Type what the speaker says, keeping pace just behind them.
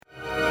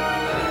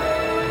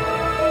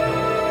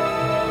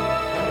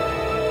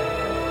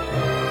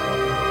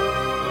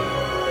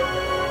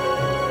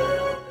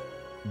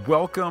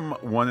Welcome,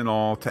 one and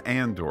all, to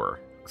ANDOR,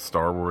 a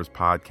Star Wars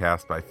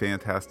podcast by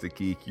Fantastic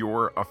Geek,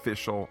 your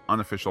official,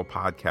 unofficial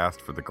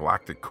podcast for the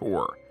Galactic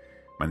Core.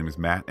 My name is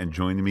Matt, and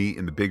joining me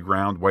in the big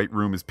round white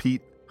room is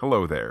Pete.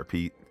 Hello there,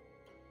 Pete.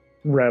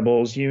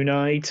 Rebels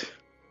Unite.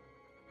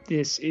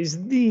 This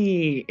is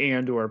the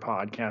ANDOR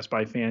podcast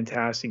by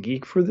Fantastic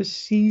Geek for the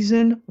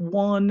Season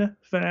 1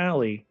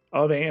 finale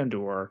of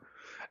ANDOR,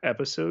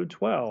 Episode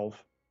 12,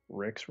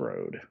 Rick's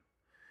Road.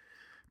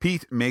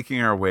 Pete,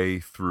 making our way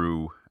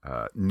through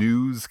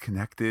news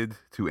connected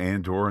to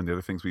ANDOR and the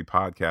other things we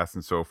podcast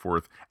and so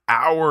forth,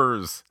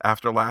 hours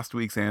after last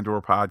week's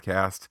ANDOR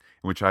podcast,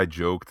 in which I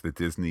joked that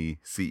Disney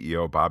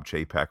CEO Bob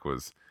Chapek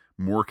was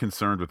more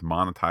concerned with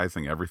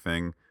monetizing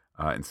everything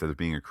instead of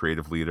being a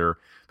creative leader.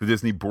 The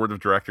Disney board of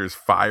directors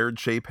fired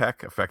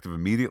Chapek effective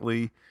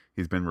immediately.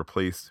 He's been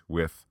replaced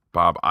with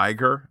Bob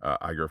Iger.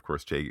 Iger, of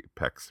course,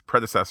 Chapek's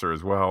predecessor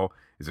as well,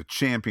 is a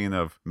champion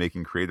of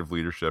making creative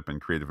leadership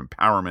and creative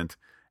empowerment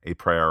a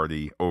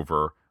priority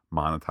over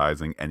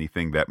monetizing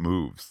anything that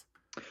moves.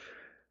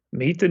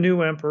 Meet the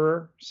new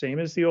emperor, same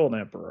as the old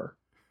emperor.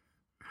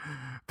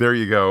 There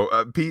you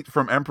go. Pete,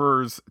 from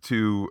emperors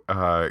to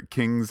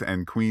kings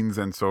and queens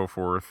and so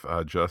forth,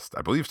 just,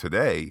 I believe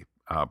today,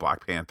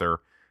 Black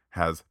Panther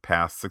has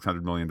passed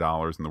 $600 million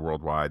in the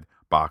worldwide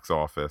box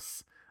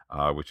office,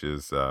 which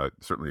is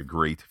certainly a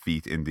great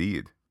feat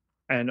indeed.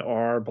 And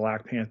our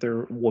Black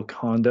Panther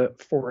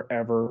Wakanda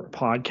Forever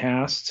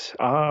podcast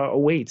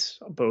awaits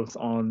both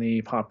on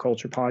the Pop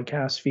Culture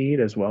Podcast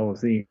feed as well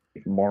as the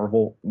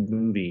Marvel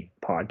Movie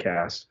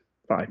Podcast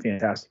by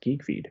Fantastic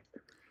Geek feed.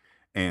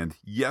 And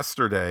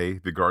yesterday,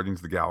 the Guardians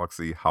of the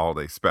Galaxy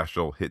holiday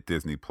special hit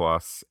Disney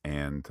Plus,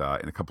 and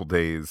in a couple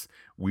days,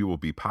 we will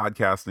be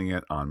podcasting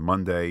it on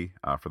Monday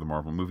for the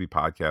Marvel Movie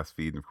Podcast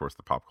feed and, of course,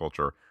 the Pop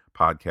Culture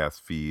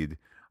Podcast feed.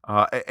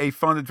 A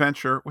fun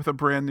adventure with a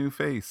brand new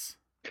face.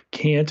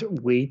 Can't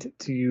wait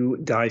to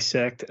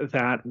dissect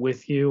that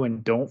with you.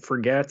 And don't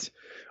forget,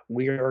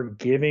 we are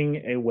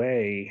giving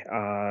away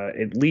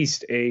at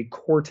least a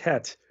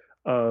quartet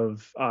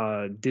of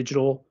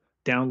digital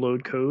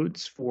download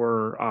codes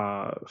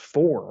for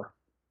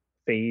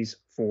Phase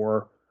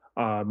 4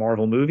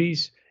 Marvel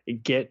movies.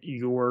 Get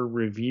your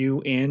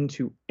review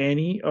into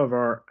any of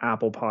our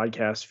Apple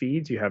Podcast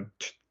feeds. You have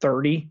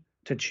 30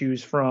 to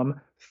choose from.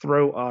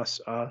 Throw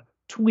us a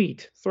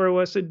tweet, throw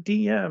us a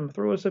DM,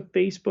 throw us a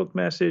Facebook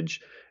message,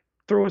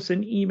 throw us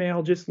an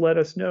email. Just let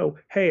us know,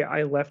 hey,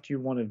 I left you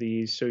one of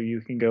these so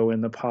you can go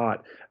in the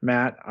pot.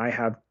 Matt, I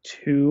have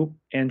 2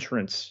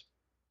 entrants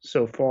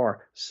so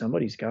far.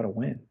 Somebody's got to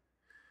win.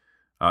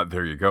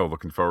 There you go.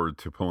 Looking forward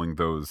to pulling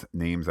those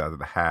names out of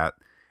the hat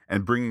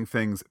and bringing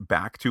things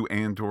back to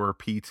Andor.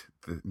 Pete,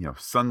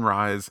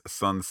 sunrise,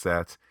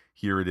 sunset.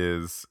 Here it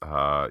is.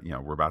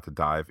 We're about to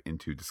dive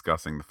into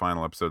discussing the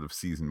final episode of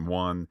Season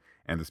 1.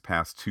 And this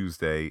past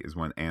Tuesday is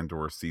when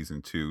Andor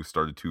Season 2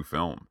 started to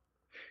film.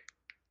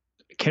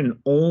 Can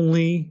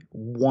only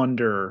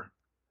wonder,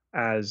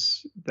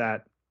 as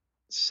that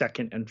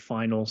second and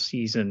final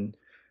season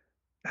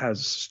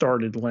has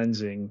started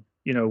lensing,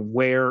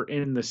 where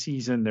in the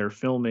season they're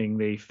filming,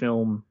 they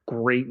film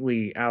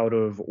greatly out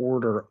of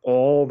order.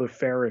 All the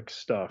Ferric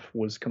stuff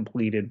was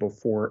completed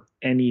before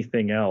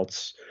anything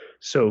else.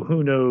 So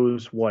who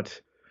knows what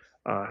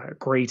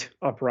great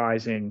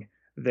uprising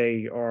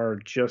they are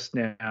just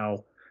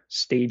now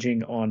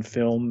staging on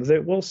film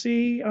that we'll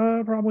see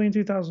probably in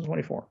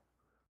 2024.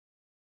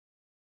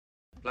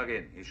 Plug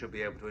in. You should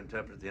be able to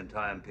interpret the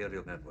entire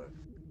Imperial network.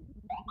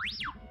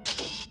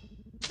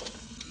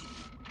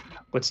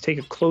 Let's take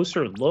a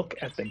closer look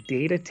at the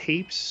data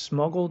tapes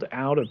smuggled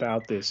out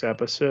about this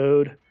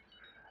episode.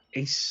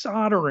 A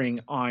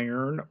soldering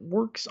iron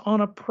works on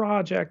a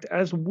project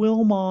as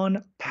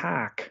Wilmon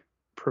Pack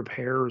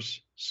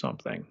prepares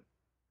something.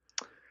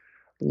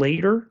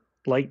 Later,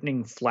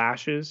 lightning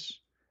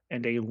flashes,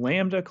 and a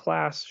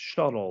Lambda-class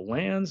shuttle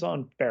lands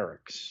on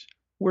Ferrix,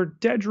 where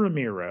Dedra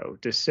Meero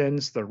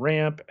descends the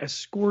ramp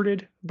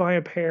escorted by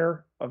a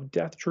pair of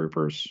Death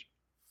Troopers.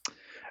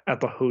 At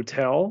the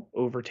hotel,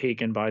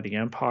 overtaken by the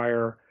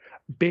Empire,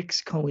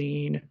 Bix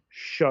Colleen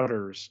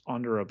shudders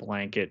under a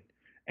blanket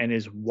and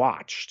is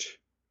watched.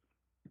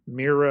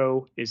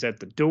 Meero is at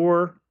the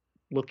door,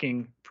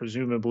 looking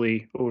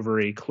presumably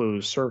over a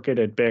closed circuit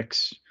at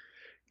Bix.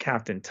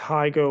 Captain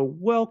Tygo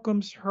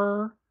welcomes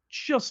her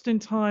just in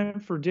time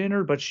for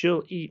dinner, but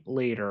she'll eat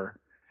later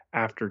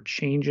after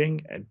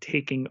changing and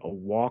taking a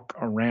walk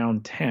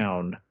around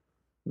town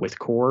with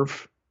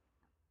Corv.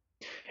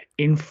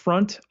 In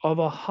front of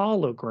a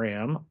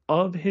hologram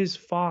of his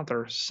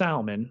father,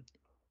 Salmon,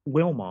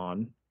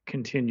 Wilmon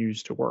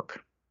continues to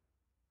work.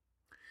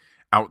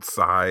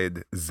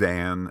 Outside,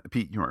 Zan,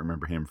 Pete, you might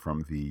remember him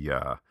from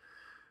the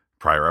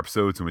prior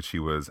episodes in which he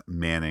was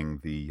manning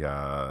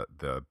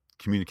the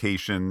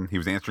communication. He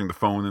was answering the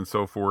phone and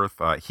so forth.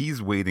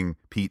 He's waiting,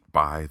 Pete,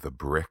 by the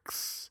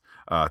bricks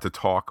to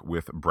talk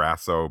with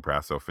Brasso.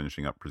 Brasso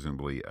finishing up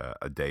presumably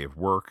a day of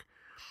work.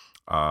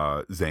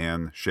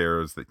 Zan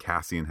shares that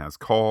Cassian has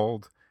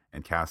called,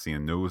 and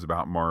Cassian knows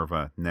about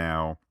Marva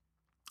now.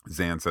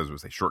 Zan says it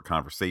was a short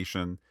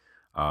conversation,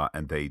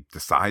 and they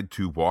decide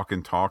to walk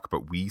and talk,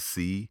 but we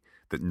see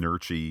that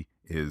Nurchi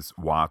is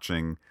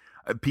watching.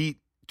 Pete,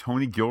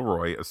 Tony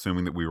Gilroy,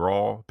 assuming that we were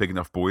all big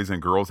enough boys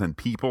and girls and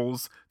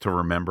peoples to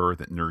remember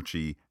that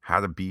Nurchi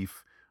had a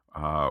beef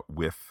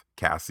with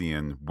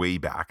Cassian way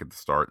back at the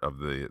start of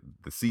the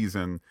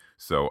season.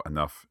 So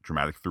enough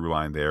dramatic through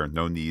line there.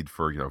 No need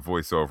for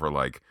voiceover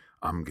like,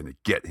 I'm going to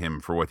get him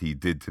for what he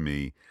did to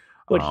me.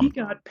 But he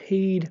got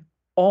paid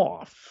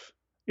off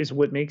is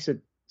what makes it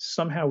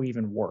somehow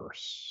even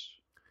worse.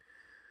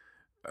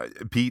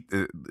 Pete,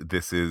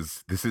 this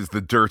is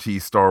the dirty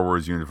Star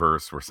Wars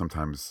universe where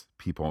sometimes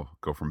people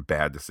go from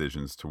bad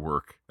decisions to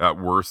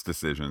worse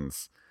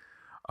decisions.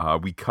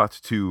 We cut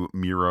to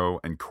Miro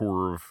and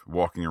Korv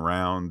walking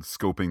around,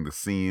 scoping the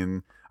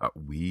scene.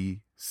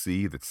 We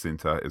see that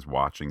Cinta is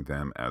watching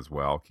them as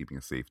well, keeping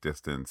a safe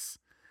distance.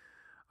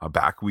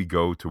 Back we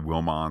go to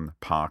Wilmon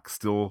Pak,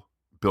 still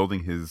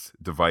building his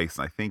device.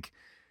 And I think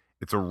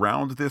it's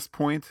around this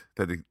point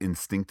that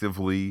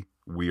instinctively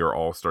we are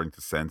all starting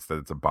to sense that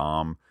it's a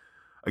bomb.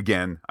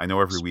 Again, I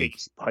know every week.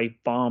 Space pipe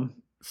bomb.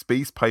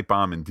 Space pipe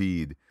bomb,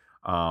 indeed.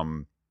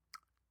 Every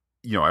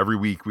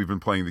week we've been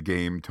playing the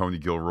game Tony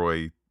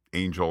Gilroy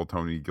Angel,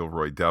 Tony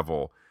Gilroy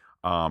Devil.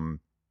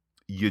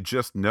 You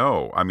just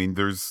know. I mean,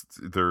 there's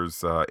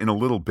in a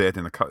little bit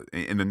in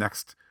the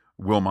next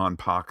Wilmon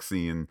Pak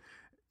scene,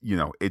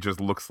 it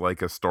just looks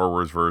like a Star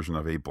Wars version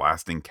of a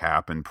blasting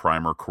cap and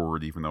primer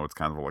cord, even though it's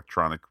kind of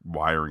electronic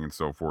wiring and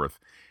so forth.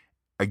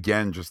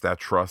 Again, just that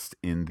trust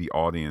in the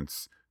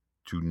audience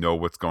to know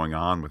what's going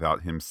on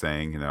without him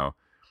saying,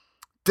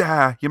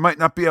 Dad, you might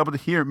not be able to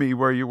hear me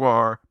where you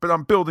are, but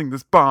I'm building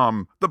this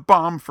bomb, the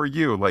bomb for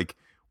you. Like,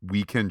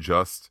 we can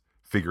just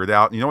figure it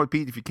out. And you know what,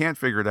 Pete? If you can't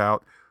figure it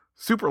out,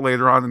 super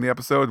later on in the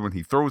episode, when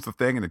he throws the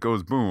thing and it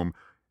goes boom,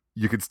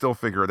 you can still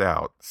figure it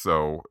out.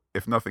 So,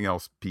 if nothing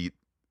else, Pete,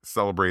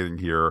 celebrating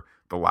here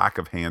the lack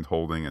of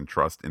hand-holding and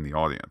trust in the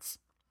audience.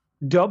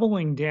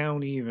 Doubling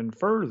down even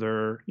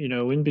further,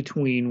 in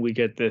between we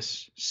get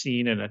this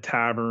scene in a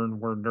tavern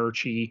where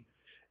Nurchi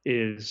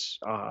is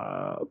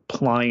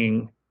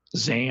plying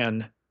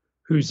Zan,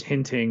 who's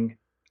hinting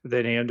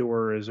that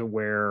Andor is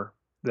aware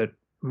that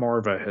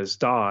Marva has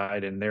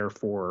died and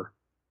therefore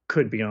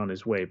could be on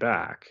his way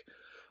back.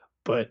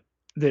 But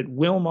that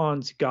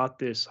Wilmon's got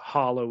this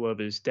hollow of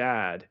his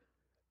dad.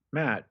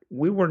 Matt,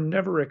 we were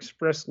never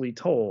expressly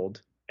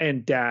told,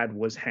 and Dad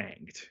was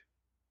hanged.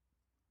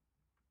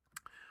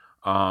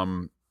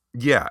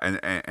 Yeah,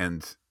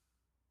 and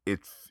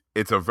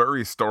it's a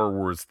very Star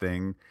Wars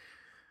thing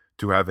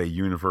to have a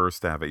universe,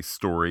 to have a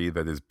story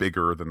that is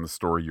bigger than the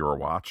story you're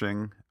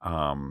watching.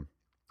 And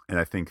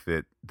I think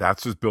that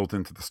that's just built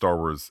into the Star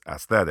Wars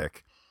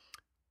aesthetic.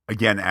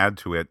 Again, add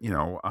to it,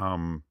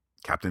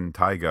 Captain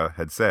Taiga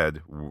had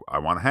said, I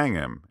want to hang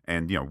him.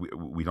 And,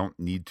 we don't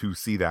need to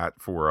see that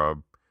for a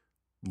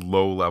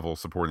low-level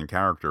supporting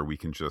character. We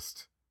can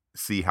just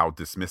see how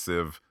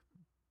dismissive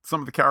some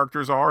of the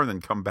characters are and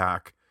then come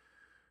back,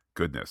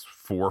 4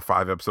 or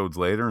 5 episodes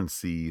later and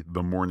see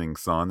the morning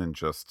sun and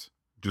just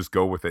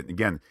go with it. And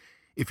again,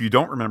 if you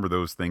don't remember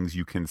those things,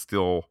 you can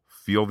still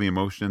feel the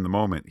emotion in the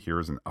moment.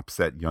 Here's an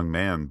upset young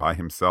man by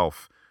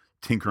himself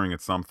tinkering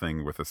at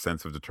something with a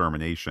sense of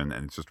determination,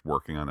 and it's just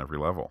working on every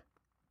level.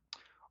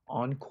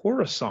 On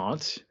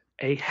Coruscant,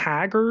 a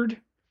haggard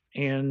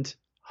and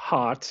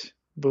hot,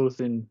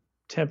 both in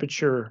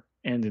temperature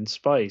and in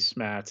spice,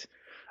 Matt,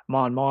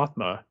 Mon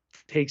Mothma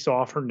takes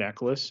off her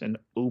necklace and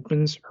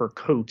opens her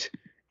coat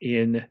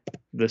in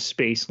the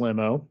space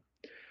limo.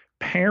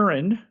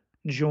 Perrin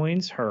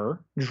joins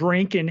her,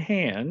 drink in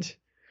hand,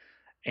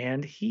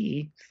 and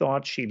he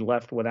thought she'd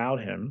left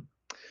without him.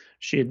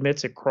 She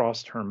admits it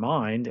crossed her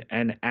mind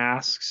and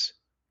asks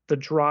the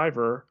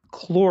driver,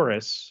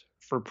 Chloris,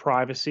 for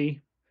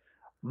privacy.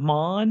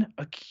 Mon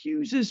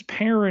accuses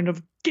Perrin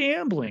of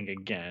gambling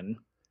again,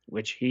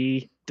 which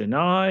he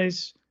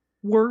denies.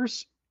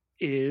 Worse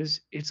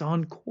is it's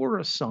on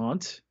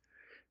Coruscant.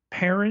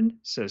 Perrin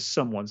says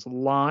someone's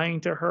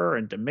lying to her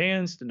and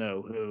demands to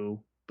know who,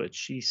 but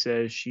she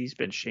says she's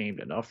been shamed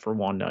enough for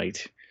one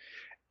night.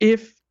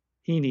 If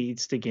he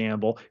needs to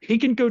gamble, he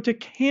can go to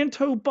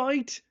Canto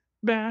Bight,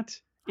 Matt,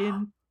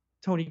 in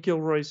Tony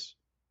Gilroy's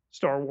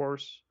Star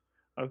Wars,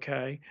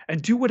 okay,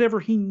 and do whatever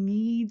he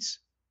needs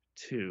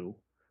to,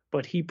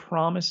 but he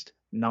promised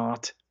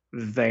not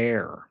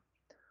there.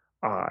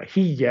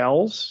 He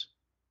yells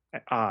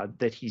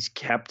that he's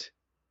kept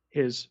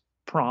his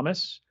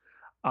promise,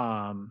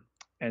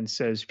 and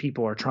says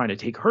people are trying to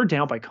take her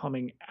down by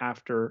coming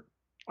after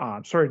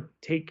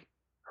take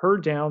her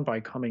down by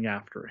coming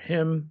after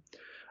him.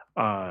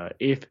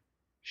 If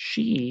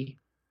she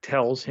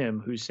tells him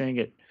who's saying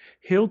it,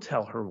 he'll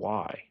tell her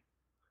why.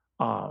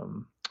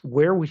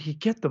 Where would he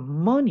get the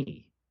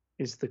money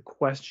is the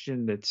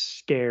question that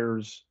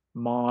scares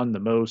Mon the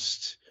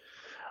most.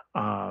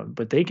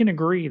 But they can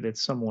agree that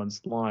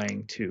someone's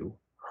lying to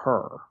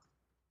her.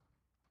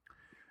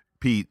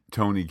 Pete,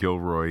 Tony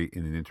Gilroy,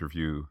 in an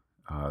interview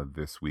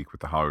this week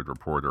with the Hollywood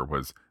Reporter,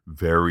 was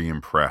very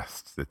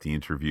impressed that the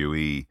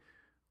interviewee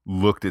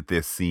looked at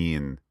this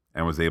scene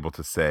and was able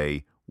to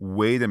say,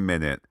 wait a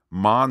minute,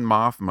 Mon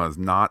Mothma's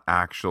not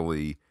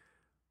actually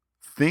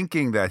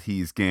thinking that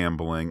he's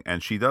gambling,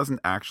 and she doesn't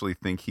actually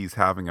think he's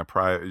having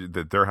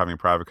that they're having a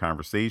private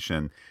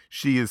conversation.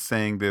 She is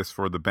saying this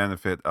for the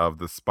benefit of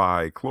the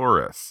spy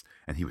Cloris.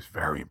 And he was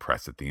very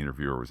impressed that the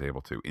interviewer was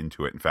able to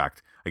intuit. In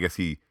fact, I guess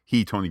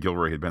Tony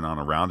Gilroy, had been on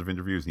a round of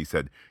interviews, and he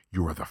said,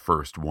 "You're the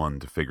first one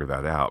to figure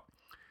that out."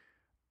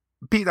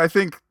 Pete, I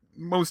think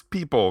most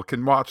people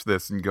can watch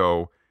this and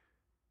go,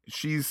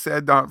 she's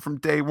said from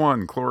day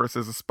one, Cloris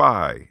is a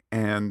spy,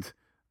 and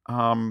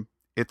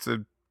it's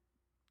a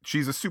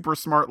she's a super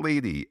smart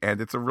lady, and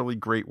it's a really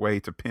great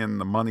way to pin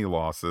the money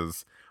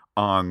losses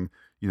on,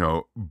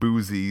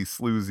 boozy,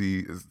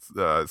 sleazy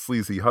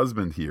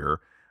husband here.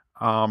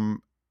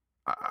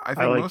 I I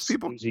think like most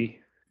people,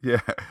 Susie.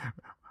 yeah,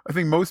 I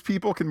think most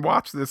people can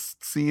watch this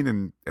scene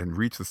and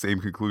reach the same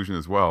conclusion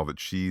as well, that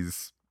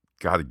she's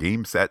got a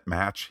game set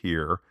match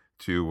here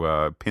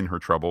to pin her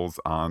troubles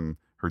on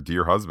her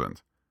dear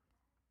husband.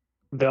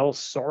 Vel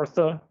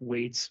Sartha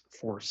waits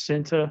for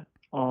Cinta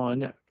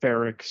on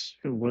Ferrix,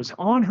 who was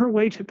on her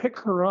way to pick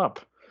her up.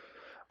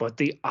 But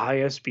the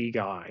ISB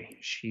guy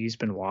she's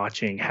been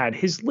watching had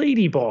his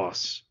lady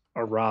boss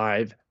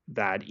arrive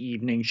that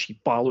evening.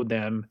 She followed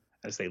them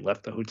as they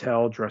left the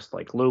hotel dressed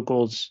like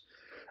locals.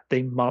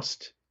 They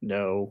must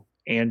know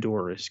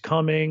Andor is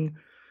coming.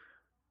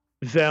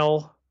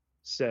 Vel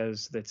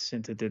says that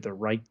Cinta did the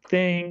right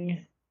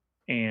thing,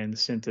 and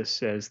Cinta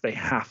says they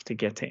have to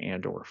get to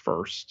Andor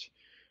first.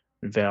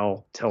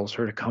 Vel tells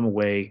her to come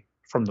away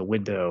from the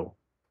window,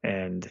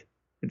 and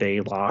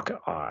they lock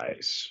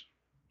eyes.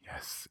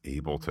 Yes,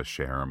 able to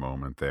share a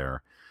moment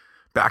there.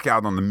 Back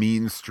out on the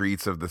mean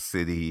streets of the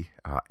city,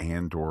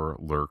 Andor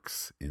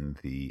lurks in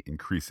the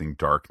increasing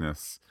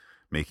darkness,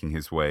 making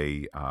his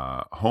way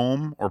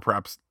home, or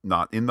perhaps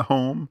not in the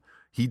home.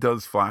 He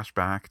does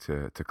flashback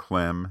to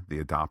Clem, the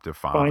adoptive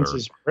father. Finds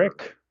his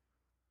brick.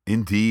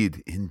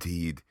 Indeed,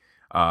 indeed.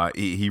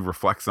 He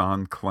reflects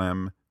on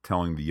Clem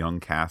telling the young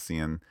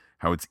Cassian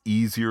how it's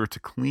easier to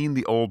clean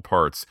the old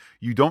parts.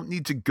 You don't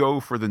need to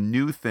go for the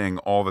new thing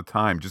all the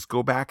time. Just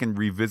go back and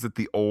revisit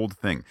the old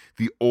thing,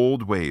 the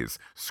old ways.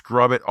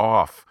 Scrub it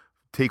off.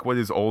 Take what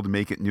is old and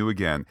make it new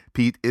again.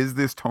 Pete, is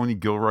this Tony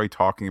Gilroy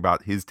talking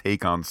about his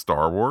take on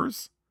Star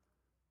Wars?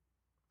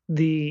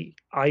 The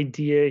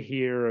idea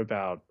here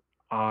about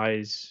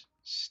eyes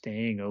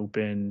staying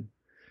open,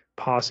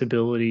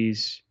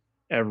 possibilities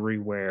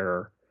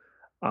everywhere,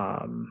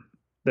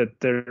 that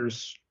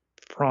there's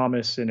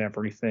promise in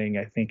everything,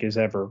 I think, is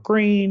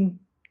evergreen.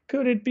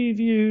 Could it be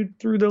viewed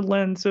through the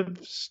lens of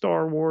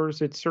Star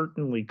Wars? It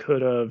certainly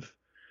could have.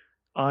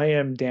 I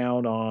am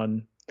down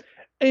on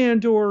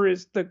Andor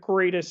is the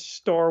greatest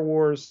Star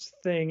Wars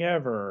thing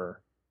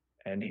ever.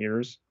 And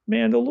here's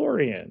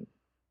Mandalorian.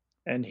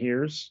 And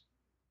here's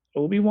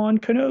Obi-Wan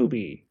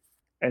Kenobi.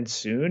 And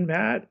soon,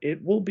 Matt,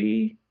 it will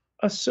be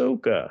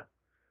Ahsoka.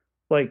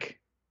 Like,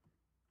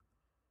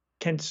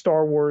 can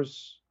Star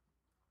Wars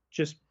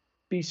just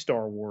be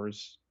Star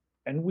Wars,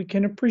 and we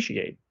can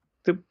appreciate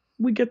that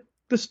we get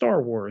the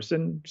Star Wars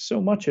and so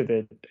much of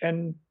it,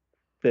 and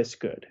this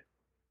good.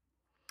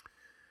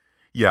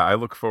 Yeah, I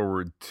look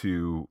forward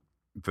to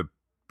the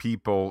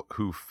people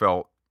who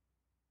felt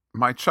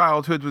my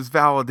childhood was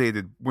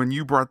validated when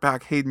you brought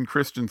back Hayden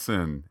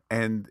Christensen,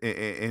 and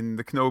in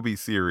the Kenobi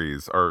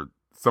series, or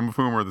some of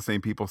whom are the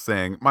same people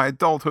saying my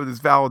adulthood is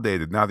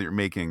validated now that you're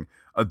making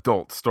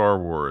adult Star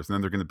Wars. And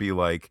then they're going to be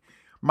like,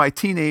 my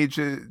teenage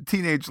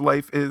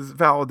life is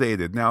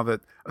validated now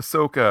that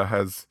Ahsoka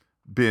has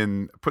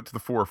been put to the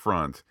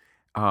forefront.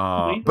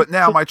 But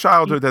now my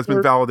childhood has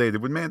been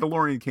validated when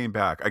Mandalorian came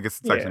back. I guess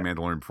it's actually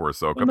Mandalorian before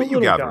Ahsoka, but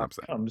you gather what I'm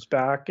saying. Comes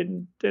back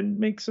and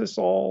makes us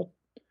all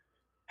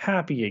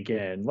happy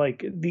again.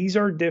 Like, these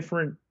are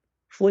different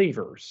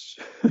flavors.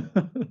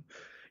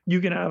 You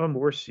can have a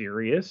more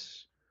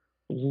serious,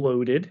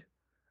 loaded,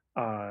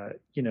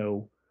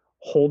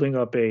 holding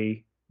up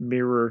a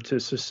mirror to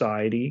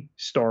society,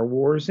 Star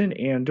Wars and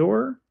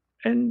Andor,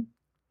 and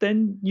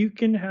then you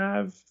can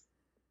have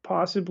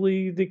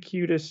possibly the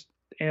cutest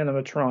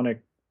animatronic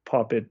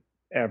puppet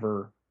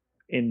ever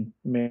in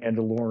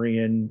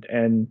Mandalorian,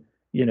 and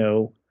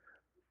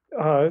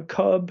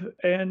Cub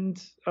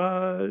and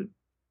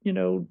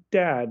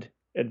Dad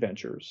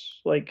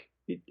adventures. Like,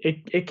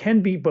 it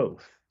can be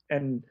both,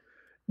 and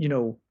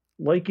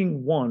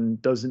liking one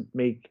doesn't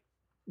make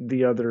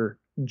the other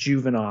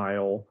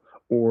juvenile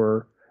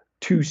or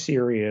too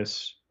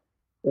serious,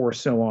 or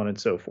so on and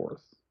so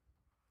forth.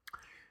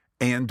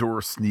 Andor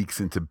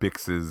sneaks into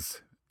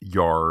Bix's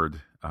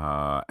yard,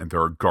 and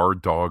there are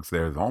guard dogs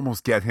there that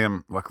almost get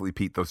him. Luckily,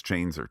 Pete, those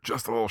chains are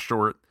just a little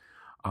short,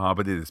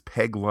 but it is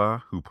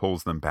Pegla who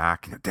pulls them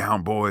back.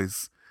 Down,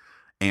 boys.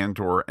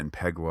 Andor and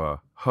Pegla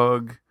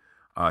hug.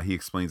 He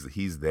explains that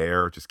he's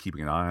there, just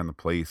keeping an eye on the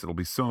place. It'll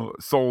be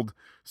sold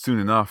soon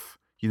enough.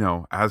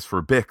 As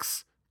for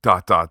Bix, ...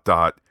 Cut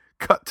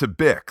to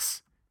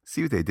Bix.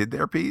 See what they did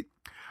there, Pete?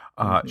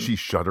 She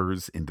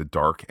shudders in the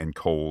dark and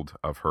cold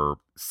of her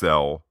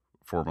cell,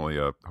 formerly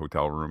a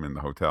hotel room in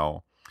the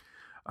hotel.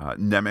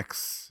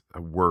 Nemec's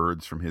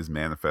words from his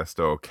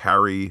manifesto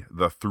carry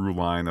the through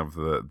line of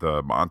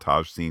the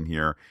montage scene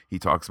here. He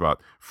talks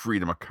about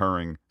freedom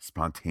occurring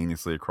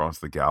spontaneously across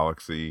the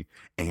galaxy.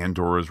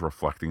 Andor is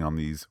reflecting on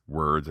these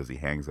words as he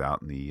hangs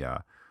out in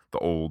the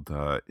old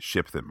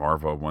ship that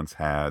Marva once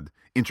had.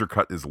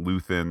 Intercut is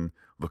Luthen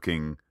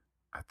looking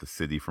at the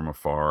city from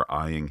afar,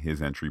 eyeing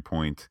his entry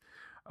point.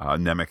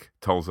 Nemec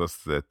tells us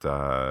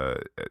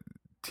that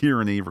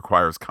tyranny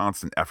requires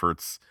constant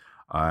efforts,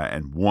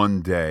 and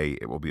one day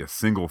it will be a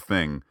single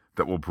thing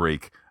that will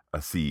break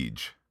a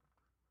siege.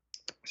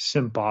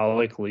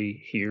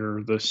 Symbolically,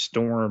 here, the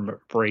storm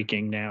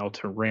breaking now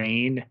to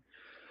rain.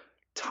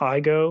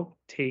 Tygo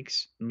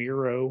takes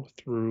Miro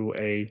through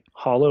a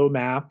hollow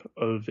map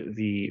of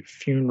the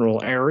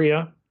funeral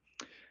area.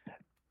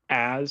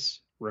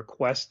 As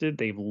requested,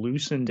 they've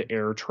loosened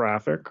air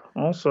traffic.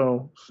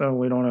 Also, so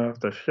we don't have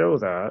to show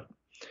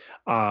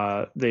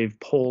that. They've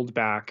pulled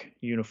back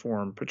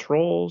uniform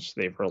patrols.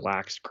 They've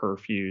relaxed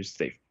curfews.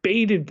 They've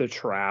baited the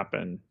trap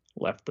and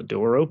left the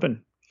door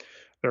open.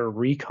 There are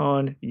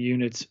recon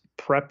units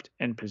prepped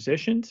and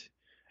positioned.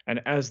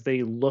 And as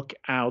they look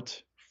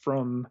out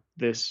from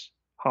this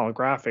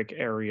holographic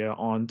area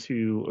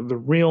onto the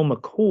real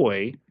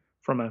McCoy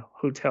from a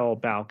hotel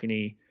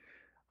balcony,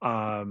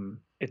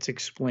 it's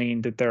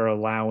explained that they're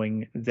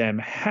allowing them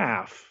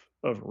half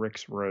of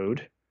Rick's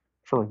Road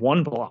for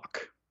 1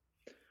 block.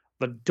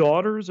 The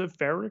Daughters of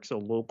Ferrix, a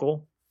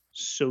local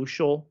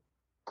social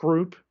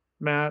group,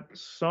 Matt,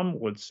 some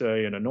would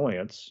say an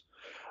annoyance,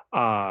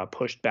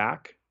 pushed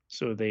back.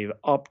 So they've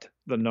upped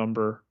the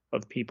number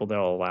of people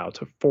they'll allow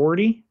to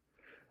 40.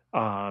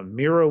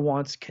 Mira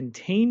wants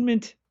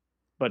containment,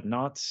 but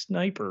not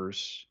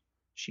snipers.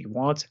 She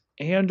wants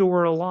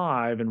Andor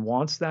alive and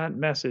wants that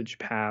message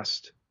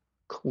passed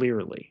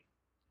clearly.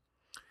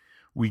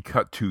 We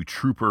cut to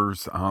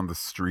troopers on the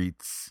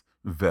streets,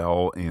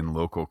 Vel in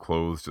local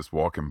clothes just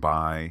walking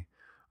by.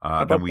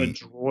 How about the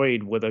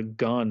droid with a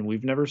gun?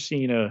 We've never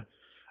seen at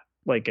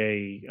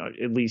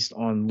least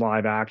on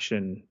live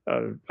action,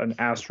 an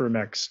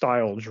astromech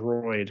style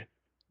droid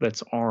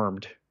that's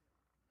armed.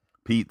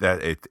 Pete,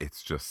 that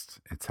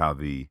it's how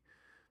the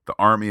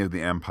army of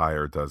the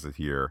Empire does it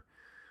here.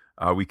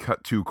 We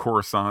cut to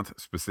Coruscant,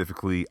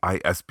 specifically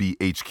ISB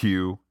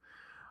HQ.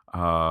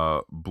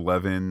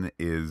 Blevin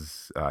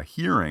is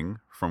hearing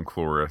from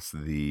Cloris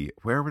the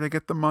 "where would I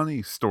get the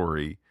money"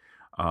 story,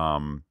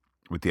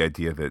 with the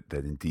idea that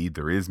indeed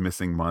there is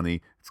missing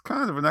money. It's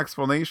kind of an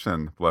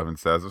explanation, Blevin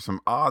says. There's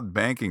some odd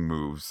banking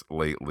moves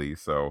lately,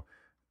 so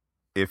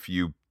if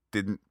you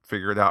didn't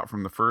figure it out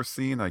from the first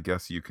scene, I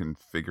guess you can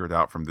figure it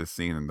out from this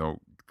scene, and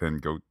then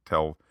go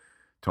tell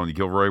Tony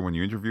Gilroy when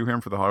you interview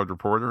him for the Hollywood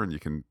Reporter, and you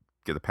can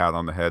get a pat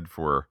on the head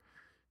for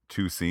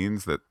 2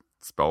 scenes that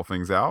spell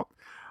things out.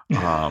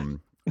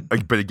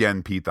 But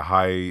again, Pete,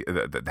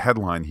 the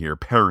headline here,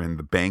 Perrin,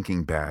 the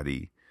banking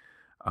baddie.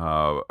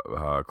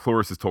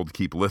 Cloris is told to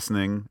keep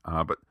listening,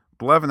 but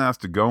Blevin has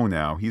to go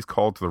now. He's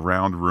called to the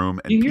round room.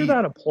 And you hear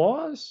that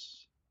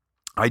applause?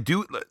 I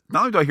do.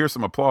 Not only do I hear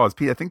some applause,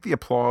 Pete, I think the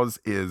applause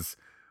is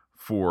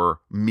for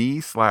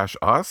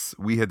me/us.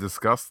 We had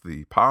discussed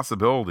the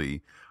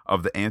possibility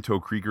of the Anto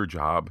Krieger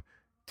job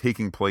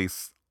taking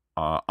place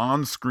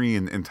on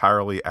screen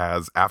entirely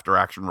as after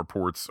action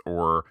reports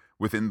or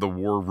within the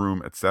war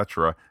room,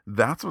 etc.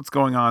 That's what's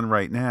going on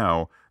right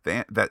now.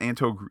 That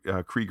Anto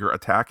Krieger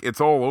attack,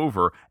 it's all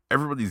over.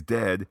 Everybody's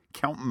dead,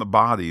 counting the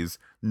bodies,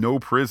 no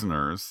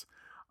prisoners.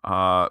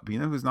 But you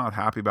know who's not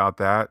happy about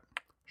that?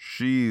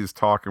 She's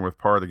talking with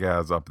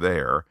Partagaz up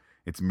there.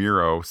 It's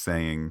Miro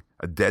saying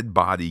a dead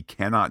body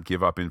cannot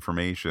give up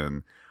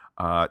information.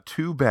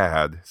 Too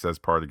bad, says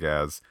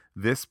Partagaz.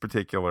 This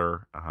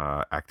particular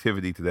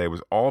activity today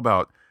was all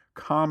about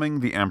calming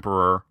the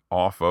Emperor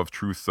off of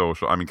Truth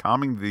Social. I mean,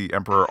 calming the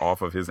Emperor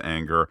off of his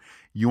anger.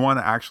 You want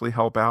to actually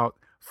help out?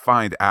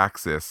 Find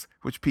Axis,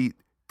 which, Pete,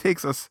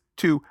 takes us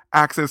to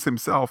Axis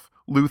himself,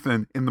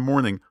 Luthen, in the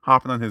morning,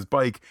 hopping on his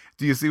bike.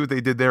 Do you see what they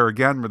did there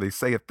again, where they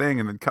say a thing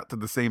and then cut to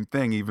the same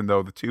thing, even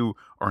though the two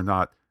are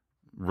not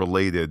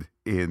related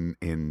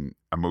in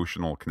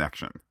emotional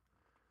connection?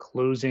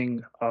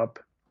 Closing up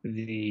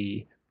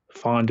the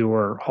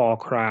Fondor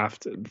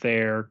Hallcraft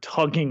there,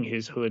 tugging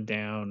his hood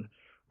down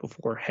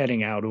before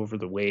heading out over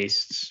the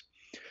wastes.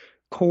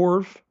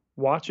 Corv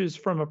watches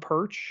from a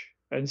perch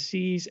and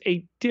sees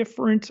a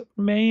different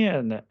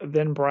man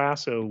than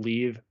Brasso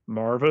leave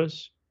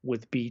Marva's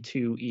with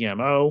B2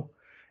 EMO.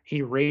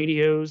 He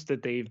radios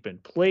that they've been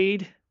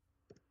played.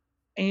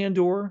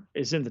 Andor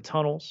is in the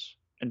tunnels,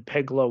 and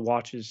Pegla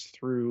watches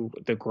through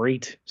the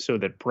grate so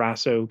that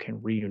Brasso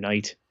can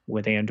reunite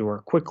with Andor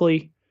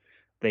quickly.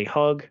 They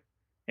hug,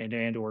 and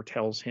Andor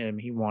tells him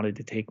he wanted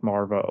to take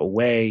Marva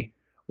away,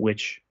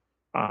 which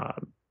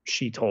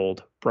she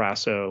told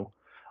Brasso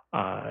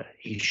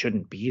he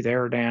shouldn't be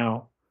there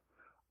now.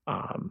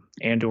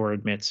 Andor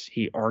admits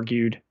he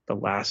argued the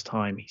last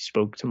time he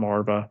spoke to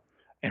Marva,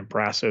 and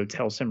Brasso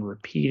tells him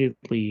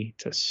repeatedly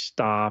to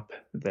stop,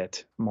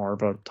 that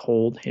Marva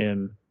told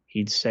him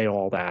he'd say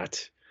all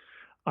that,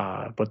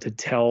 but to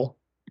tell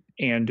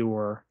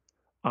Andor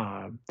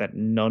that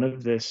none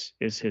of this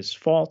is his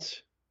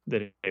fault,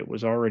 that it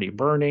was already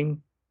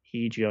burning.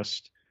 He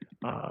just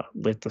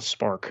lit the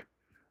spark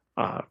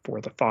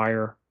for the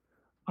fire.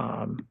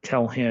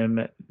 Tell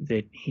him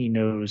that he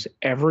knows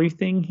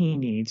everything he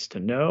needs to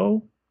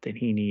know, that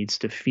he needs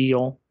to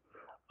feel.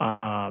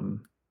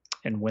 Um,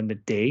 and when the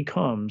day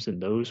comes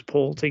and those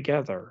pull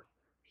together,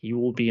 he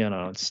will be an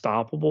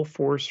unstoppable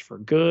force for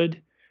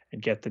good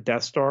and get the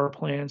Death Star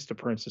plans to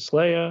Princess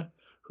Leia,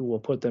 who will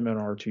put them in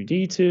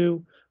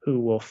R2D2, who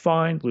will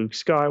find Luke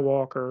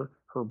Skywalker,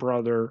 her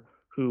brother,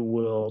 who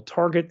will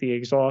target the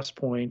exhaust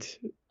point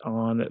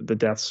on the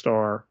Death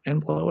Star and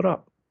blow it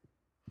up.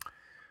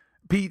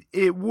 Pete,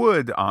 it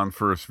would, on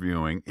first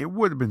viewing, it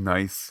would have been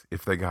nice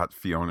if they got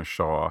Fiona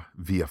Shaw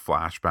via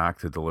flashback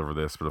to deliver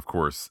this, but of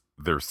course,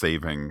 they're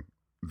saving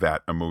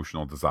that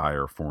emotional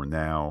desire for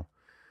now.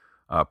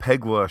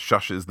 Pegla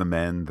shushes the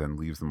men, then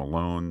leaves them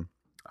alone.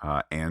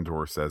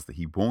 Andor says that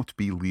he won't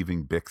be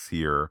leaving Bix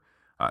here,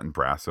 and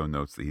Brasso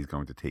notes that he's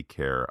going to take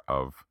care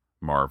of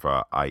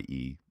Marva,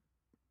 i.e.,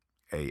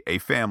 a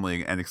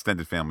family, an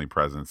extended family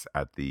presence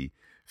at the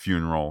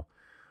funeral.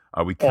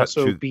 We cut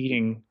Also to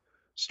beating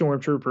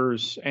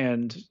stormtroopers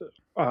and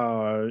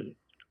uh,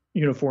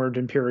 uniformed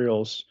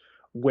Imperials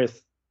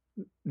with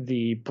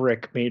the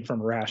brick made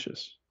from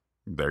rashes.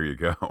 there you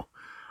go.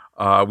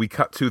 We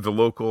cut to the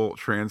local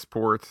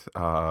transport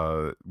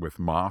with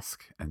Mosk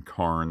and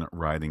Karn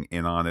riding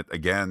in on it.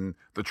 Again,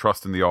 the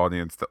trust in the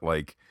audience that,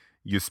 like,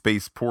 you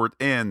spaceport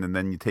in and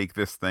then you take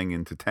this thing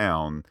into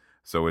town.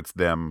 So it's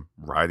them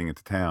riding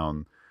into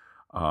town.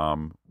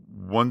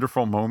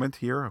 Wonderful moment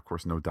here. Of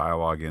course, no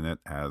dialogue in it,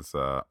 as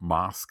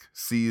Mosk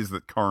sees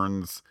that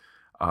Karn's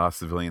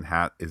civilian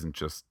hat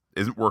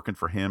isn't working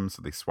for him,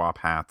 so they swap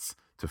hats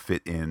to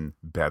fit in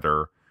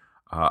better.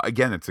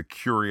 Again, it's a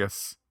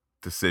curious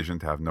decision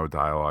to have no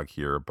dialogue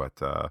here,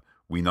 but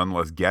we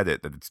nonetheless get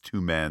it that it's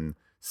two men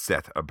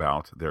set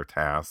about their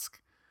task.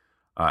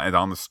 And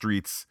on the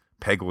streets,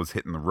 Peggle is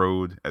hitting the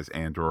road as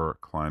Andor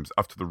climbs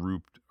up to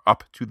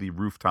the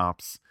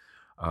rooftops.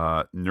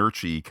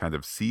 Nurchi kind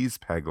of sees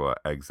Pegla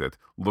exit,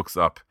 looks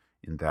up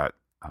in that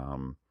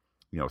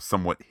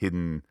somewhat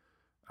hidden,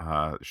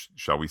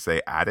 shall we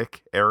say,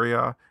 attic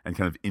area, and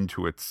kind of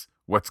into its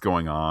what's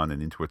going on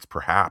and into its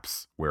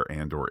perhaps where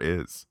Andor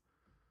is.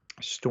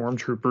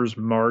 Stormtroopers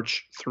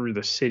march through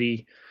the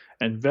city,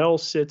 and Vel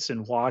sits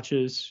and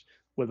watches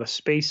with a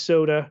space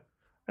soda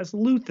as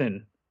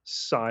Luthen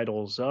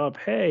sidles up.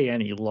 Hey,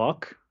 any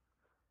luck?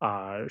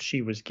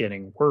 She was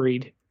getting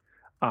worried.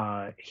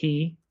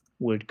 He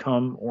would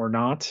come or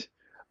not.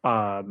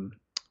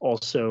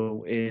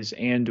 Also, is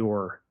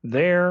Andor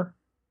there?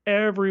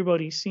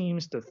 Everybody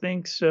seems to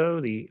think so.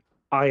 The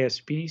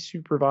ISB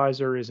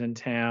supervisor is in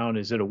town.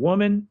 Is it a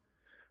woman?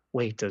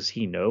 Wait, does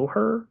he know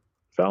her?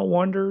 Val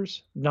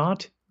wonders.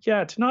 Not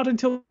yet. Not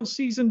until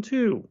season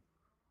 2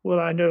 will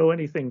I know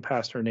anything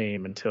past her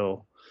name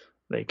until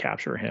they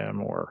capture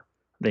him or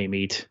they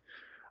meet.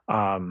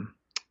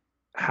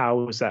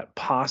 How is that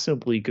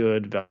possibly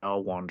good?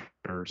 Val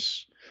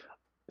wonders.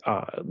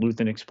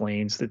 Luthen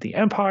explains that the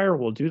Empire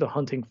will do the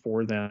hunting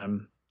for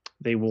them.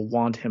 They will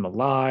want him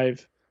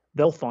alive.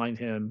 They'll find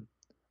him.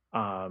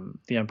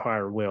 The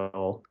Empire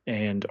will,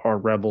 and our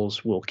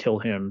rebels will kill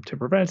him to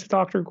prevent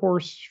Dr.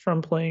 Gorse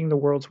from playing the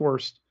world's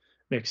worst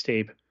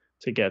mixtape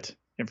to get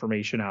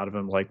information out of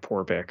him, like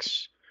poor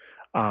Bix.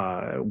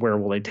 Where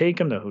will they take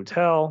him? The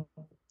hotel.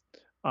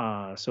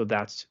 So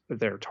that's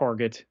their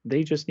target.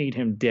 They just need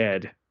him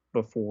dead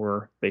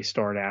before they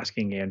start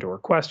asking Andor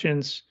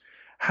questions.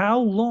 How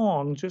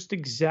long, just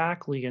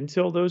exactly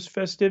until those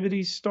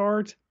festivities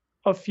start?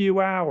 A few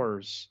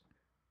hours.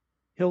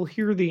 He'll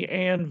hear the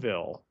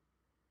anvil,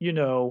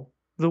 the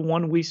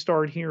one we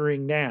start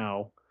hearing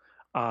now.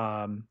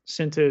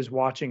 Cinta is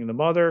watching the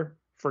mother.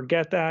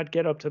 Forget that.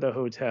 Get up to the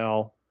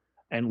hotel.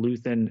 And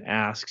Luthen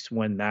asks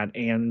when that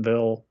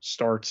anvil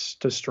starts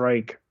to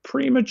strike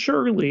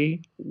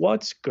prematurely,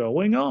 what's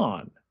going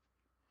on?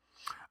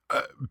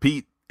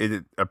 Pete,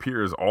 it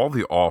appears all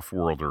the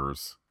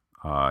off-worlders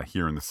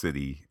here in the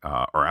city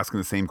are asking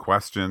the same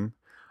question.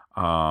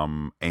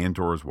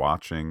 Andor's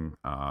watching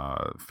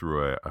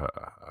through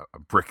a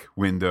brick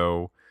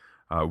window.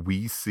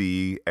 We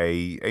see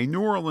a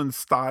New Orleans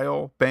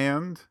style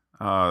band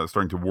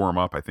starting to warm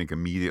up, I think,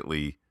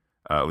 immediately.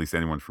 At least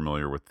anyone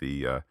familiar with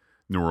the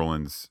New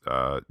Orleans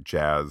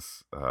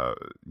jazz,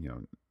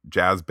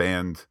 jazz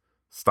band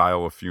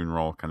style of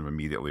funeral kind of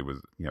immediately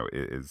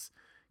is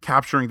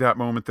capturing that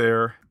moment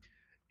there.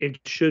 It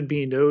should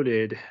be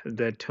noted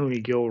that Tony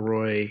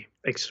Gilroy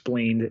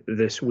explained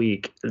this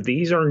week,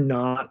 these are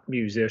not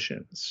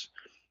musicians.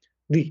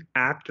 The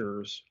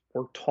actors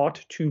were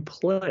taught to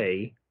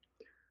play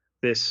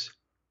this.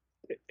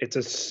 It's a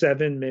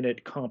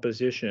 7-minute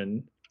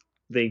composition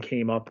they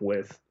came up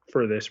with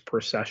for this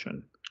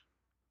procession.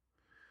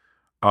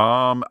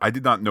 I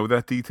did not know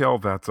that detail.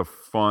 That's a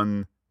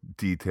fun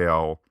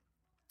detail.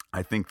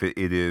 I think that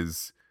it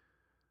is.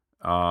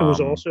 It was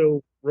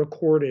also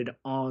recorded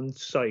on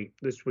site.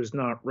 This was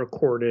not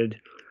recorded,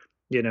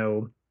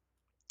 in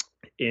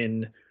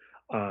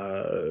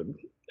uh,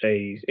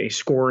 a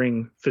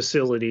scoring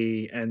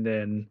facility and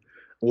then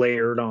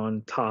layered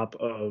on top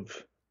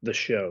of the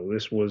show.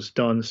 This was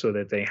done so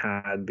that they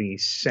had the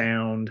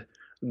sound,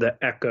 the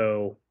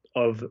echo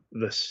of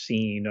the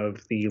scene,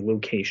 of the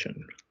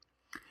location.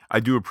 I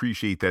do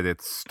appreciate that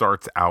it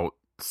starts out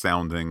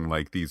sounding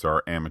like these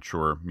are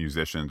amateur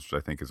musicians,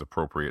 which I think is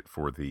appropriate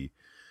for the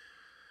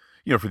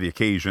for the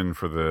occasion,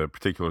 for the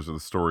particulars of the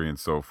story, and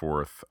so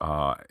forth.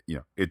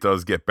 It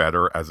does get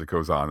better as it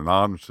goes on and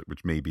on,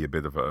 which may be a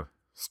bit of a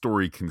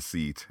story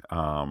conceit,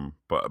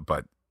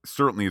 but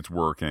certainly it's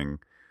working.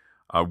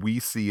 We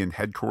see in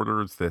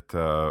headquarters that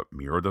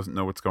Miro doesn't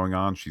know what's going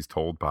on. She's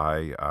told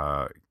by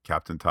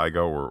Captain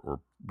Tygo, or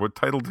what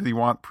title did he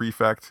want?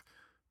 Prefect,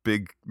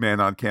 big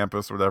man on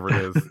campus, whatever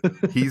it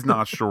is. He's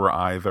not sure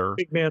either.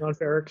 Big man on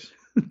Ferrex.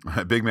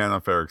 Big man on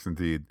Ferrex,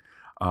 indeed.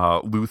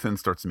 Luthen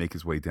starts to make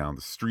his way down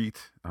the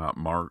street.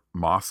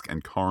 Mosk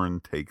and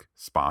Karn take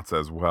spots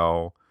as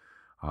well.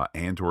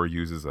 Andor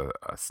uses a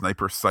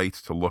sniper sight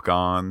to look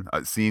on.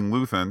 Seeing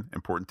Luthen,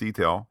 important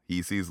detail.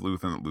 He sees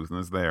Luthen, Luthen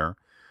is there.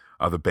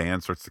 The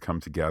band starts to come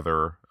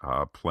together,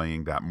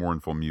 playing that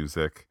mournful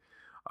music.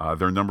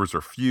 Their numbers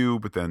are few,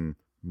 but then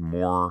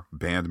more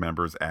band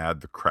members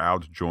add. The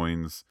crowd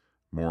joins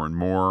more and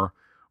more.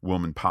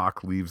 Wilman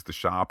Pak leaves the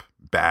shop,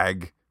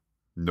 bag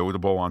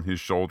notable on his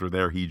shoulder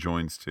there. He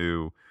joins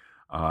too.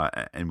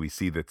 And we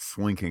see that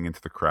slinking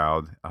into the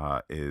crowd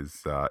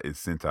is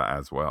Cinta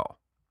as well.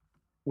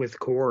 With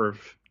Corv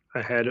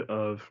ahead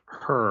of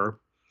her,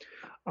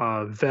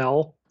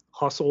 Vel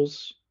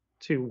hustles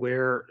to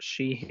where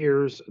she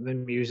hears the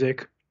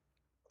music.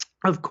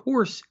 Of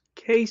course,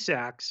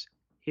 K-Sax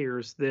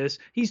hears this.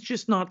 He's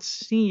just not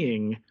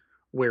seeing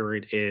where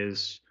it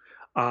is.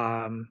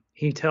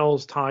 He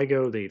tells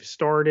Tygo they've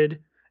started.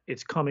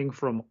 It's coming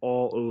from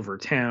all over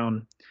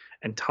town,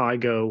 and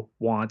Tygo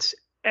wants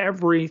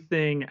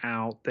everything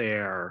out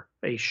there.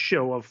 A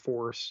show of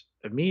force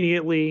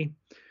immediately,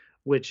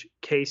 which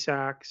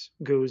K-Sax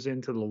goes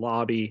into the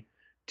lobby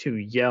to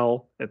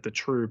yell at the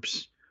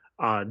troops,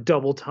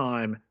 double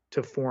time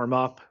to form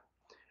up.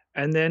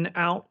 And then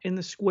out in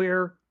the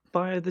square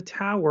by the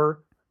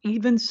tower,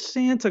 even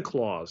Santa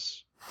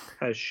Claus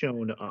has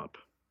shown up.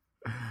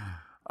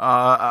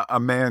 A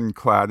man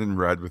clad in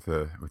red with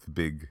a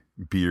big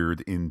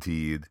beard,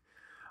 indeed.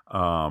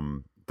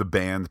 The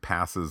band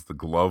passes the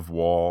glove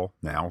wall,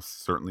 now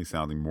certainly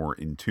sounding more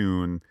in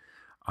tune.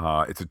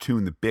 It's a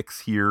tune that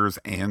Bix hears,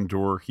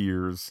 Andor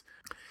hears.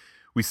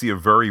 We see a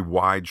very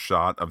wide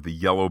shot of the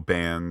yellow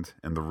band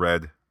and the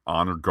red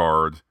honor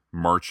guard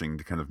marching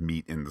to kind of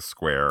meet in the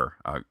square.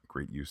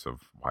 Great use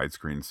of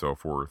widescreen and so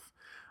forth.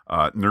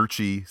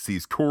 Nurchi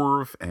sees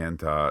Corv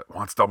and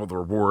wants double the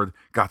reward.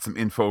 Got some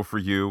info for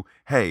you.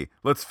 Hey,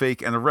 let's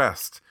fake an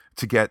arrest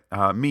to get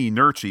me,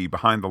 Nurchi,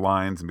 behind the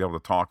lines and be able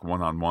to talk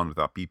one-on-one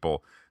without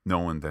people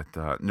knowing that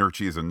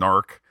Nurchi is a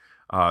narc.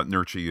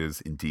 Nurchi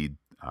is indeed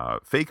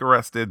fake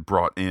arrested,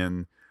 brought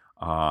in,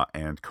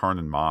 and Karn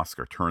and Mosk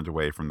are turned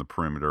away from the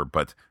perimeter,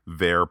 but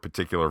their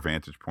particular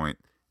vantage point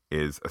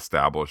is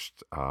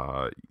established,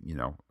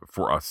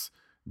 for us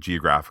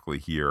geographically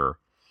here.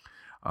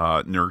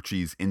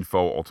 Nurchi's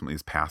info ultimately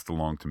is passed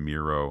along to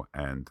Miro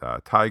and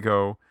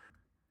Tygo,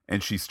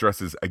 and she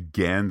stresses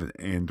again that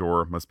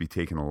Andor must be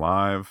taken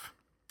alive.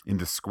 In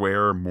the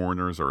square,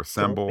 mourners are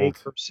assembled. Don't make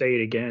her say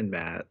it again,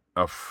 Matt.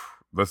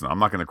 Listen, I'm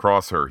not going to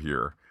cross her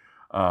here.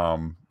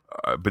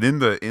 But in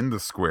the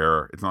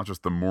square, it's not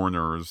just the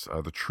mourners.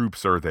 The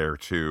troops are there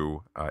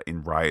too,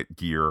 in riot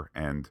gear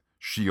and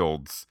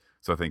shields.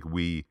 So I think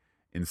we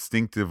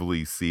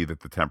instinctively see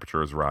that the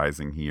temperature is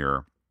rising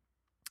here.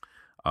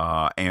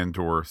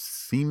 Andor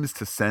seems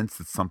to sense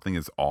that something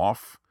is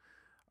off.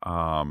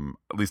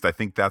 At least I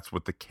think that's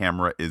what the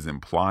camera is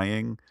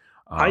implying.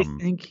 I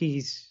think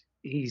he's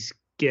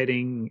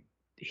getting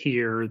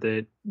here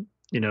that,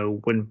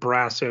 when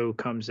Brasso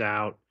comes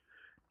out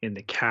in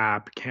the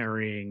cap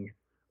carrying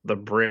the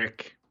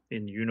brick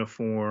in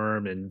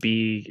uniform and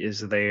B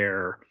is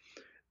there,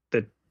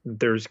 that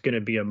there's going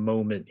to be a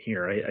moment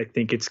here. I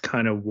think it's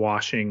kind of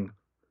washing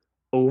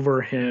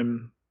over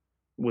him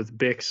with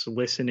Bix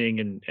listening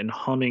and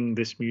humming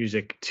this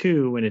music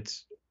too, and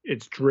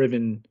it's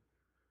driven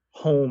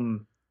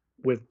home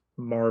with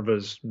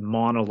Marva's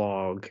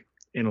monologue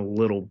in a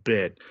little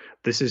bit.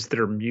 This is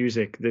their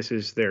music, this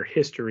is their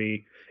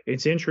history.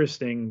 It's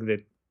interesting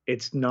that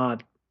it's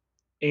not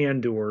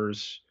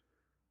Andor's.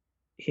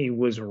 He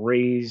was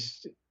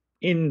raised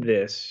in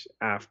this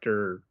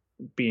after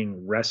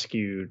being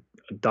rescued,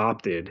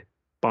 adopted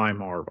by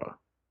Marva.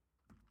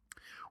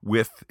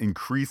 With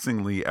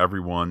increasingly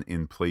everyone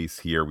in place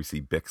here, we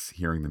see Bix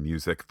hearing the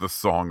music, the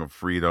Song of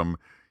Freedom.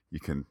 You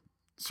can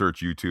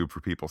search YouTube for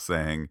people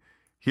saying,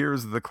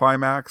 here's the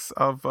climax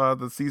of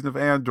the season of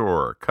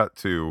Andor. Cut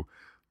to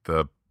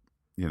the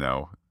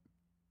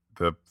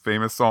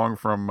famous song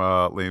from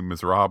Les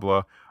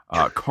Miserables.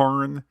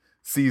 Karn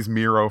sees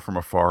Miro from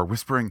afar,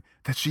 whispering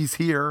that she's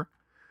here.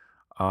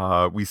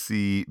 We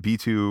see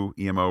B2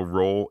 EMO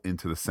roll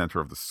into the center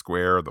of the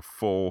square, the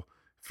full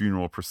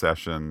funeral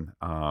procession.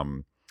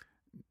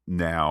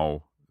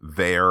 now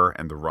there,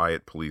 and the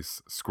riot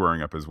police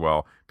squaring up as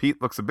well.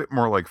 Pete looks a bit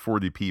more like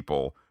 40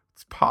 people.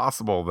 It's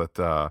possible that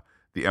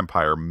the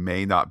Empire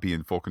may not be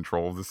in full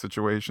control of the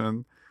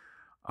situation.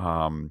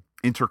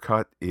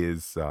 Intercut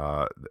is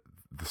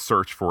the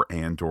search for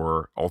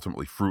Andor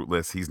ultimately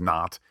fruitless. He's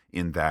not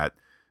in that,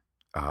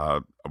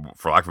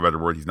 for lack of a better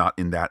word, he's not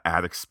in that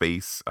attic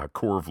space.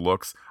 Corv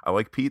looks. I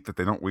like, Pete, that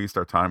they don't waste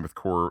our time with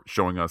Corv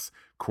showing us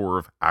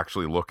Corv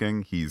actually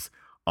looking. He's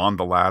on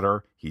the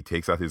ladder. He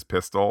takes out his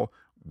pistol.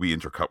 We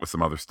intercut with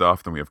some other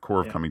stuff. Then we have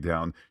Corv coming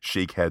down.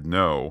 Shake head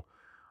no.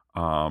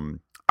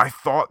 I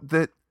thought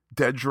that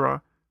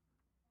Dedra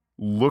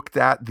looked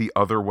at the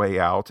other way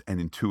out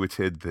and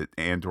intuited that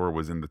Andor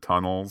was in the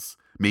tunnels.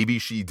 Maybe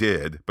she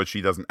did, but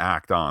she doesn't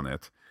act on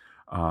it.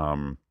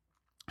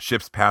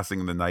 Ships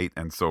passing in the night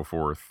and so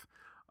forth.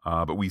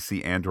 But we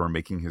see Andor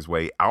making his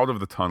way out of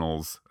the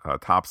tunnels,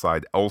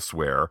 topside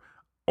elsewhere.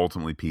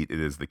 Ultimately, Pete, it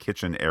is the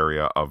kitchen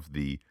area of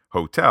the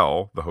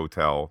hotel,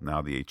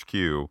 now the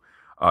HQ,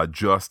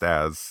 just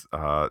as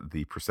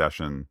the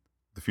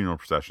funeral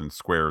procession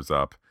squares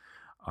up.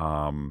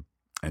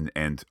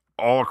 And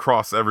all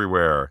across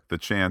everywhere, the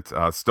chant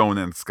 "Stone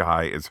and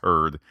Sky" is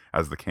heard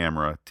as the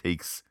camera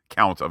takes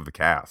count of the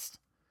cast.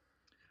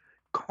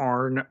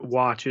 Karn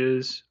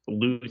watches.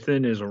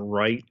 Luthen is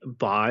right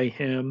by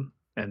him,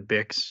 and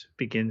Bix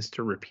begins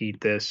to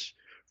repeat this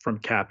from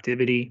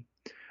captivity.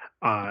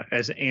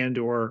 As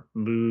Andor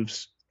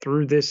moves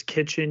through this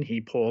kitchen,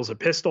 he pulls a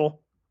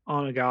pistol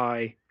on a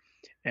guy,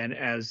 and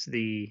as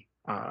the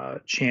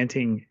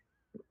chanting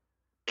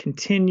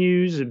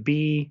continues,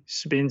 B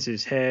spins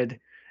his head,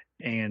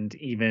 and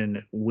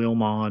even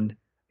Wilmon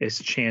is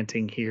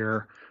chanting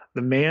here.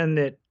 The man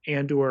that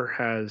Andor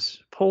has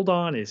pulled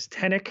on is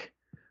Tennick,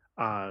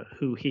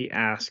 who he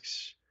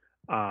asks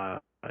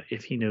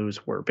if he knows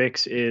where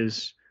Bix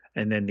is,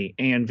 and then the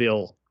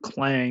anvil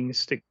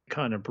clangs to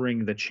kind of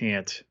bring the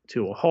chant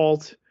to a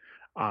halt.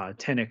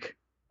 Tennick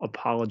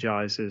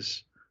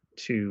apologizes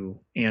to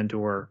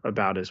Andor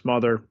about his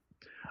mother.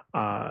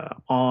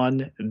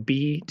 On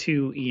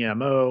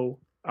B2EMO,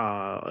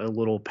 a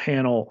little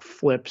panel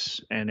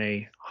flips and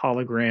a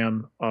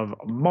hologram of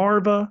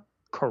Marva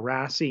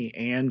Karasi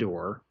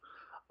Andor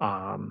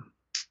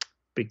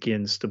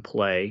begins to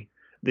play.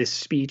 This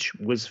speech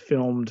was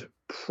filmed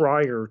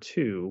prior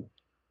to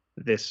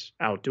this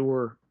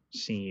outdoor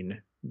scene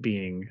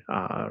being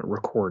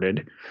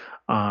recorded.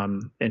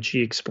 And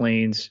she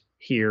explains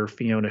here,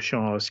 Fiona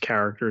Shaw's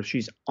character,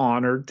 she's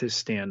honored to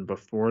stand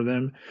before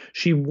them.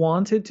 She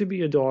wanted to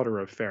be a daughter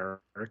of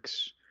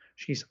Ferrix.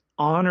 She's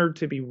honored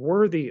to be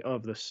worthy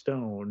of the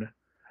stone.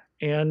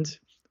 And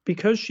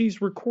because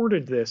she's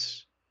recorded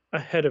this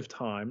ahead of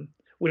time,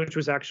 which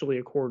was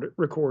actually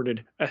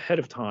recorded ahead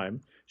of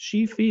time,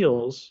 she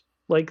feels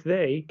like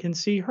they can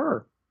see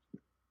her.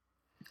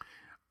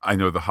 I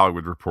know the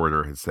Hollywood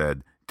Reporter has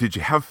said, "Did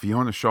you have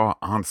Fiona Shaw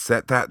on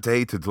set that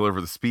day to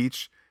deliver the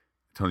speech?"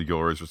 Tony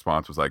Gilroy's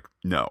response was like,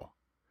 "No."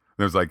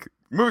 And it was like,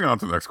 moving on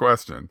to the next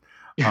question.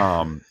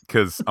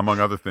 Because among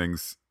other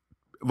things,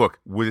 look,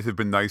 would it have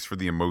been nice for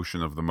the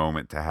emotion of the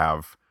moment to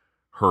have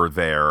her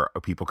there?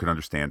 People could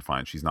understand,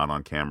 fine, she's not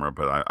on camera,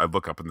 but I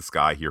look up in the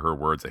sky, hear her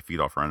words, I feed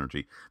off her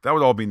energy. That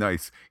would all be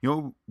nice. You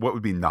know what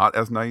would be not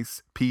as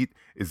nice, Pete,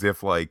 is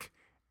if like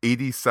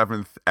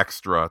 87th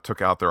Extra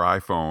took out their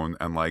iPhone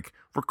and like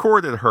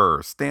recorded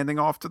her standing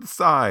off to the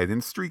side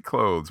in street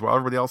clothes while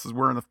everybody else is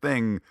wearing a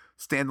thing,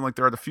 standing like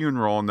they're at a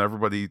funeral, and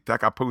everybody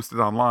that got posted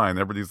online.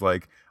 Everybody's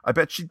like, "I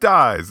bet she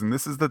dies," and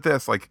this is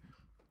this. Like,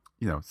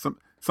 you know,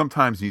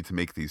 sometimes you need to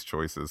make these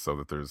choices so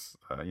that there's,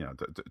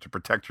 to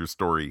protect your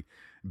story,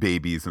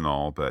 babies and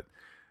all. But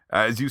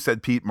as you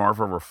said, Pete,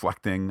 Marva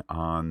reflecting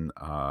on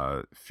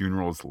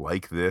funerals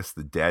like this,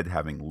 the dead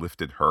having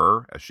lifted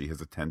her as she has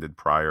attended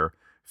prior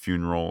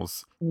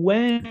funerals.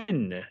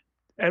 When,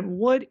 at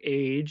what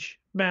age,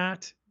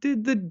 Matt,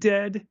 did the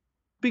dead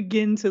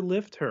begin to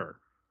lift her?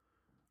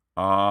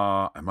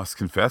 I must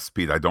confess,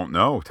 Pete, I don't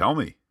know. Tell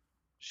me.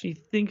 She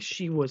thinks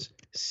she was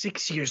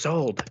 6 years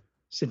old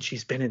since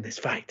she's been in this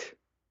fight.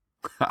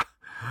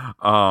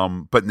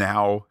 But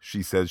now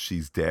she says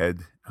she's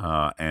dead,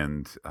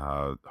 and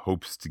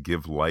hopes to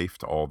give life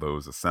to all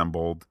those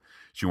assembled.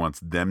 She wants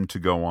them to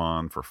go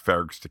on, for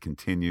Ferrix to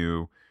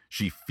continue.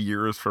 She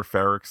fears for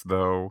Ferrix,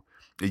 though.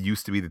 It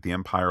used to be that the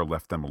Empire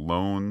left them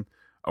alone,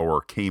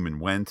 or came and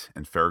went,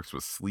 and Ferrix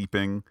was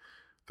sleeping.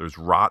 There's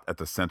rot at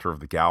the center of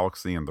the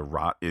galaxy, and the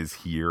rot is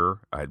here.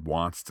 It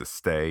wants to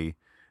stay.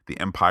 The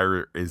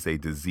Empire is a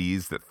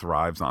disease that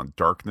thrives on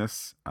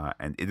darkness,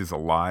 and it is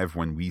alive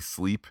when we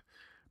sleep.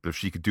 But if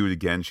she could do it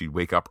again, she'd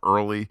wake up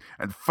early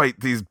and fight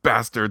these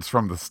bastards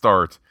from the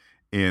start.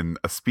 In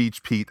a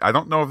speech, Pete, I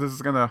don't know if this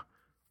is going to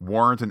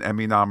warrant an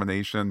Emmy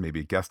nomination,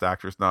 maybe a guest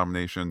actress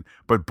nomination,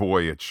 but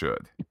boy, it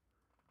should.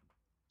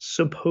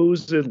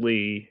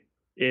 Supposedly,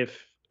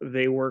 if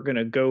they were going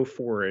to go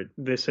for it,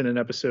 this in an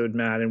episode,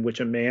 Matt, in which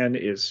a man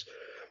is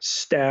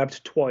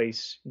stabbed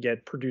twice,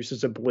 yet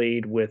produces a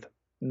blade with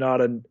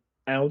not an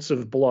ounce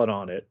of blood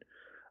on it.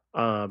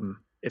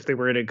 If they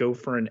were going to go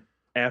for an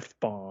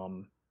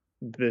F-bomb,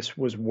 this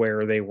was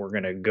where they were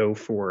going to go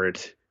for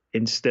it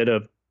instead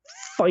of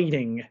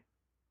fighting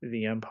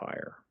the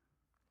Empire.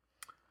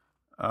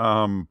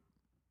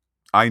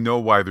 I know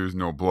why there's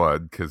no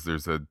blood, because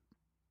there's a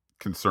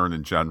concern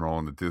in general,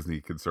 and the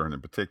Disney concern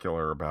in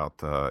particular, about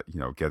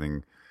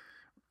getting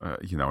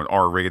an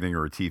R rating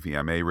or a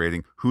TVMA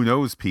rating. Who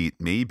knows, Pete?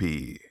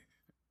 Maybe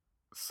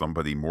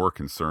somebody more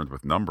concerned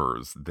with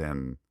numbers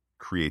than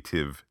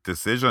creative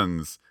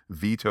decisions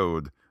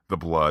vetoed the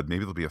blood. Maybe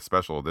there'll be a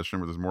special edition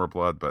where there's more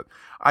blood. But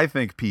I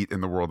think, Pete,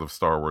 in the world of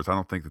Star Wars, I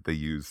don't think they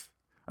use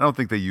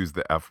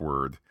the F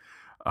word.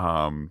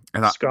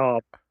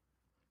 Scott.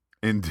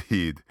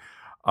 Indeed.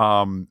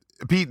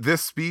 Pete,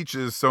 this speech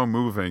is so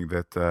moving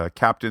that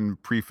Captain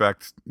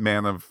Prefect,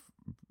 man of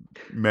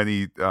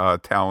many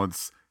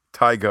talents,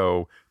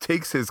 Tygo,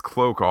 takes his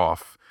cloak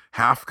off,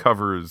 half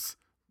covers.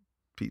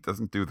 Pete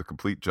doesn't do the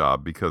complete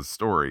job because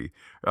story.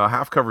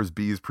 Half covers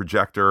B's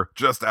projector,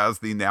 just as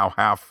the now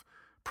half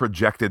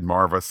projected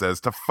Marva says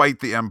to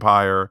fight the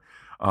Empire.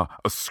 A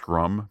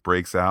scrum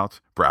breaks out,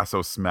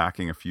 Brasso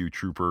smacking a few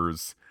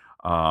troopers,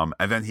 and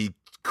then he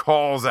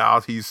calls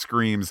out, he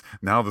screams,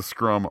 now the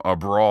scrum, a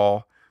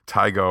brawl.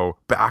 Tygo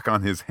back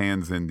on his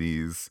hands and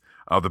knees,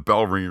 the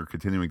bell ringer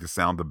continuing to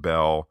sound the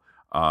bell,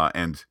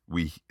 and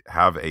we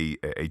have a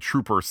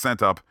trooper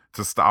sent up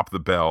to stop the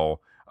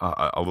bell.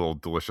 A little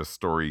delicious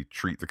story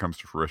treat that comes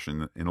to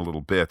fruition in a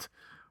little bit.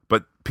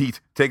 But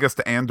Pete, take us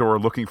to Andor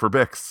looking for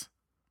Bix.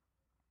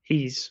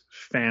 He's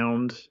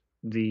found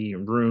the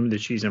room that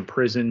she's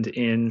imprisoned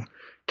in,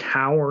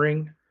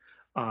 cowering.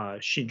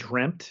 She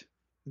dreamt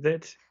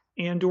that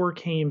Andor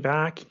came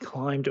back, he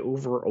climbed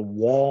over a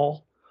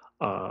wall,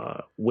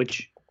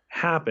 which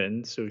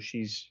happened. So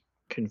she's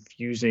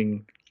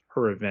confusing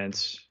her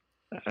events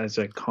as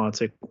a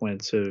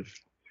consequence of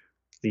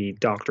the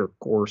Dr.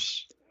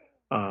 Gorse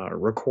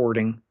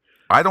recording.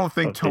 I don't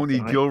think Tony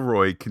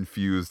Gilroy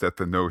confused at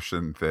the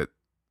notion that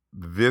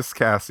this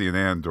Cassian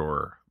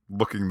Andor,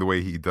 looking the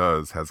way he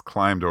does, has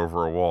climbed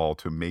over a wall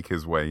to make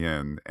his way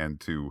in and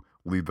to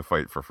lead the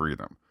fight for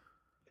freedom.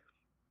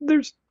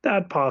 There's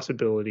that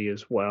possibility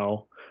as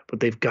well, but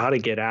they've got to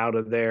get out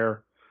of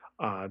there.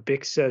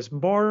 Bix says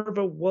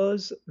Marva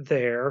was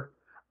there.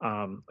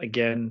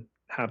 Again,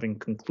 having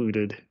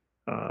concluded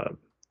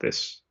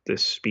this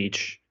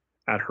speech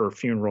at her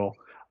funeral,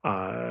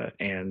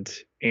 and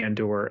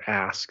Andor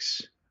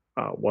asks,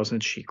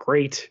 wasn't she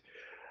great?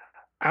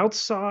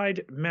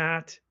 Outside,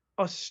 Matt,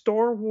 a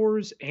Star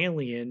Wars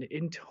alien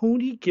in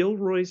Tony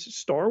Gilroy's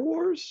Star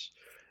Wars?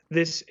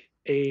 This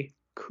a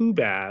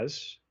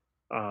Kubaz,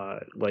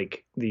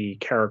 like the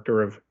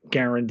character of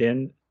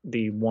Garandin,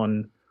 the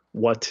one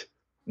what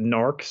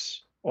narcs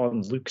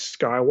on Luke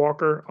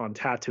Skywalker on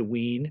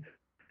Tatooine.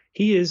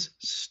 He is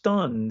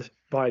stunned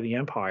by the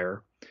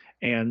Empire,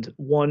 and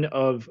one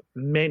of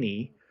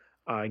many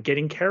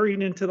getting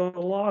carried into the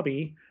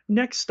lobby.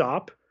 Next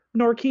stop,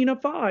 Narkina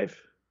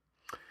 5.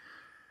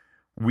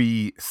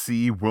 We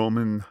see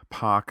Wilman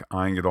Pock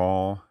eyeing it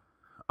all.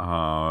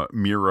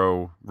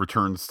 Miro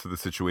returns to the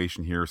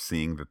situation here,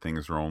 seeing that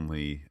things are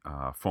only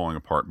falling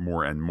apart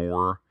more and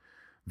more.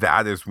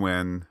 That is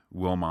when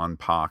Wilman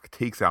Pock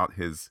takes out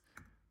his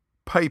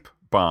pipe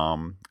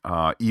bomb.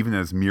 Even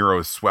as Miro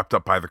is swept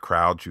up by the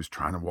crowd, she was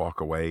trying to walk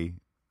away,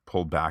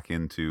 pulled back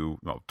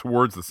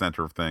towards the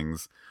center of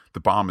things. The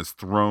bomb is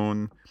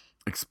thrown,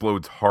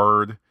 explodes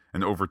hard,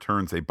 and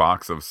overturns a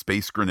box of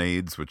space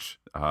grenades, which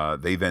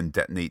they then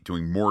detonate,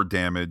 doing more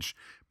damage.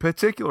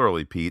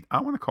 Particularly, Pete,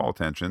 I want to call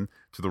attention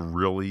to the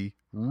really,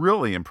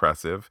 really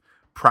impressive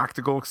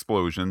practical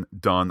explosion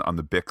done on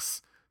the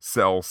Bix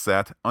cell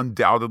set,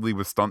 undoubtedly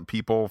with stunt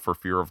people for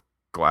fear of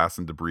glass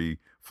and debris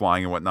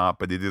flying and whatnot.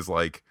 But it is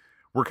like,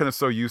 we're kind of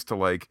so used to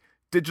like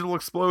digital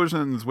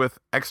explosions with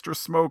extra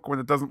smoke when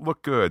it doesn't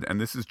look good.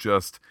 And this is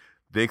just,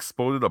 they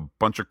exploded a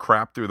bunch of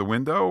crap through the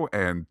window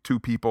and two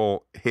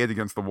people hit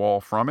against the wall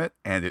from it.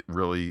 And it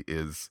really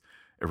is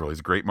a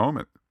great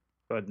moment.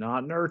 But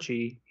not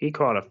Nurchi. He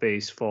caught a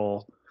face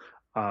full.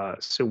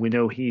 So we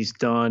know he's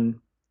done.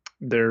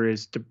 There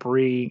is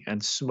debris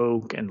and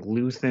smoke, and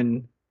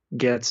Luthen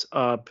gets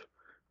up,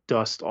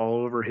 dust all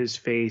over his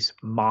face.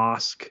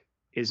 Mosk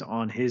is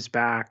on his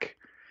back.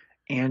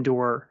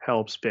 Andor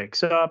helps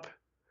Bix up.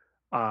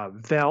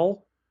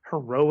 Vel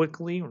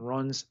heroically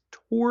runs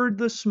toward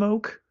the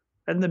smoke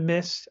and the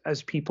mist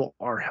as people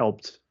are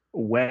helped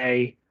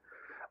away.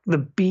 The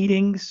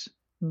beatings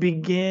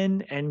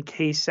begin, and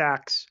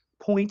K-Sax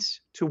points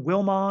to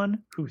Wilman,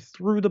 who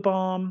threw the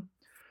bomb.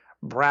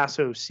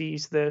 Brasso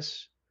sees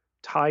this.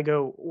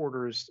 Tygo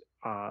orders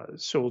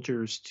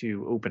soldiers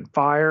to open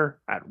fire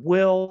at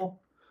will.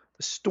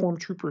 The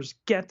stormtroopers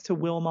get to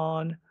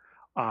Wilman.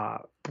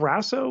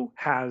 Brasso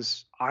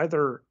has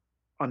either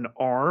an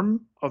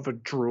arm of a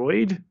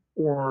droid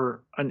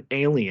or an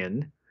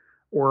alien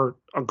or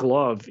a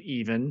glove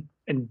even,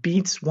 and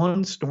beats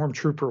one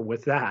stormtrooper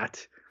with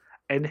that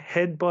and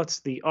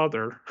headbutts the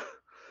other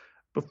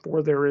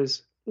before there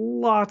is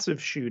lots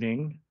of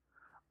shooting.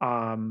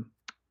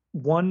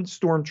 One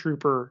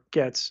stormtrooper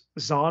gets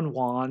Zon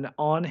Wan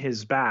on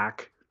his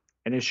back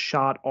and is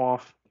shot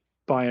off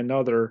by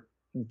another,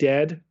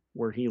 dead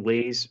where he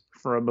lays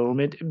for a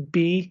moment.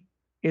 B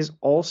is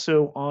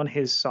also on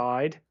his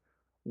side,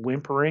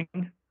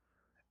 whimpering,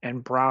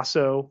 and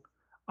Brasso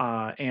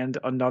and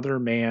another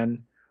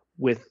man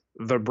with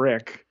the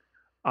brick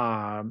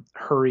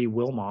hurry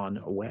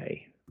Wilmon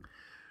away.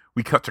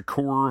 We cut to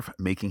Corv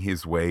making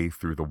his way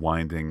through the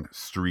winding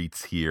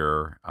streets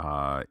here.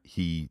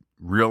 He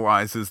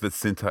realizes that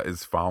Cinta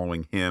is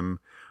following him.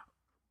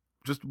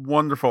 Just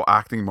wonderful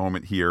acting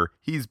moment here.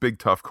 He's big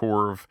tough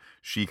Corv.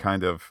 She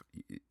kind of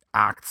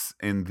acts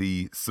in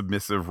the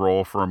submissive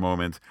role for a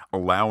moment,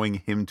 allowing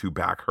him to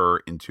back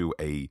her into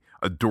a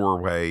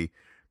doorway.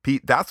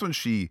 Pete, that's when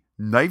she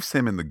knifes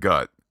him in the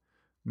gut,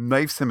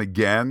 knifes him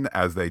again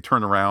as they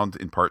turn around,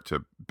 in part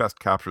to best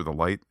capture the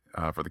light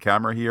for the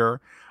camera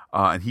here.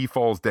 And he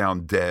falls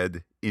down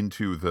dead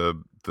into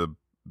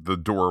the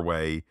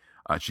doorway.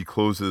 She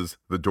closes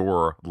the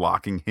door,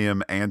 locking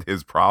him and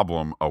his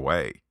problem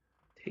away.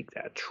 Take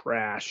that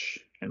trash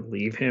and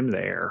leave him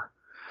there.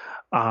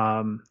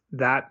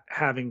 That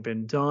having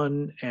been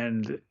done,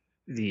 and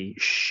the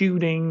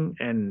shooting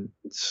and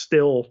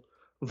still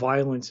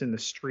violence in the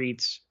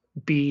streets,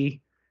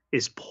 B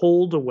is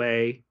pulled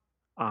away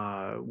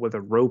with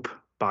a rope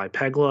by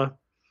Pegla.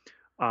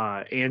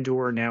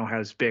 Andor now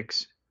has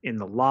Bix in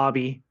the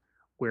lobby,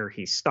 where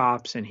he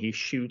stops and he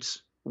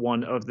shoots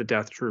one of the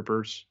death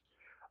troopers.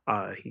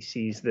 He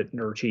sees that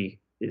Nurchi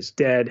is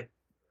dead.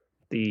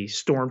 The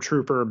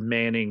stormtrooper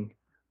manning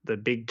the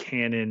big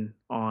cannon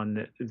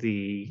on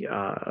the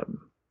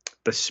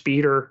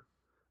speeder,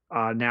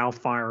 now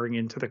firing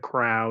into the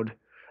crowd.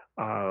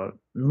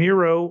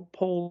 Miro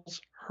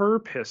pulls her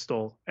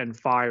pistol and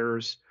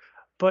fires.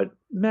 But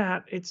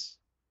Matt, it's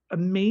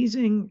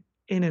amazing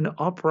in an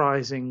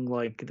uprising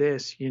like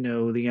this.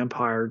 The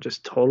Empire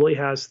just totally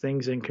has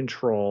things in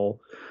control.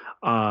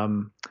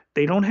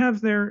 They don't have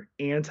their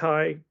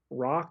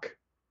anti-rock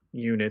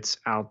units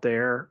out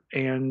there,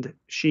 and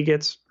she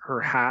gets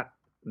her hat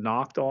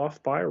knocked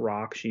off by a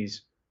rock.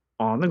 She's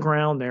on the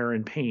ground there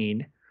in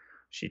pain.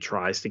 She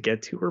tries to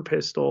get to her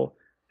pistol,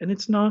 and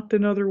it's knocked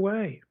another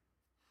way.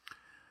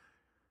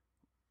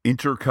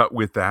 Intercut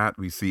with that,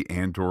 we see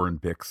Andor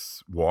and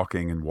Bix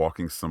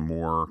walking some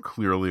more,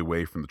 clearly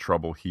away from the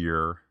trouble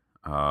here.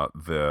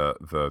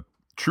 The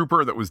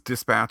trooper that was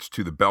dispatched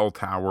to the bell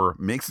tower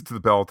makes it to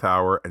the bell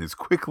tower and is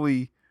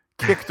quickly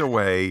kicked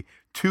away.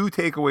 Two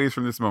takeaways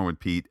from this moment,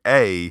 Pete.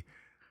 A,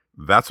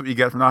 that's what you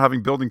get for not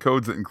having building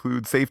codes that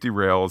include safety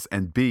rails.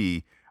 And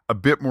B, a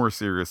bit more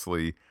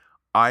seriously,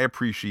 I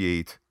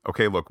appreciate,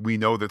 okay, look, we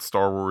know that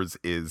Star Wars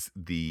is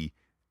the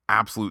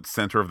absolute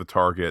center of the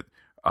target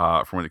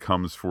for when it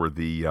comes for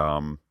the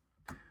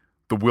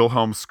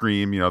Wilhelm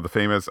scream, the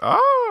famous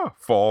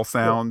fall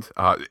sound.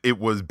 It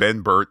was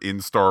Ben Burt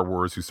in Star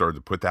Wars who started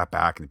to put that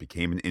back, and it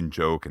became an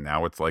in-joke, and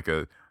now it's like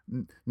a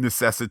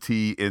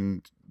necessity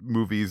in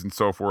movies and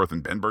so forth,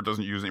 and Ben Burt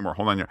doesn't use it anymore.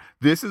 Hold on.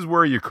 This is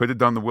where you could have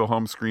done the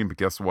Wilhelm scream, but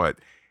guess what?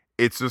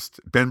 It's just,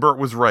 Ben Burt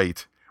was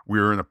right.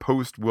 We're in a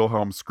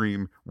post-Wilhelm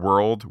scream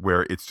world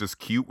where it's just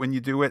cute when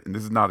you do it, and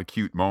this is not a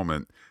cute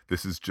moment.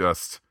 This is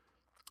just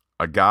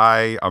a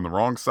guy on the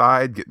wrong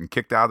side getting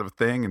kicked out of a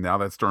thing, and now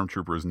that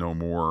stormtrooper is no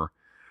more.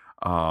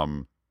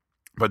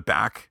 But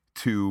back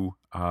to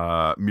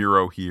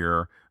Miro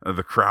here,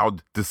 the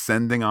crowd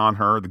descending on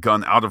her, the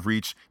gun out of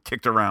reach,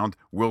 kicked around.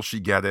 Will she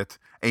get it?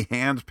 A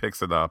hand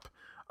picks it up.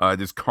 It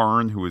is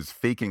Karn who is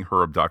faking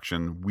her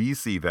abduction. We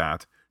see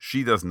that.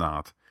 She does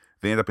not.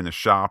 They end up in a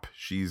shop.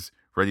 She's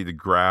ready to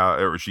grab,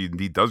 or she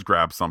indeed does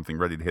grab something,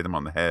 ready to hit him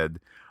on the head.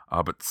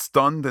 But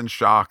stunned and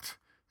shocked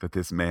that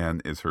this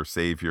man is her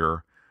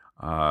savior.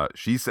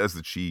 She says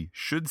that she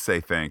should say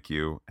thank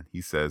you, and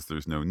he says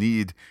there's no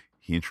need.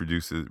 He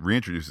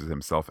reintroduces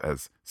himself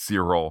as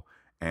Cyril,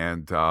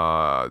 and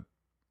a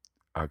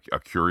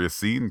curious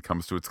scene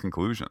comes to its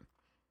conclusion.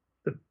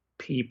 The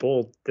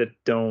people that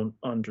don't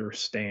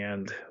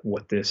understand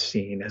what this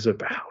scene is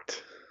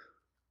about.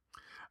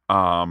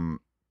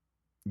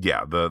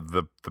 Yeah,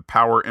 the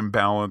power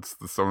imbalance,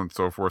 the so on and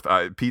so forth.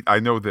 Pete, I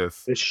know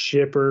this. The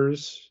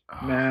shippers,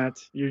 Matt,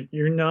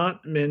 you're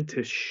not meant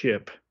to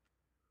ship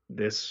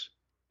this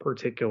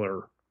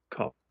particular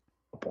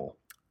couple.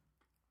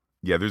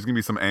 Yeah, there's going to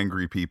be some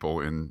angry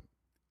people in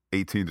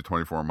 18 to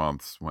 24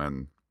 months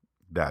when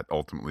that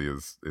ultimately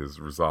is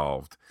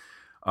resolved.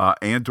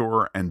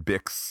 Andor and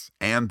Bix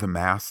and the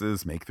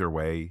masses make their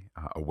way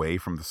away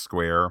from the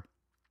square.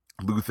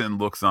 Luthen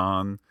looks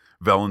on.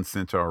 Vel and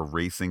Cinta are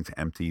racing to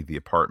empty the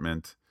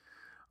apartment.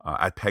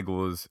 At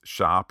Pegla's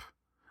shop,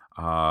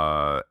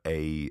 an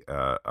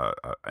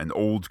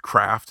old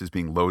craft is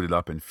being loaded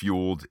up and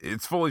fueled.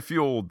 It's fully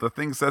fueled. The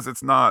thing says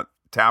it's not.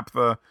 Tap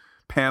the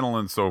panel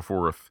and so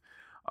forth.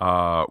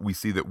 We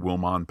see that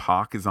Wilmon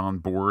Pock is on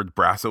board.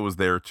 Brasso is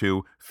there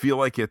too. Feel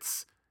like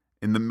it's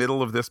in the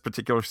middle of this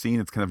particular scene.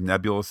 It's kind of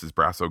nebulous. Is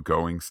Brasso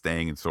going,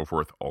 staying, and so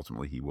forth?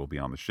 Ultimately, he will be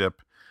on the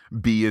ship.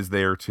 B is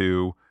there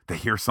too. They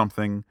hear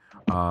something.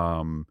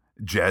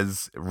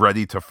 Jez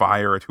ready to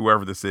fire at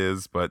whoever this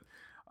is, but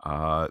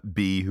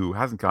B, who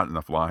hasn't got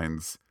enough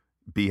lines,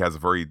 B has a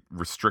very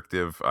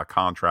restrictive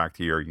contract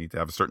here. You need to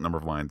have a certain number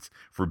of lines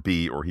for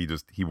B, or he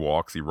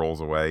walks, he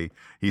rolls away.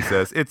 He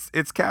says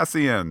it's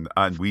Cassian,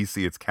 and we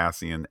see it's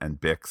Cassian and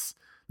Bix.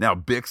 Now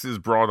Bix is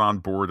brought on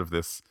board of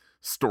this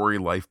story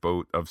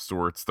lifeboat of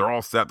sorts. They're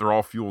all set. They're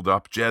all fueled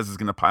up. Jez is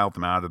going to pilot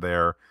them out of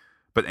there,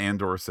 but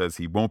Andor says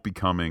he won't be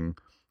coming.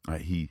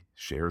 He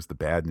shares the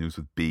bad news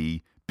with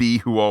B,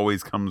 who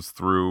always comes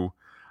through.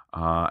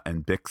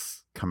 And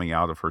Bix, coming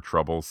out of her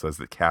trouble, says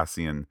that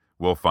Cassian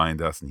will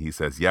find us, and he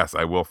says, yes,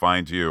 I will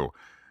find you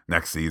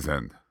next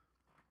season.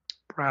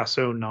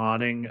 Brasso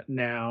nodding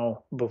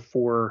now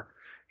before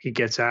he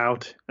gets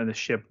out and the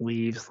ship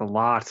leaves the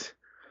lot.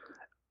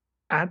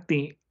 At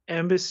the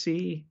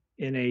embassy,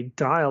 in a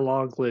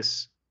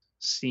dialogueless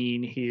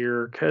scene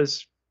here,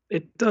 because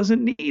it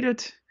doesn't need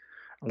it,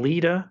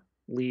 Lita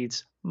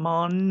leads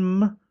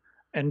Mom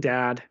and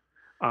Dad,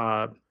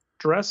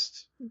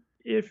 dressed,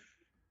 if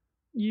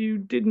you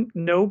didn't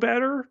know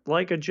better,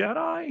 like a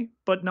Jedi,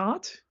 but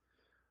not.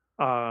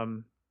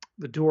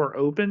 The door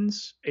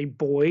opens, a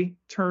boy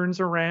turns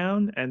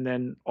around, and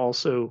then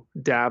also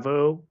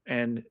Davo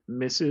and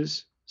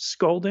Mrs.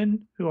 Skulden,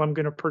 who I'm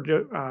going to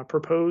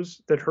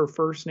propose that her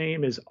first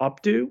name is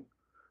Updo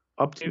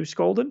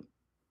Skulden.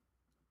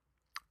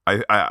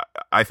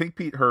 I think,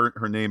 Pete,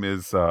 her name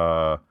is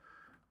Marjo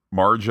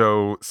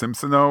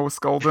Simpsono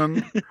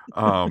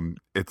Skulden.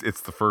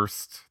 It's the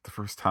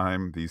first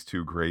time these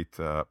two great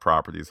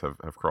properties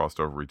have crossed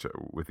over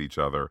with each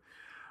other.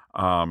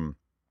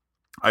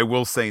 I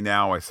will say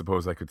now, I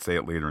suppose I could say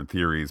it later in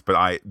theories,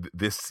 but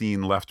this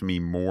scene left me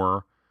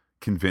more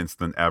convinced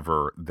than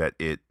ever that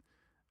it,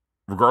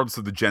 regardless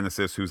of the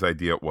genesis, whose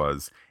idea it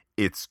was,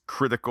 it's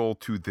critical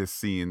to this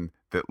scene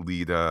that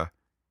Lita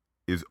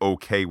is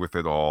okay with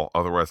it all.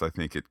 Otherwise, I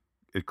think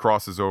it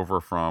crosses over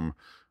from,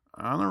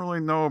 I don't really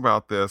know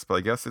about this, but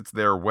I guess it's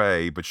their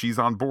way, but she's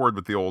on board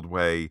with the old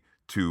way,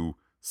 to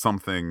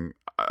something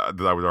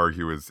that I would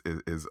argue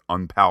is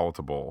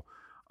unpalatable.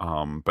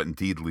 But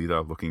indeed,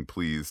 Lita looking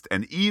pleased.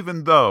 And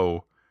even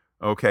though,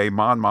 okay,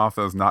 Mon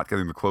Mothma is not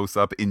getting the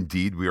close-up,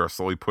 indeed, we are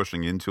slowly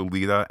pushing into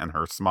Lita and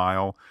her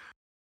smile.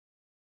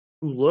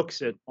 Who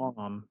looks at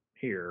Mom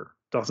here,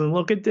 doesn't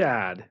look at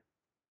Dad,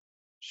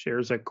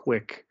 shares a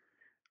quick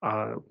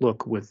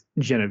look with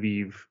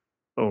Genevieve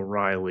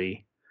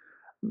O'Reilly.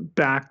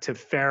 Back to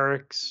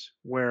Ferrix,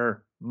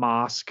 where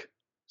Mosk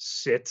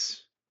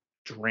sits,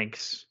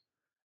 drinks,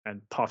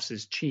 and puffs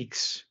his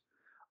cheeks.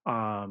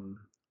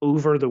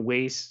 Over the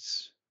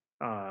wastes,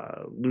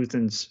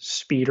 Luthen's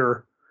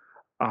speeder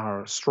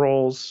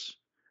strolls,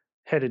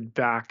 headed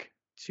back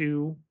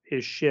to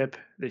his ship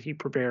that he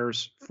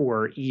prepares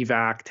for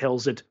evac,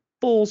 tells it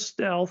full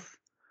stealth,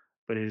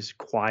 but is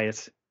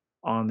quiet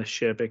on the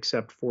ship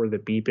except for the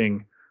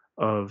beeping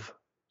of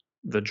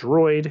the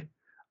droid.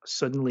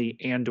 Suddenly,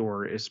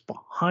 Andor is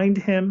behind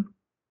him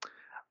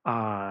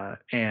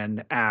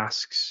and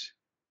asks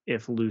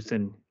if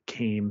Luthen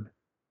came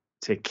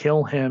to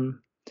kill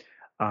him.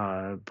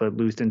 But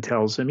Luthen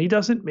tells him he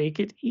doesn't make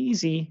it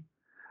easy,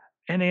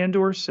 and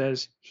Andor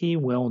says he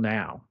will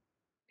now.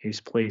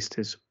 He's placed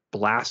his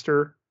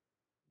blaster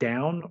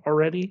down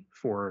already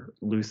for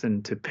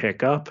Luthen to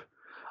pick up,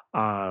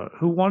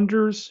 who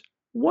wonders,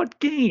 what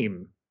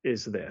game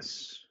is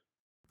this?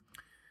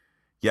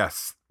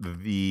 Yes,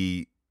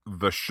 the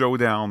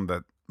showdown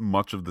that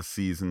much of the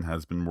season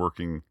has been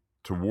working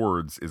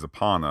towards is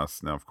upon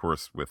us. Now, of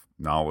course, with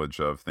knowledge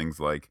of things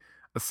like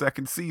a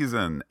second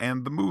season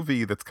and the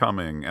movie that's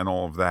coming and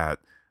all of that,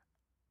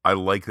 I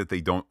like that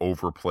they don't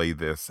overplay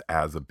this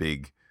as a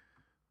big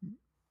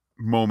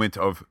moment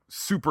of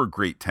super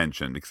great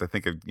tension, because I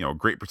think a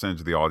great percentage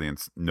of the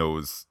audience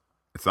knows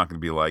it's not going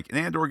to be like, and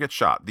Andor gets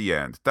shot, the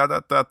end, da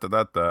da da da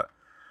da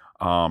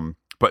da.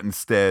 But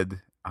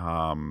instead,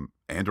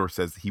 Andor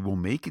says he will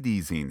make it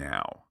easy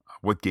now.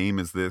 What game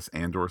is this?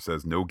 Andor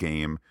says no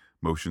game,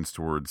 motions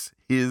towards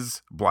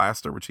his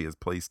blaster, which he has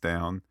placed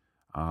down,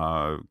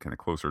 kind of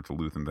closer to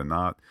Luthen than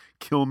not.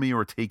 Kill me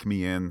or take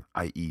me in,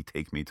 i.e.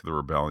 take me to the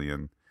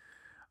rebellion.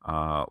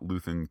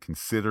 Luthen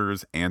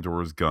considers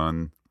Andor's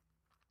gun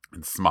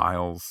and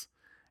smiles.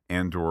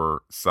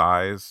 Andor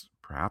sighs,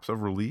 perhaps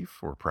of relief,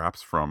 or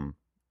perhaps from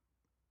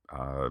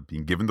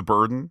being given the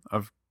burden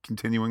of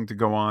continuing to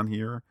go on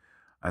here.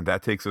 And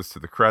that takes us to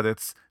the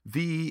credits.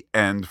 The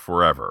end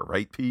forever,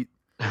 right, Pete?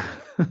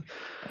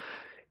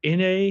 In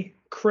a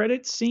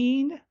credit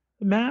scene,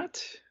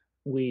 Matt,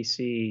 we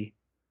see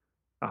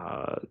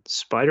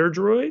spider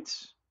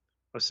droids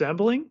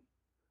assembling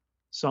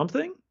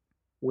something.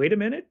 Wait a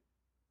minute.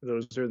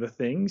 Those are the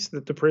things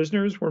that the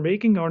prisoners were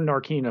making on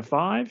Narkina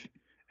 5.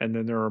 And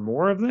then there are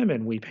more of them,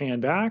 and we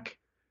pan back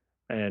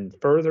and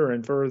further,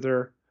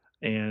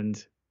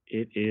 and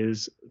it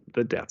is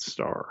the Death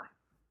Star.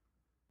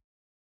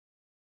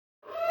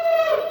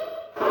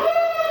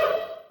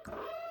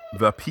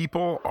 The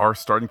people are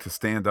starting to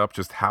stand up.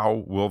 Just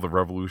how will the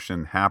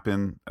revolution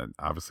happen? And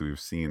obviously, we've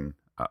seen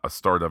a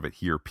start of it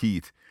here,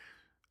 Pete.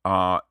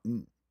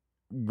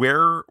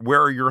 Where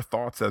are your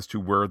thoughts as to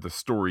where the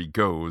story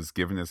goes,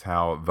 given as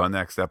how the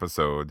next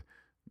episode,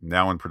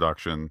 now in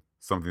production,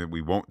 something that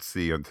we won't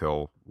see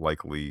until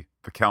likely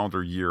the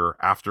calendar year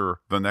after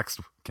the next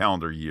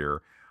calendar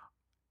year,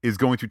 is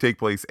going to take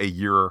place a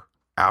year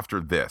after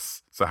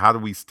this. So how do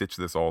we stitch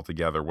this all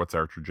together? What's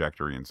our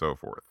trajectory and so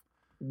forth?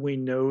 We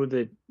know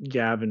that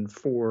Gavin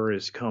 4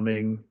 is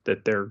coming,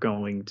 that they're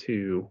going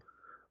to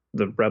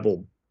the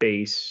Rebel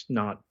base,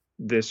 not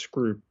this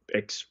group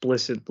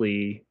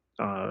explicitly.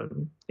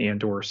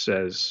 Andor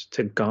says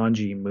to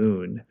Ganji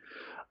Moon,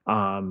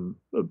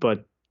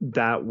 but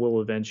that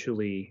will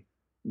eventually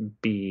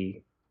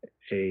be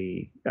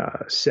a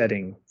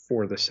setting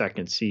for the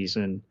second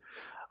season.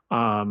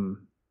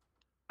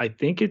 I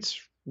think it's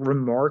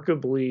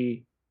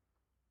remarkably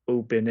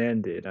open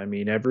ended. I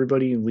mean,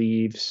 everybody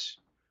leaves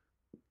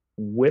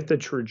with a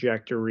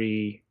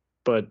trajectory,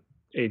 but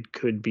it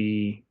could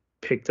be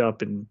picked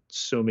up in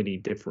so many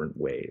different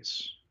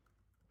ways.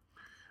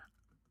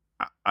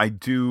 I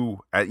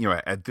do,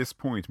 at this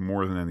point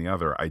more than any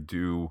other, I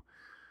do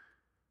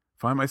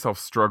find myself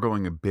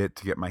struggling a bit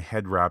to get my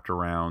head wrapped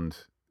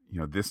around,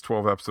 this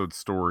 12 episode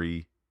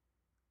story.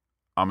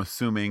 I'm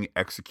assuming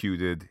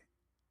executed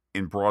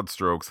in broad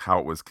strokes how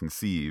it was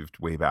conceived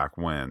way back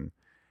when,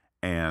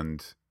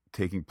 and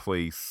taking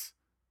place.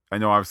 I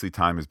know obviously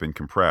time has been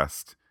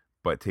compressed,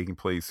 but taking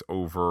place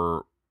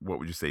over, what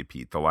would you say,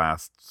 Pete? The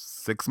last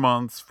 6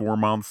 months, 4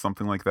 months,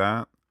 something like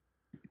that?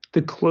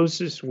 The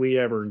closest we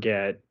ever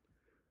get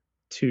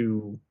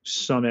to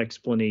some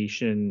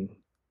explanation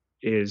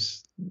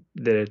is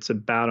that it's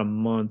about a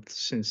month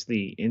since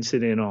the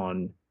incident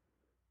on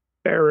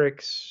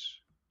Barracks.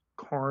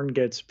 Karn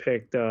gets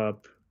picked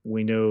up.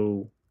 We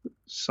know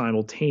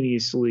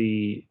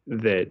simultaneously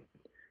that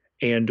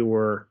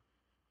Andor,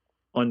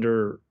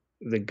 under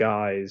the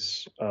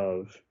guise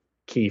of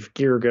Keith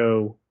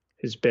Girgo,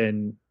 has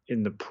been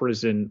in the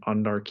prison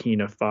on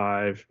Narkina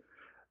 5.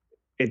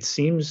 It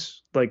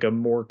seems like a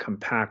more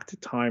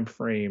compact time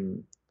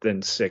frame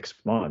than 6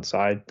 months.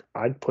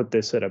 I'd put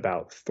this at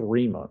about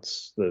 3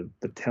 months, the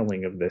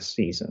telling of this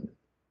season.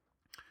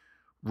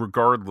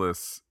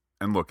 Regardless,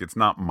 and look, it's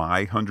not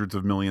my hundreds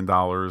of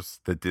 $1,000,000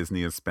 that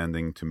Disney is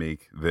spending to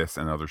make this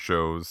and other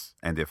shows.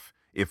 And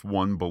if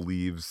one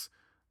believes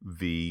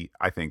the,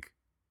 I think,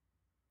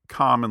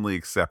 commonly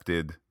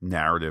accepted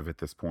narrative at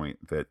this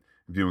point that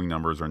viewing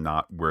numbers are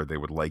not where they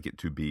would like it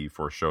to be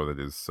for a show that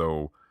is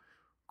so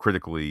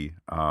critically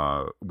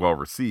well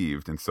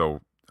received and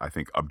so, I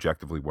think,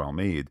 objectively well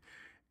made,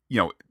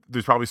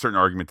 there's probably a certain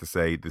argument to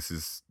say this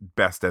is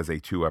best as a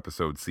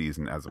 2-episode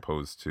season as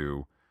opposed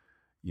to,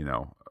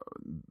 a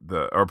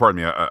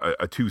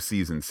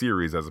 2-season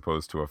series as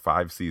opposed to a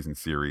 5-season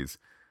series.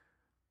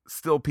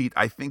 Still, Pete,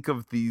 I think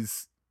of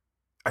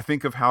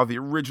how the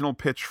original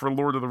pitch for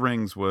Lord of the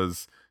Rings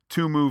was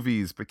 2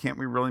 movies, but can't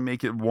we really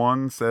make it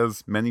 1,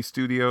 says many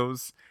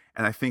studios.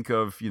 And I think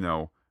of,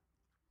 I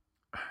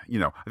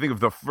think of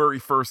the very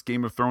first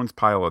Game of Thrones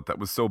pilot that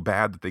was so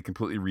bad that they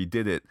completely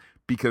redid it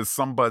because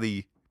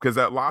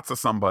lots of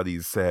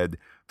somebodies said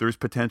there's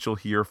potential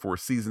here for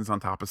seasons on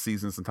top of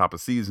seasons on top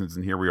of seasons,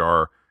 and here we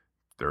are.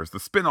 There's the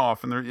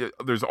spinoff, and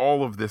there's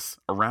all of this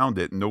around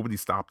it. Nobody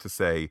stopped to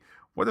say,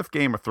 what if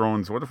Game of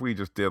Thrones, what if we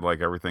just did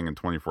like everything in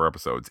 24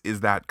 episodes?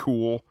 Is that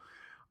cool?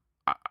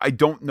 I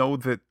don't know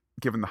that,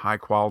 given the high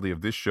quality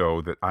of this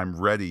show, that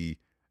I'm ready.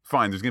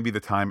 Fine, there's going to be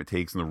the time it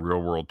takes in the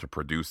real world to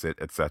produce it,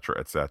 etc.,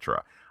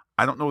 etc.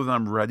 I don't know that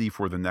I'm ready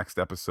for the next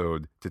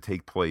episode to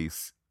take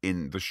place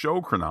in the show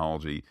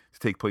chronology, to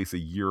take place a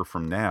year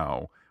from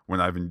now,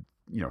 when I've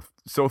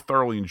so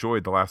thoroughly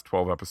enjoyed the last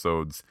 12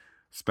 episodes,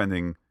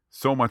 spending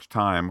so much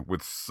time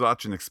with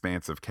such an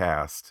expansive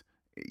cast,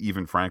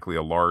 even frankly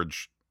a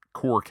large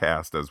core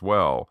cast as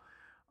well.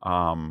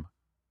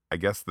 I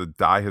guess the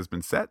die has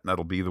been set and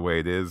that'll be the way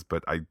it is,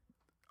 but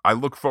I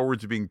look forward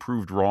to being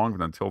proved wrong,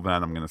 but until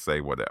then I'm going to say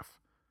what if.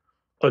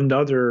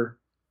 Another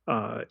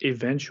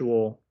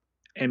eventual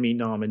Emmy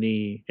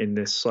nominee in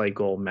this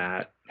cycle,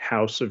 Matt,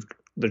 House of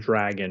the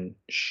Dragon,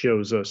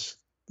 shows us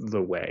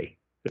the way,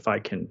 if I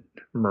can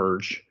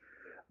merge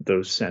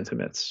those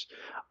sentiments.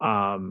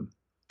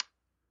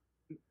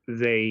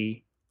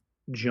 They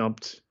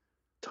jumped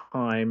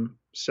time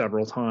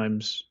several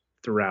times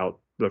throughout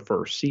the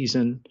first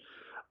season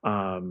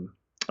of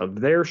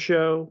their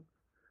show.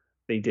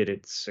 They did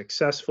it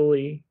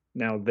successfully.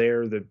 Now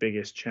the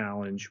biggest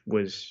challenge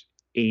was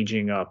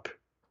aging up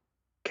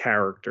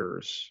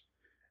characters,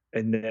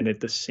 and then at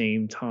the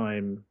same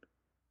time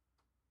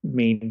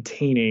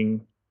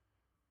maintaining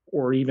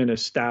or even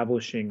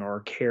establishing our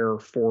care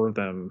for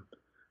them,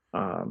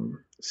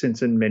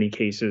 since in many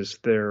cases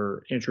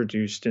they're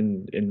introduced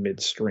in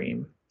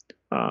midstream,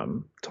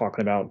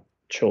 talking about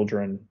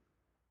children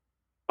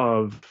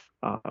of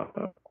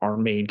our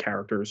main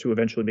characters who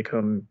eventually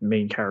become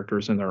main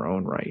characters in their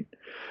own right.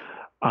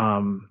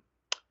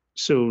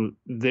 So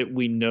that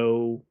we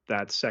know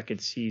that second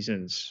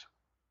season's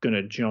going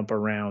to jump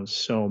around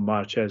so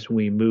much as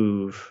we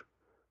move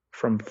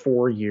from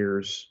 4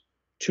 years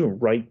to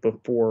right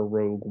before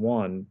Rogue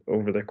One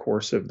over the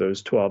course of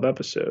those 12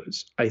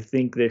 episodes. I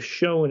think this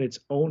show in its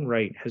own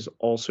right has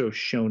also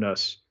shown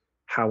us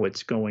how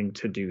it's going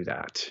to do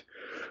that.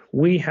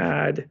 We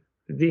had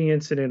the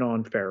incident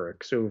on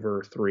Ferrex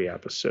over 3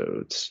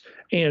 episodes,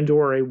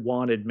 and/or a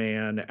wanted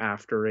man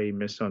after a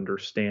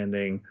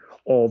misunderstanding,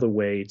 all the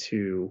way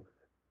to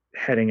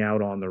heading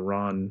out on the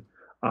run,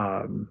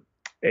 um,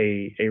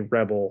 a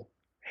rebel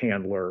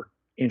handler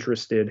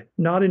interested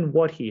not in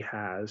what he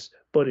has,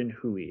 but in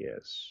who he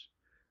is.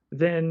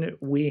 Then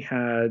we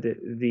had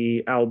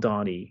the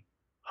Aldani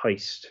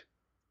heist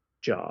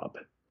job.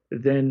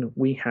 Then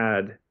we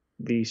had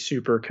the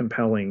super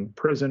compelling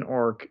prison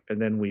arc,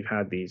 and then we've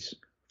had these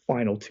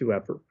final 2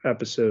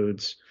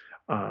 episodes,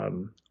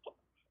 um,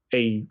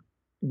 a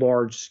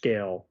large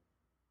scale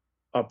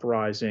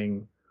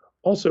uprising.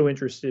 Also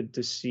interested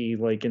to see,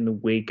 like, in the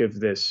wake of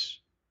this,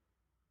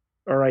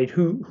 all right,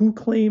 who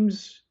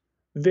claims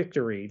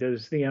victory?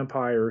 Does the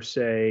Empire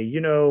say,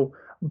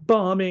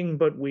 bombing,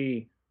 but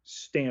we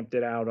stamped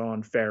it out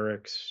on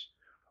Ferrex?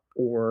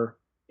 Or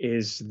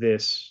is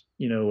this,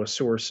 a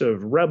source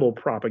of rebel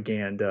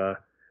propaganda?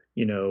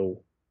 You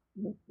know,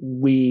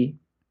 we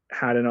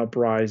had an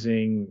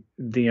uprising,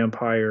 the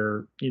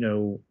Empire,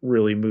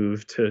 really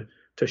moved to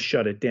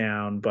shut it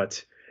down,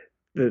 but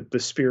the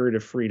spirit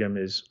of freedom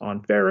is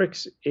on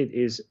Ferrex. It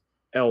is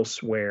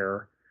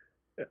elsewhere.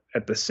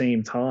 At the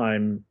same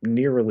time,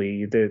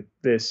 nearly that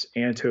this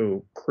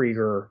Anto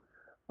Krieger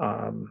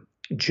um,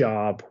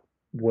 job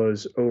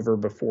was over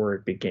before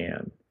it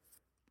began.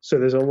 So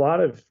there's a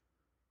lot of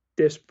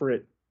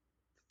disparate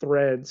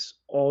threads,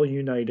 all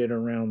united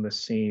around the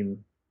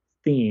same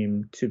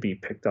theme to be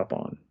picked up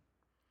on.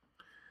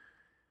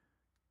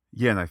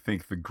 Yeah, and I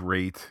think the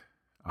great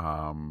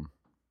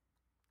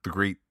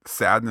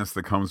sadness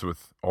that comes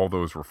with all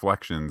those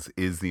reflections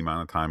is the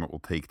amount of time it will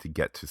take to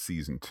get to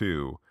season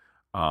 2.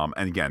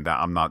 And again, that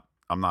I'm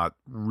not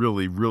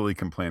really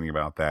complaining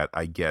about that.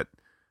 I get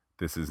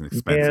this is an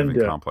expensive And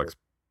and complex.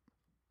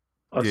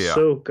 Yeah,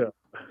 Ahsoka.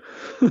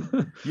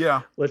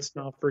 yeah. Let's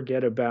not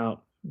forget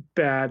about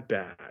Bad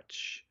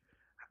Batch.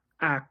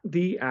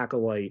 The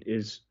Acolyte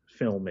is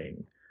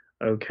filming.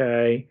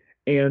 Okay.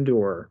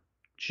 Andor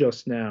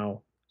just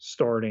now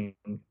starting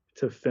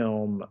to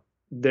film.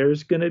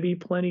 There's going to be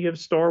plenty of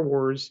Star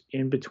Wars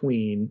in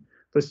between.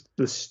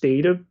 The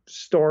state of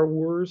Star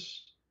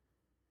Wars,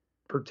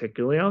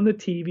 particularly on the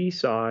TV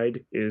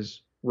side,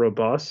 is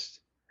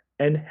robust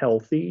and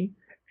healthy.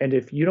 And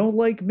if you don't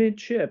like mint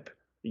chip,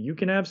 you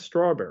can have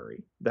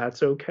strawberry.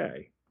 That's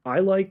okay. I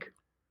like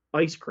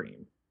ice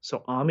cream,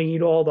 so I'm gonna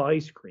eat all the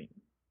ice cream.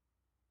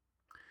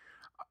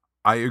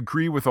 I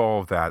agree with all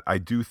of that. I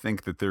do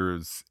think that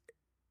there's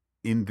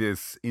in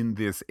this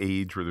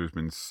age where there's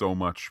been so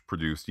much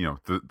produced,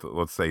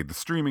 let's say the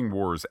streaming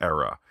wars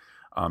era,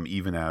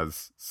 even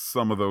as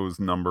some of those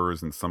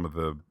numbers and some of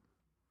the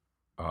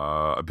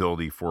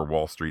ability for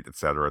Wall Street, et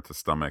cetera, to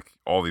stomach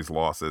all these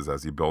losses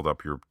as you build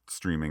up your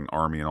streaming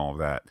army and all of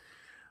that.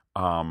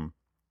 Um,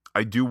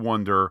 I do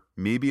wonder,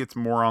 maybe it's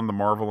more on the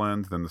Marvel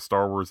end than the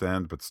Star Wars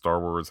end, but Star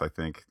Wars, I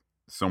think,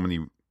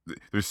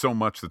 there's so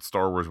much that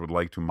Star Wars would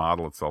like to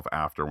model itself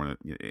after when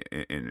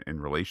in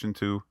relation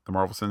to the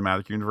Marvel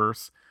Cinematic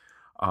Universe.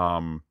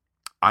 Um,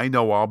 I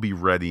know I'll be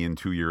ready in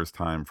 2 years'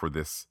 time for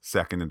this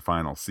second and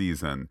final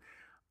season.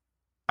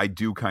 I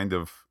do kind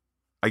of,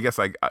 I guess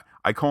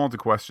I call into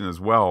question as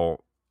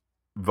well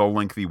the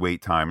lengthy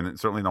wait time, and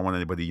certainly don't want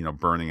anybody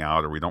burning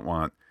out, or we don't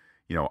want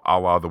a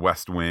la the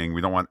West Wing.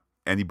 We don't want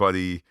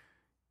anybody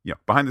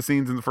behind the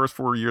scenes in the first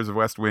 4 years of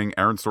West Wing.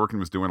 Aaron Sorkin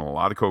was doing a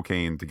lot of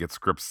cocaine to get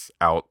scripts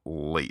out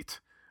late,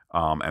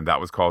 and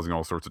that was causing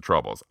all sorts of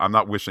troubles. I'm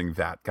not wishing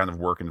that kind of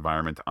work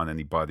environment on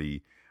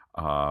anybody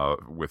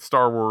with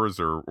Star Wars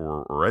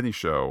or any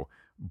show,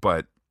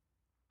 but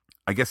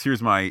I guess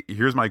here's my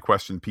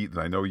question, Pete,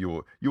 that I know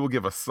you will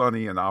give a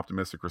sunny and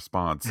optimistic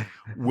response.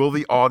 Will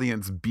the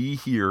audience be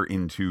here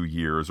in 2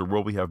 years, or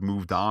will we have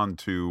moved on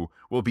to?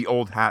 Will it be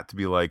old hat to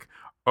be like,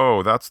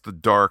 oh, that's the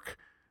dark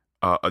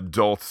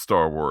adult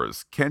Star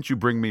Wars? Can't you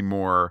bring me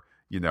more,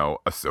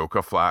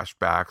 Ahsoka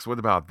flashbacks? What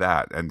about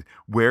that? And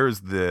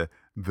where's the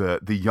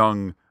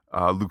young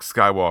Luke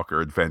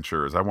Skywalker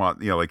adventures? I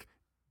want, like,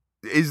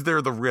 is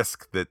there the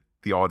risk that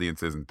the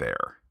audience isn't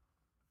there?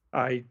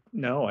 I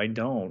No, I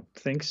don't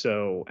think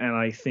so. And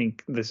I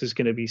think this is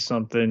going to be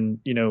something,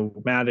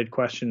 Matt had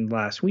questioned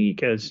last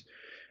week as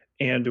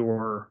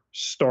Andor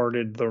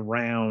started the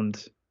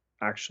round,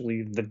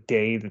 actually, the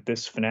day that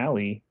this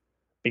finale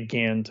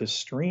began to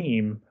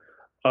stream,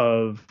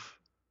 of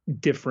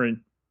different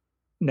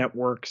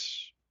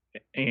networks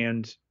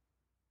and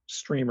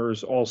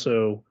streamers,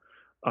 also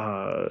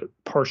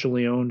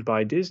partially owned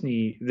by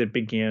Disney, that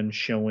began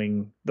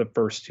showing the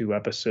first 2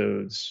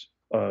 episodes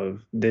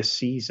of this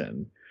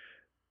season.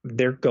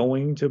 They're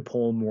going to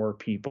pull more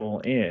people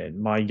in.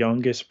 My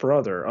youngest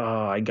brother,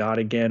 oh, I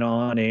gotta get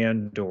on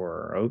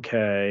Andor.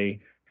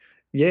 Okay.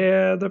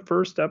 Yeah, the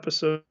first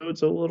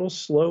episode's a little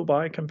slow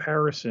by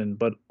comparison,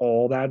 but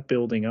all that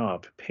building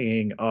up,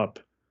 paying up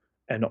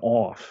and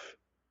off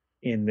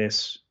in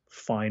this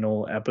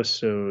final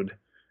episode.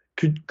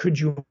 Could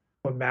you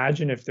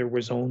imagine if there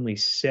was only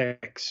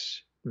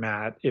 6,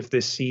 Matt, if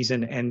this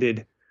season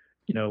ended,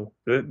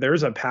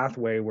 there's a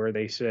pathway where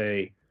they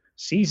say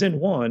season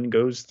one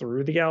goes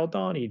through the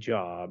Aldani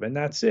job, and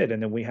that's it.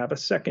 And then we have a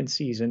second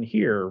season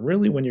here.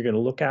 Really, when you're going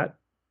to look at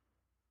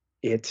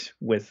it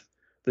with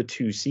the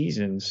 2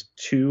 seasons,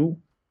 2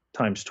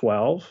 times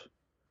 12,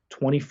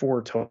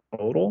 24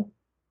 total,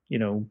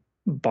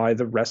 by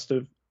the rest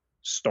of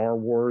Star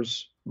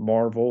Wars,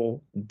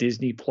 Marvel,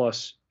 Disney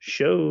Plus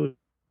shows,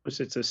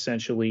 it's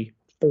essentially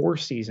 4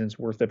 seasons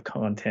worth of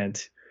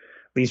content.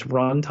 These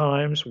run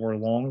times were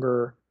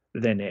longer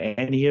than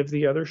any of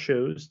the other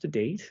shows to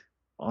date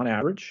on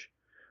average.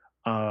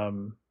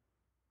 And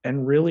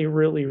really,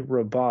 really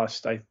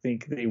robust. I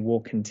think they will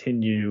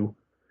continue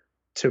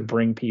to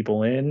bring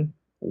people in.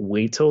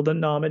 Wait till the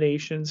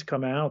nominations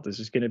come out. This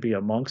is going to be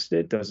amongst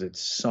it. Does it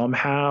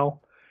somehow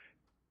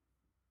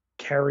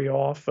carry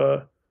off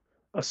a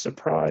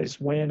surprise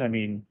win? I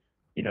mean,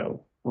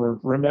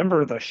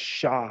 remember the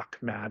shock,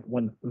 Matt,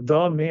 when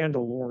The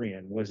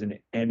Mandalorian was an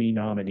Emmy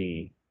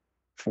nominee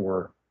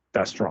for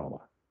Best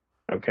Drama.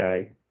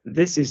 Okay.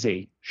 This is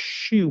a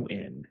shoe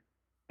in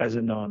as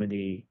a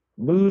nominee.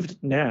 Moved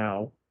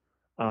now.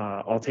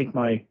 I'll take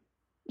my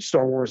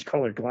Star Wars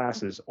colored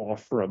glasses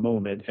off for a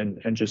moment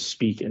and just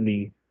speak in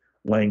the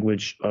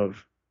language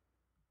of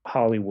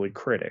Hollywood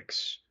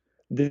critics.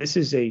 This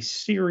is a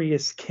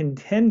serious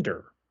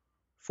contender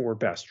for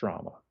Best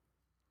Drama.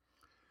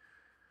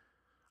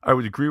 I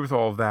would agree with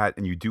all of that,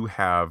 and you do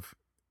have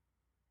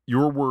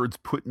your words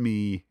put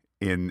me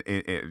in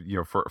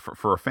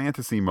for a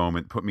fantasy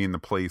moment, put me in the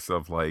place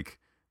of like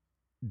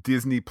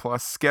Disney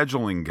Plus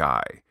scheduling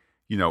guy.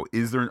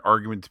 Is there an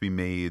argument to be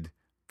made?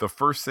 The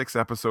first 6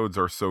 episodes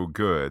are so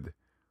good.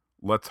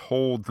 Let's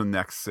hold the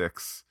next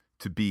 6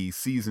 to be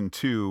season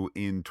 2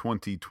 in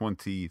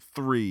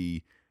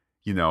 2023,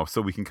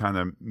 so we can kind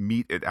of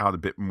meet it out a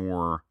bit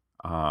more,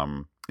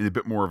 in a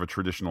bit more of a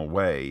traditional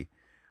way.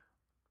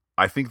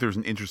 I think there's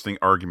an interesting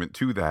argument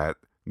to that.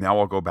 Now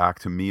I'll go back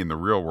to me in the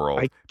real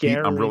world. Pete,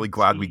 I'm really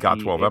glad we got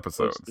 12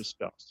 episodes.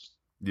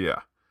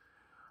 Yeah.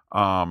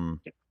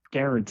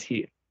 Guarantee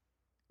it.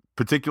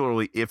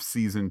 Particularly if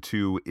season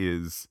 2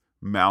 is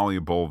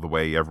malleable the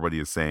way everybody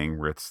is saying,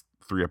 where it's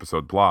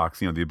 3-episode blocks,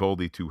 the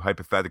ability to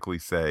hypothetically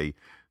say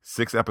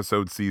 6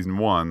 episodes season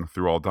 1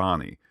 through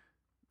Aldani.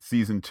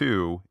 Season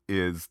 2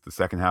 is the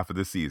second half of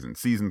this season.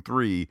 Season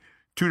 3,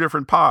 2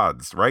 different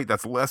pods, right?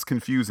 That's less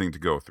confusing to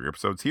go 3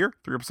 episodes here,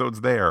 3 episodes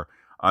there,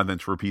 than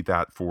to repeat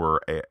that for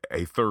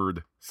a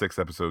third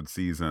 6-episode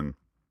season.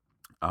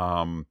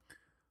 I'm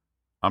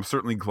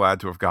certainly glad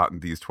to have gotten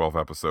these 12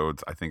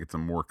 episodes. I think it's a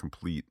more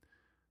complete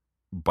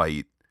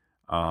bite.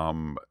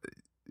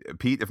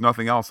 Pete, if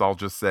nothing else, I'll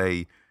just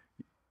say,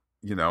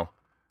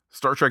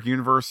 Star Trek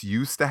universe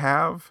used to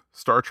have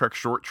Star Trek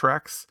short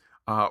treks.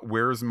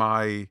 Where's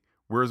my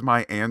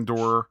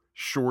Andor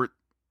short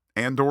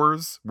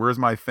Andors? Where's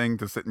my thing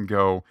to sit and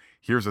go,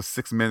 here's a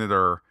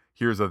 6-minute,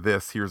 here's a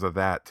this, here's a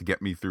that, to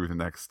get me through the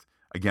next,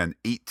 again,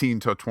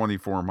 18 to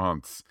 24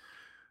 months.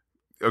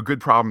 A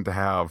good problem to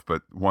have,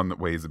 but one that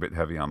weighs a bit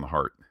heavy on the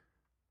heart.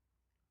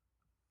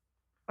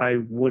 I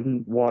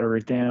wouldn't water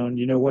it down.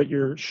 You know what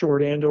your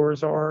short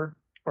Andors are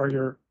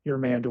your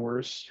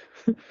Mandors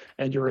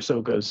and your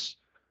Ahsokas.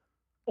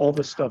 All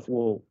the stuff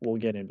we'll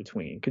get in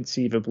between.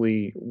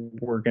 Conceivably,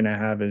 we're gonna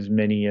have as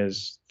many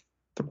as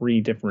 3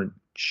 different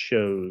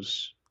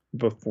shows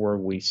before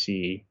we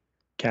see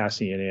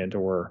Cassian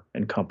Andor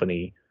and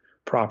company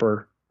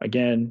proper.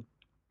 Again,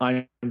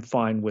 I'm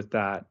fine with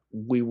that.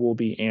 We will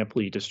be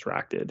amply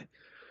distracted.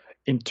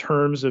 In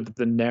terms of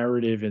the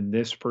narrative in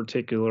this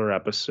particular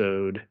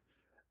episode,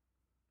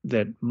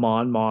 that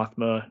Mon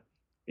Mothma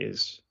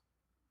is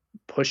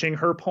pushing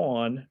her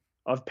pawn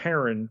of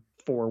Perrin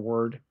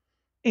forward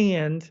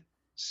and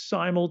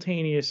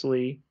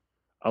simultaneously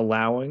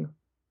allowing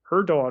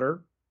her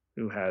daughter,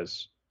 who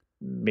has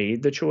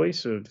made the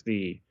choice of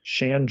the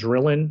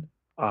Chandrillan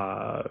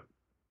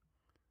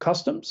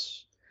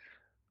customs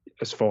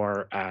as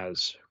far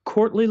as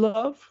courtly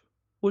love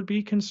would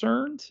be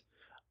concerned.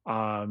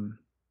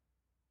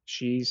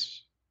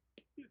 She's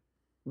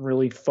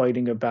really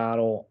fighting a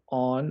battle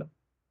on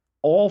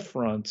all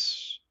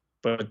fronts,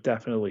 but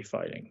definitely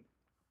fighting.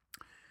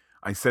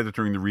 I said it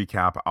during the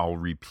recap. I'll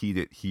repeat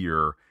it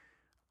here.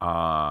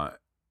 I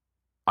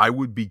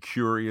would be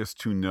curious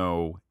to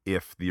know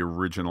if the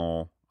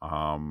original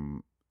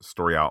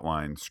story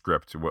outline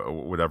script,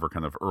 whatever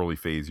kind of early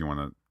phase you want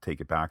to take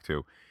it back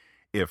to,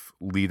 if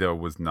Lita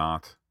was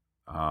not,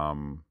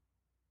 was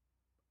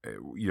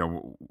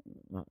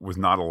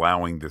not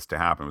allowing this to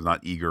happen, was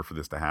not eager for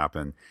this to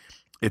happen.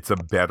 It's a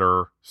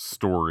better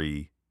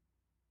story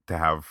to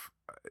have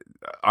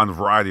on a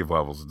variety of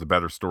levels. It's a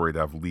better story to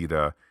have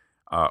Lita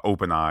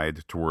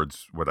open-eyed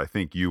towards what I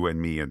think you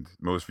and me and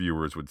most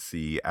viewers would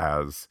see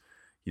as,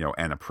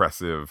 an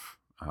oppressive,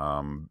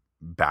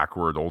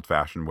 backward,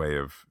 old-fashioned way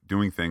of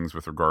doing things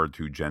with regard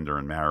to gender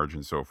and marriage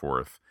and so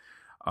forth.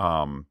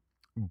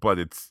 But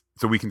it's,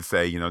 so we can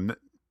say,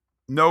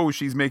 no,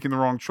 she's making the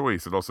wrong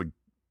choice. It also,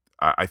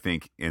 I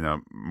think, in a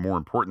more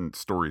important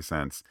story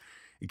sense,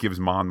 it gives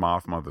Mon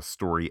Mothma the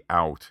story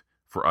out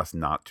for us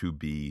not to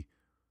be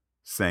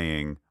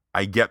saying,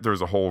 I get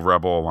there's a whole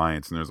rebel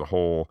alliance and there's a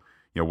whole,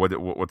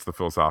 what's the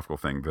philosophical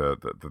thing,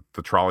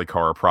 the trolley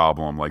car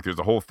problem. Like there's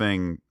a whole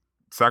thing,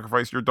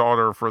 sacrifice your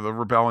daughter for the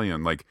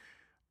rebellion. Like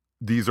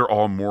these are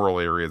all moral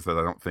areas that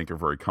I don't think are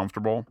very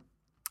comfortable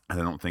and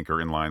I don't think are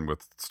in line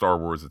with Star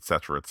Wars, et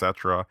cetera, et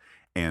cetera.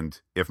 And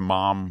if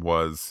mom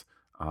was,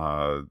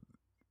 if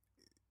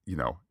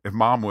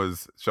mom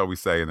was, shall we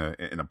say, in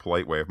a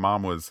polite way, if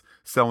mom was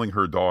selling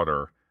her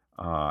daughter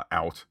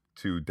out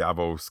to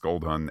Davos,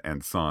 Sculdun,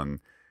 and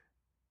Son,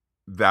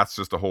 that's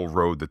just a whole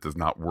road that does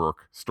not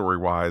work story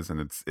wise, and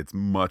it's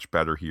much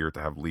better here to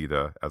have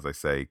Lita, as I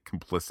say,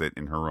 complicit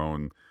in her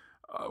own,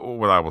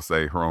 what I will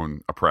say, her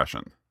own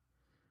oppression.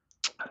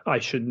 I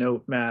should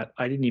note, Matt,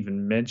 I didn't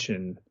even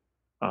mention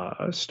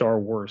Star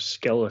Wars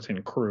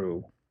Skeleton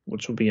Crew,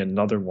 which will be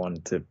another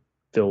one to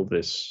fill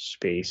this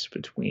space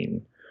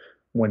between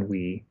when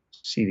we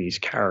see these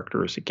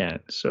characters again.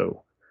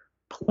 So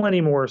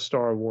plenty more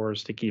Star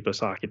Wars to keep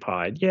us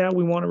occupied. Yeah,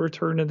 we want to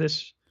return to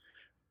this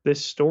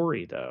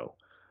story though.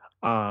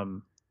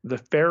 The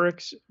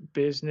Ferrex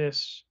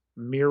business,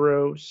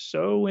 Miro,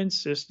 so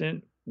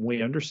insistent.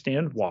 We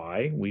understand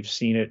why. We've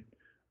seen it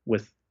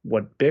with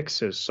what Bix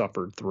has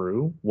suffered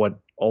through, what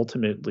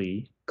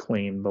ultimately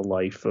claimed the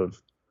life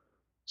of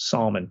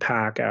Solomon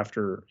Pack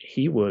after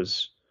he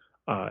was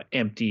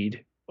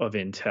emptied of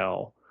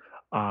intel.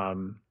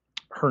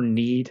 Her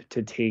need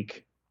to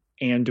take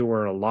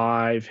Andor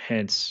alive,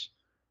 hence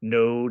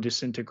no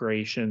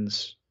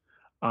disintegrations.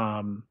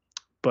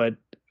 But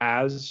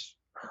as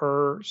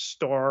her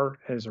star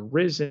has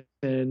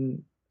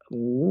risen,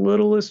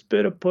 littlest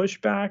bit of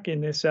pushback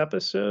in this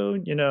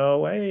episode,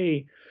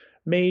 hey,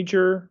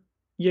 Major,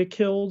 you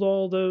killed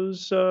all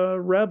those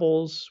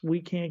rebels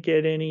we can't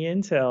get any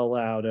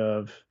intel out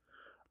of.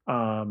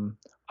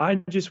 I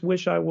just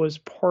wish I was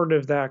part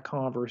of that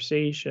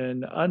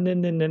conversation. No, no,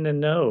 no, no,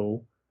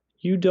 no.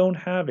 You don't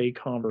have a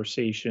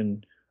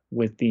conversation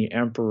with the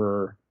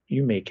Emperor.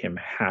 You make him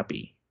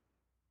happy.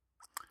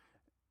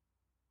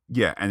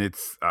 Yeah, and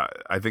it's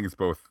I think it's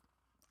both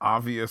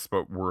obvious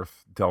but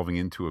worth delving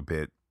into a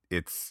bit.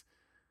 It's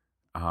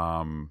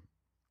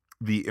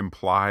the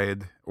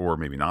implied, or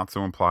maybe not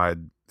so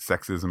implied,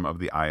 sexism of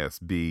the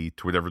ISB.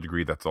 To whatever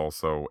degree that's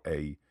also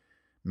a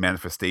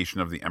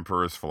manifestation of the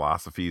Emperor's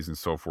philosophies and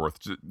so forth.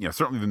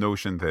 Certainly the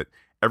notion that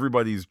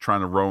everybody's trying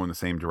to row in the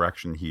same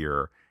direction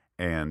here,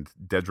 and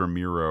Dedra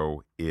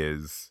Miro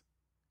is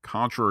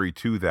contrary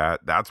to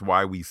that. That's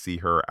why we see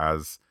her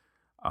as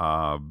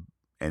an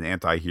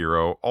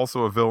anti-hero,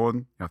 also a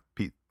villain.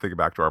 Pete, think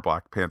back to our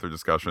Black Panther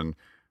discussion.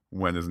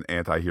 When is an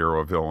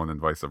anti-hero a villain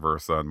and vice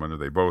versa, and when are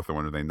they both and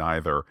when are they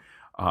neither?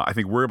 I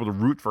think we're able to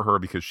root for her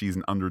because she's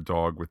an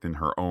underdog within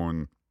her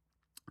own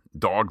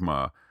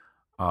dogma,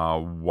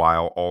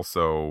 while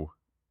also,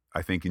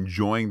 I think,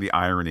 enjoying the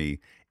irony.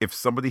 If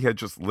somebody had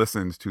just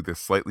listened to this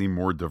slightly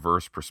more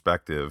diverse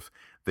perspective,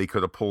 they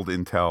could have pulled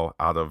intel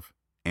out of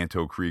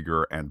Anto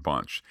Krieger and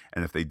Bunch.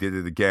 And if they did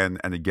it again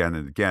and again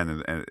and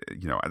again, and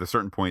at a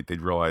certain point,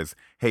 they'd realize,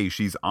 hey,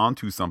 she's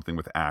onto something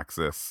with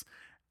Axis.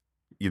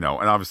 And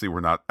obviously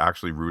we're not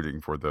actually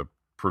rooting for the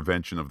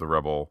prevention of the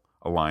Rebel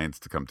Alliance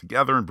to come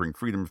together and bring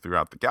freedom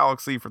throughout the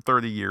galaxy for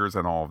 30 years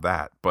and all of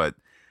that. But,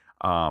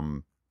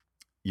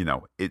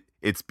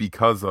 it's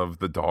because of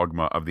the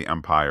dogma of the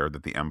Empire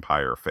that the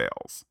Empire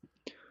fails.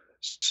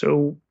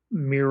 So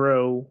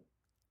Miro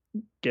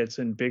gets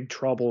in big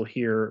trouble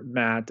here,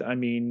 Matt. I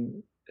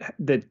mean,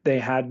 that they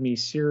had me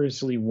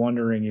seriously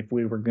wondering if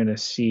we were going to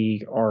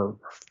see our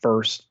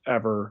first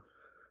ever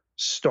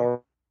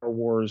Star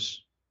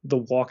Wars The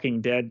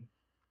Walking Dead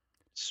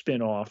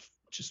spinoff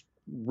just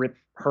rip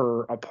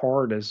her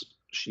apart as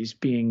she's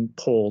being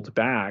pulled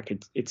back.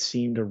 It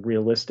seemed a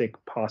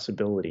realistic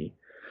possibility.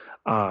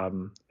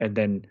 And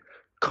then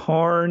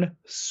Karn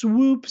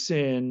swoops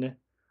in,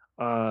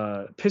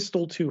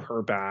 pistol to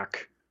her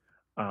back,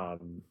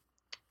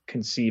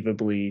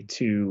 conceivably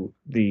to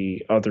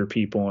the other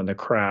people in the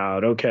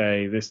crowd.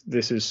 Okay,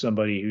 this is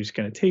somebody who's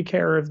going to take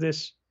care of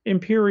this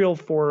Imperial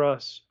for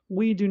us.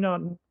 We do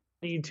not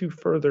need to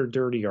further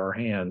dirty our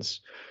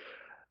hands.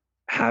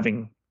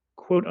 Having,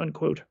 quote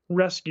unquote,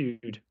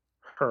 rescued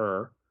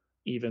her,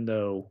 even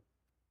though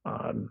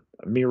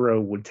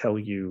Miro would tell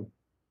you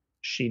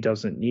she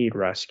doesn't need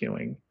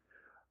rescuing.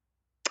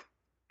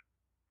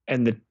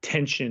 And the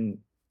tension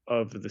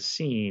of the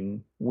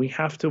scene, we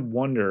have to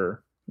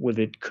wonder, with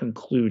it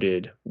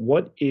concluded,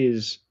 what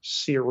is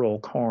Cyril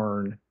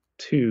Karn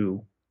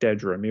to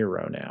Dedra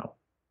Miro now?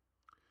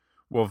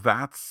 Well,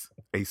 that's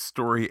a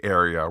story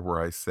area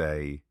where I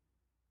say,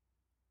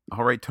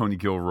 all right, Tony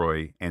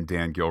Gilroy and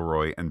Dan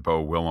Gilroy and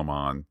Beau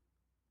Willimon.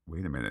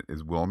 Wait a minute,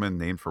 is Willimon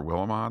named for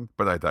Willimon?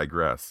 But I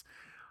digress.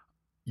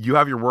 You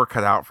have your work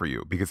cut out for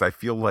you, because I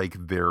feel like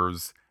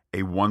there's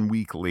a 1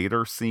 week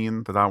later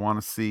scene that I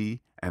want to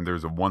see, and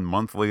there's a 1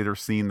 month later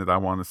scene that I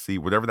want to see,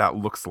 whatever that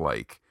looks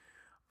like.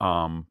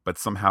 But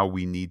somehow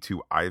we need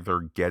to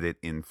either get it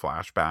in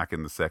flashback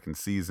in the second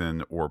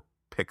season or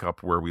pick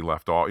up where we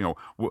left off.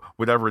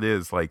 Whatever it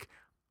is, like,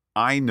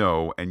 I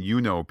know, and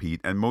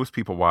Pete, and most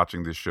people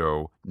watching this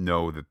show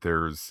know that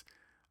there's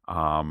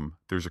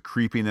There's a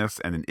creepiness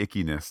and an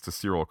ickiness to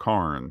Cyril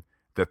Karn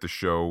that the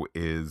show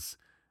is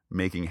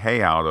making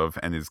hay out of,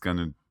 and is going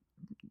to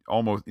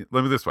almost,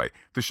 let me this way,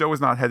 the show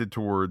is not headed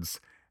towards,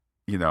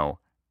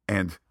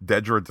 and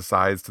Dedra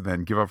decides to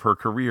then give up her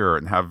career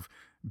and have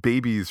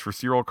babies for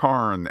Cyril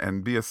Karn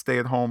and be a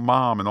stay-at-home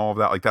mom and all of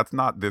that. Like, that's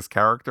not this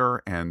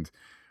character. And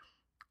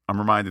I'm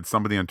reminded,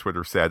 somebody on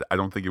Twitter said, I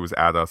don't think it was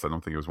at us, I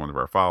don't think it was one of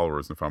our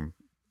followers. If I'm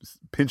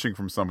pinching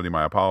from somebody,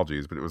 my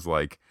apologies, but it was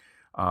like,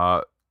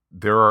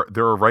 there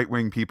are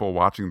right-wing people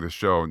watching this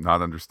show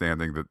not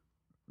understanding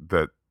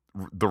that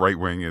the right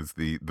wing is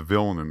the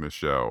villain in this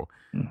show.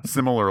 Mhm.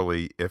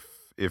 Similarly,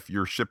 if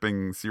you're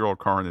shipping Cyril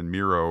Karn and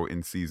Miro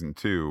in season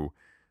 2,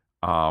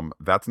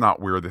 that's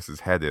not where this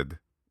is headed.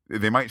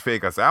 They might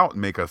fake us out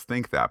and make us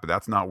think that, but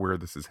that's not where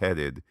this is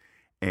headed.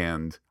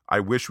 And I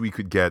wish we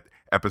could get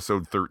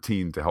episode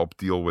 13 to help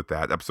deal with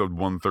that, episode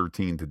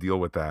 113 to deal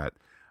with that.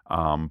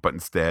 But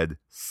instead,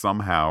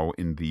 somehow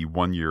in the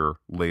 1 year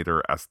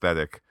later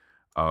aesthetic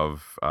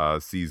of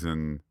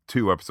season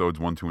 2, episodes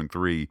 1, 2, and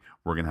 3,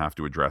 we're going to have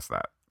to address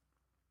that.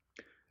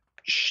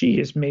 She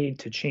is made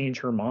to change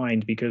her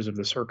mind because of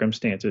the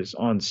circumstances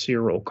on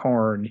Cyril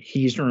Karn.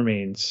 He's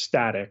remained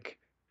static.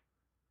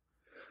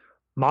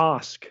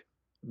 Mosk,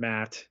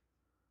 Matt,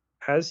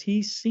 has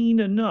he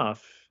seen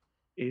enough?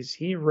 Is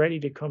he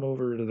ready to come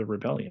over to the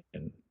rebellion?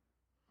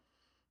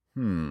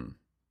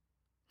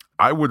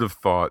 I would have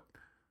thought,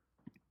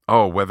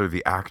 whether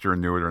the actor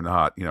knew it or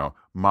not,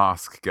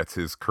 Mosk gets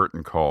his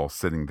curtain call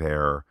sitting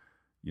there,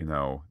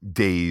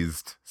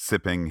 dazed,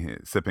 sipping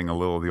a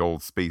little of the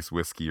old space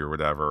whiskey or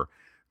whatever.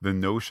 The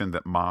notion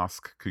that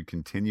Mosk could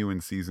continue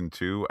in season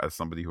 2 as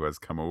somebody who has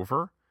come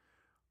over,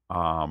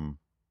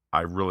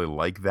 I really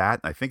like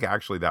that. I think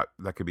actually that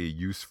could be a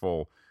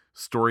useful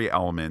story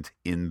element,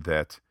 in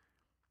that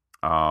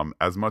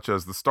as much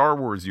as the Star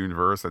Wars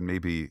universe, and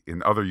maybe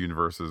in other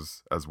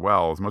universes as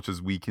well, as much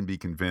as we can be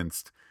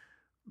convinced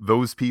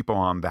those people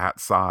on that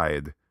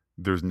side,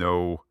 there's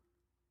no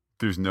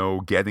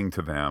getting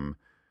to them.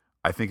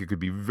 I think it could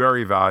be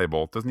very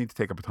valuable. It doesn't need to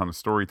take up a ton of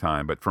story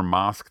time, but for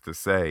Mosk to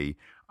say,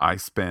 I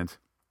spent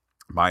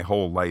my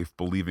whole life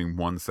believing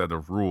one set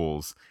of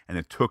rules, and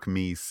it took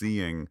me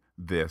seeing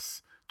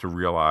this to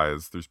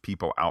realize there's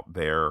people out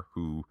there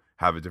who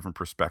have a different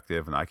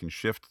perspective, and I can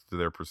shift to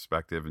their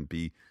perspective and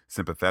be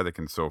sympathetic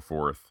and so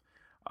forth.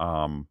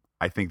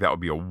 I think that would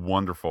be a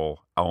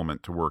wonderful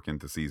element to work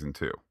into season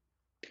 2.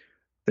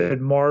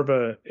 That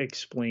Marva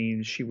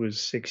explains she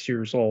was 6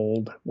 years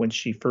old when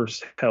she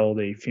first held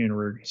a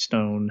funerary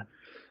stone.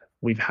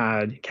 We've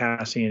had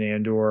Cassian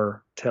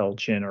Andor tell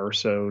Jyn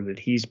Erso that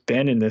he's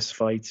been in this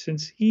fight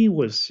since he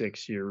was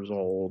 6 years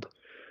old.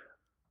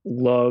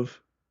 Love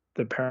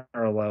the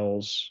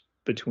parallels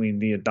between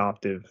the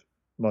adoptive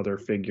mother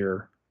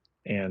figure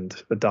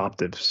and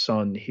adoptive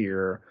son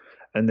here,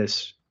 and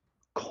this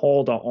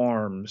call to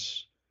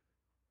arms.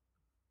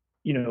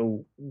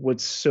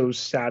 What's so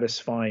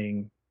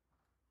satisfying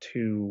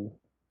to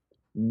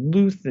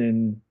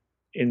Luthen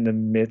in the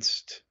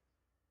midst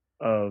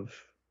of,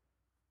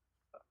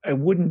 I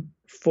wouldn't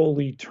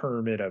fully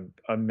term it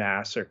a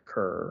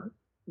massacre.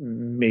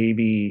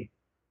 Maybe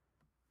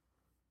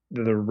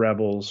the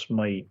rebels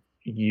might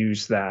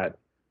use that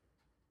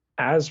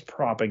as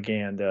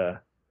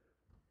propaganda,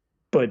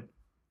 but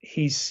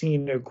he's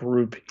seen a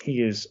group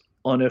he is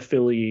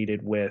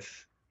unaffiliated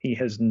with, he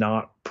has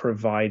not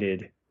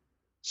provided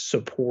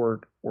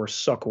support or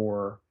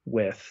succor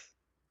with,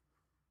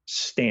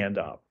 stand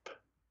up.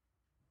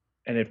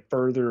 And it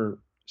further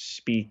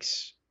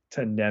speaks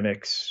to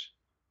Nemik's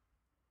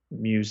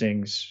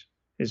musings,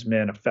 his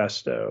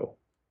manifesto.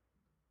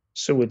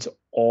 So it's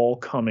all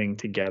coming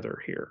together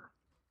here.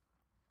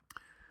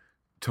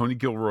 Tony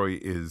Gilroy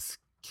is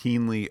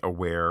keenly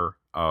aware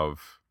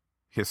of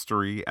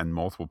history and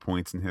multiple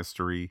points in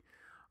history.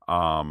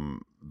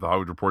 The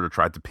Hollywood Reporter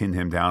tried to pin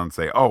him down and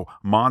say,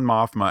 Mon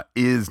Mothma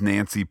is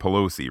Nancy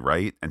Pelosi,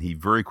 right? And he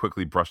very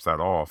quickly brushed that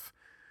off,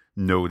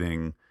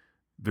 noting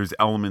there's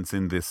elements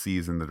in this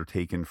season that are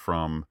taken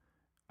from,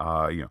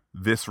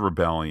 this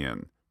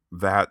rebellion,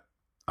 that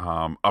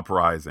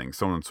uprising,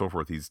 so on and so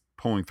forth. He's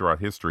pulling throughout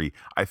history,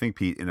 I think,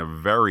 Pete, in a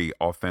very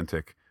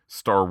authentic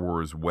Star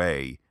Wars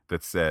way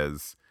that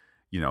says,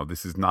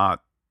 this is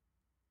not,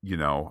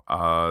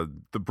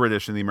 the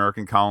British and the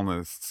American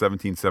colonists,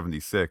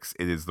 1776.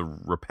 It is the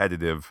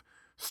repetitive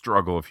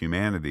struggle of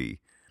humanity.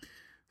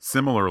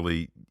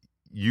 Similarly,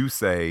 you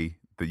say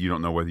that you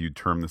don't know whether you'd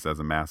term this as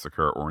a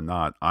massacre or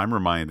not. I'm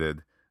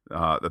reminded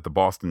that the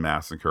Boston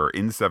Massacre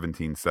in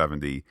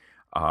 1770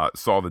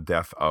 saw the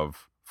death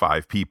of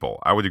 5 people.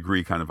 I would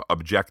agree, kind of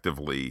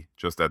objectively,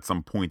 just at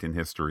some point in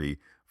history,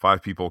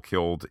 5 people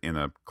killed in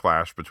a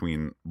clash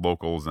between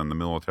locals and the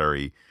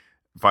military.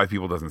 5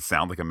 people doesn't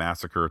sound like a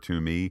massacre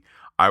to me.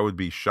 I would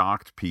be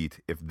shocked,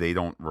 Pete, if they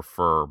don't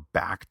refer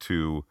back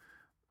to,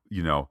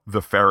 the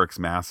Ferrex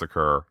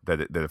Massacre,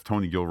 that if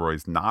Tony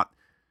Gilroy's not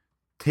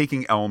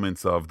taking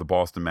elements of the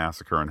Boston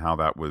Massacre and how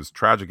that was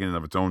tragic in and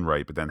of its own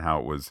right, but then how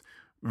it was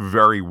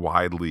very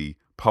widely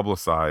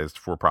publicized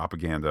for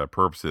propaganda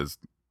purposes,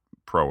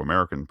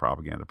 pro-American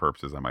propaganda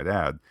purposes, I might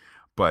add.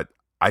 But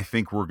I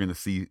think we're going to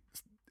see.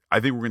 I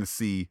think we're going to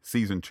see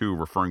season 2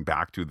 referring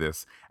back to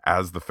this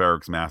as the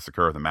Ferrex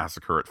Massacre, the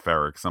Massacre at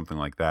Ferrex, something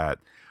like that,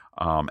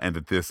 and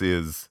that this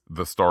is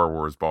the Star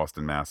Wars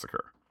Boston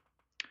Massacre.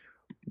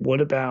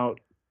 What about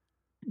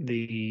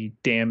the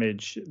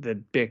damage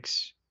that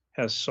Bix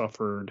has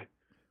suffered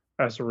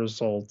as a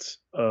result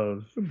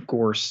of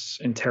Gorst's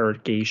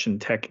interrogation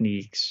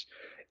techniques?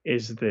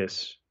 Is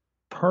this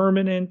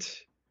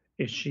permanent?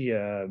 Is she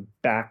a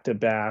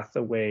back-to-bath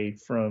away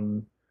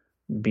from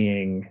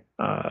being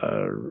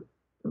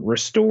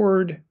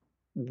restored?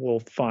 We'll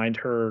find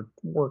her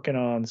working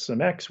on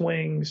some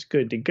X-Wings,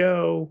 good to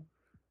go.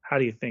 How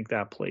do you think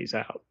that plays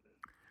out?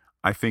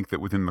 I think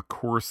that within the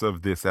course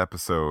of this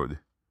episode,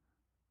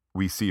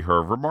 we see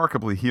her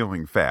remarkably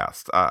healing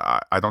fast.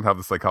 I don't have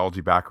the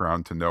psychology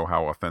background to know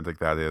how authentic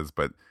that is,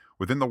 but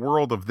within the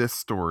world of this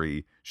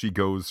story, she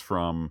goes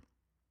from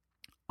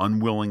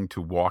unwilling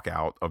to walk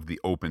out of the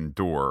open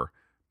door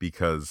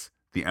because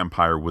the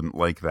Empire wouldn't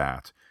like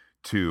that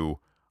to,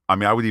 I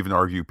mean, I would even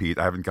argue, Pete,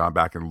 I haven't gone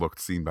back and looked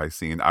scene by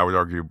scene. I would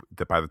argue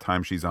that by the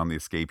time she's on the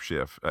escape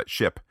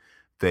ship,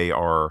 they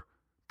are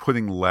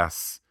putting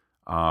less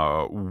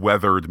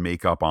weathered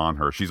makeup on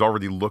her. She's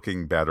already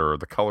looking better.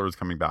 The color is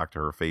coming back to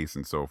her face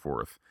and so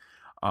forth.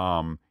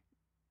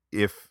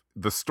 If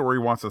the story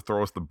wants to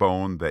throw us the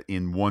bone that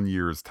in 1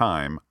 year's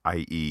time,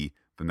 i.e.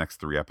 the next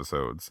 3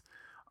 episodes,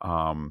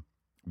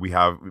 we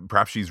have,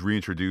 perhaps she's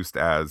reintroduced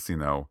as,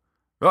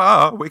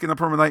 waking up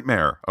from a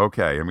nightmare.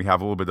 Okay. And we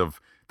have a little bit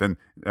of, then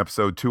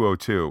episode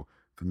 202,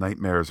 the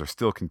nightmares are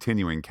still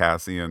continuing,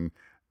 Cassian.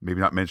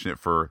 Maybe not mention it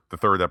for the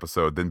 3rd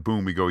episode. Then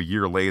boom, we go a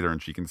year later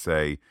and she can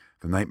say,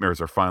 the nightmares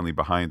are finally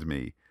behind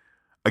me.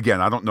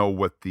 Again, I don't know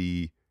what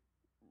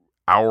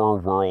our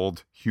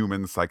world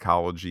human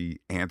psychology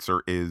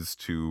answer is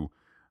to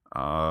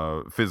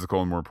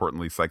physical and, more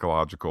importantly,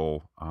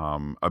 psychological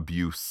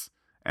abuse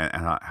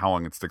and how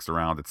long it sticks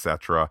around,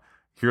 etc.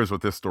 Here's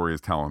what this story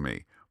is telling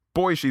me.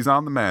 Boy, she's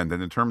on the mend.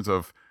 And in terms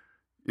of,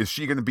 is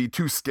she going to be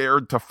too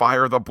scared to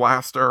fire the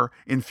blaster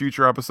in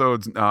future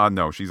episodes?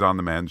 No, she's on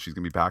the mend. She's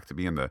going to be back to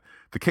being the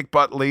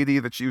kick-butt lady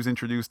that she was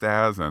introduced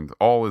as, and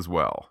all is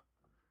well.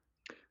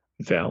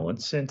 Val and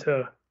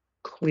Cinta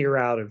clear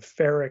out of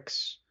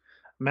Ferrex.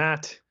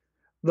 Matt,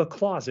 the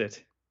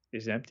closet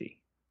is empty.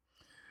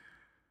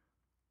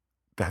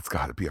 That's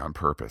got to be on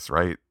purpose,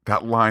 right?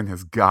 That line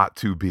has got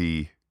to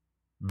be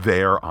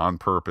there on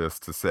purpose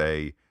to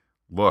say,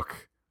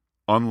 look,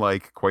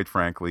 unlike, quite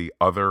frankly,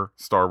 other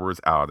Star Wars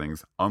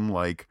outings,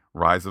 unlike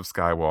Rise of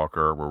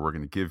Skywalker, where we're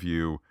going to give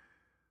you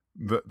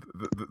the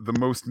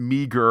most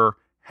meager,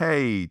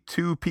 hey,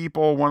 2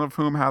 people, one of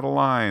whom had a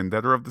line,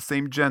 that are of the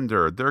same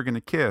gender, they're going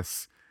to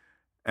kiss.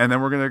 And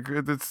then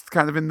it's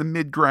kind of in the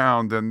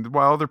mid-ground, and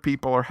while other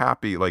people are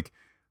happy, like,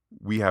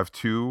 we have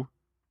 2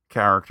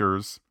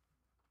 characters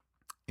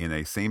in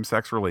a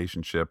same-sex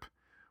relationship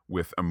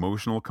with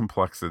emotional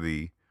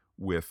complexity,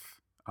 with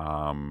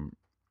the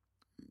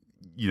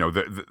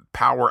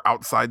power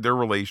outside their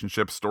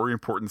relationship, story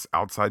importance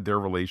outside their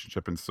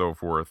relationship, and so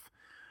forth.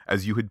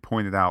 As you had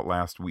pointed out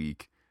last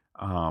week,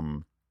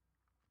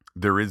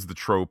 there is the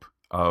trope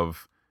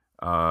of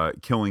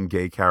killing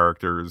gay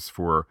characters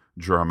for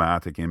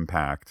dramatic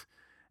impact.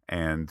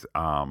 And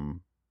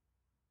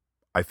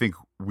I think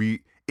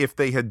if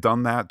they had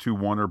done that to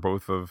one or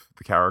both of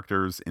the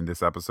characters in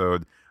this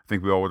episode, I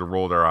think we all would have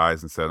rolled our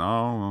eyes and said,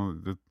 oh,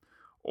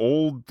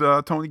 old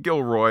Tony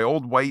Gilroy,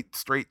 old white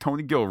straight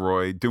Tony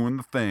Gilroy doing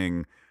the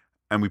thing.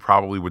 And we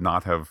probably would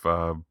not have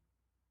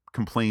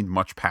complained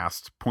much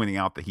past pointing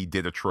out that he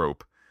did a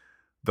trope.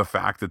 The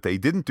fact that they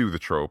didn't do the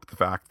trope, the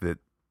fact that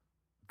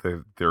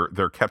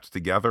they're kept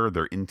together,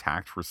 they're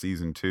intact for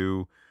season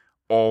 2,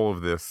 all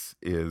of this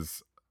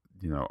is,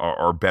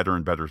 are better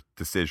and better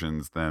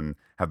decisions than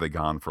had they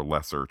gone for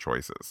lesser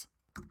choices.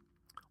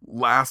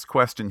 Last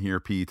question here,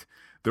 Pete.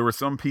 There were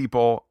some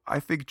people, I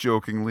think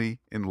jokingly,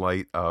 in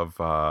light of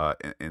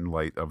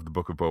the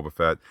Book of Boba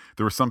Fett,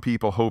 there were some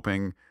people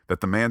hoping that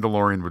the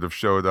Mandalorian would have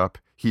showed up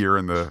here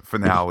in the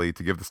finale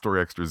to give the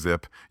story extra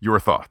zip. Your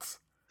thoughts?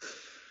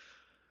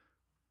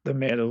 The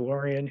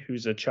Mandalorian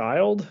who's a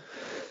child?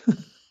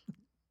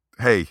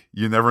 Hey,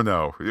 you never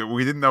know.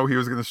 We didn't know he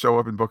was going to show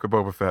up in Book of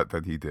Boba Fett,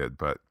 that he did,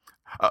 but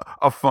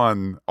a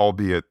fun,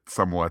 albeit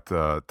somewhat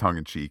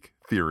tongue-in-cheek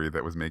theory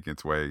that was making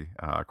its way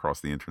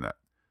across the internet.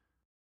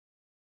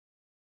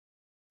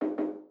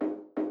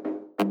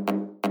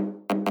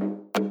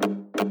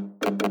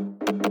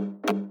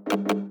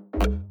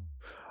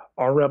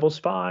 Our rebel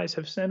spies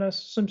have sent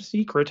us some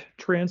secret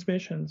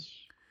transmissions.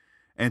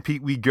 And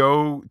Pete, we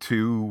go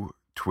to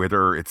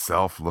Twitter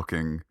itself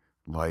looking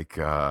like,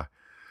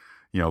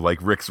 like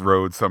Rick's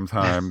Road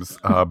sometimes.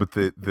 But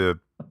the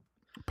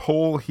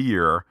poll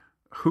here,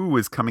 who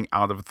is coming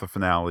out of the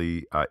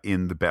finale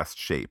in the best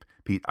shape?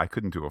 Pete, I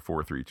couldn't do a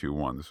 4, 3, 2,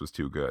 1. This was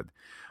too good.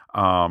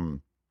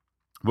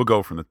 We'll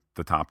go from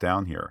the top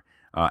down here.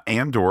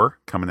 Andor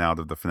coming out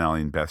of the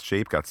finale in best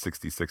shape got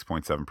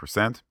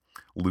 66.7%.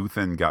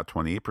 Luthen got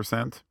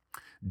 28%.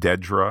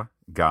 Dedra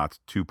got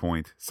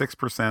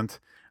 2.6%.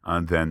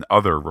 And then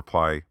other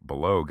reply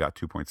below got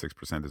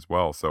 2.6% as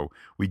well. So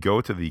we go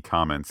to the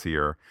comments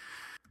here.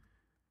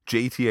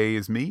 JTA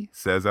is me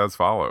says as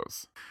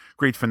follows.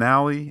 Great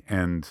finale,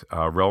 and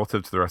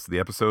relative to the rest of the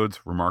episodes,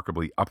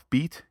 remarkably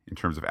upbeat in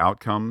terms of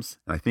outcomes.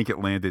 And I think it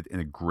landed in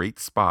a great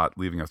spot,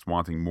 leaving us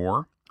wanting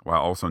more,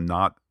 while also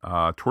not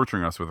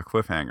torturing us with a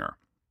cliffhanger.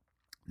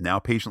 Now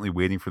patiently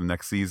waiting for the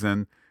next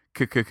season.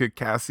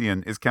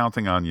 Cassian is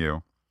counting on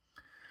you.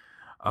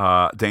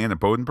 Diana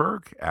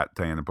Bodenberg, at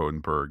Diana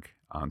Bodenberg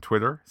on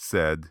Twitter,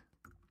 said,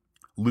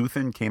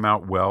 Luthen came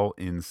out well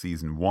in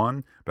season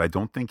 1, but I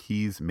don't think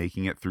he's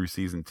making it through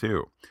season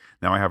 2.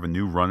 Now I have a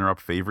new runner-up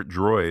favorite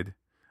droid,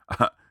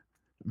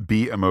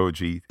 B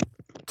emoji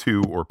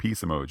 2 or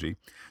peace emoji.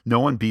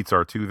 No one beats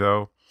R2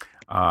 though.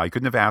 I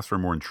couldn't have asked for a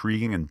more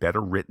intriguing and better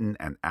written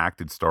and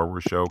acted Star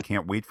Wars show.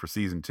 Can't wait for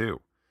season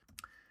 2.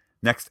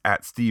 Next,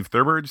 at Steve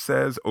Thurberge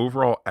says,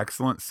 overall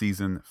excellent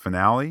season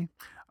finale.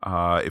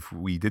 If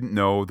we didn't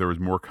know there was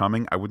more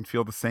coming, I wouldn't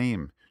feel the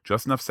same.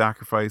 Just enough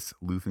sacrifice.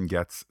 Luthen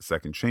gets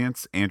second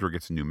chance. Andor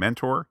gets a new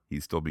mentor.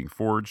 He's still being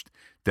forged.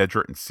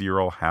 Dedra and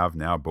Cyril have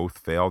now both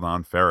failed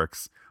on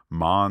Ferrix.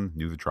 Mon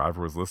knew the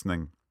driver was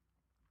listening.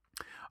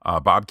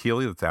 Bob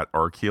Keeley, that's at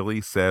R.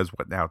 Keeley, says,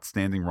 what an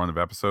outstanding run of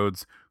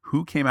episodes.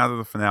 Who came out of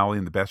the finale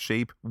in the best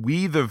shape?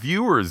 We, the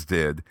viewers,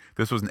 did.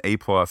 This was an A+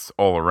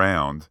 all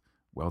around.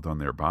 Well done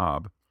there,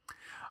 Bob.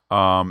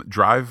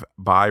 Drive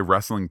By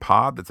Wrestling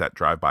Pod, that's at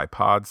Drive By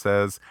Pod,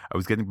 says, I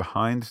was getting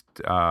behind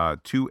I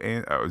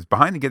was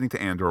behind in getting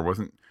to Andor.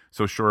 Wasn't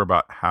so sure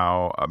about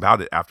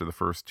it after the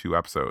first 2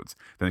 episodes.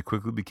 Then it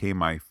quickly became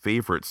my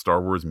favorite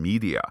Star Wars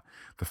media.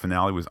 The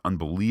finale was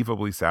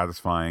unbelievably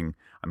satisfying.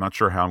 I'm not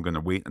sure how I'm going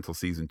to wait until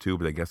season 2,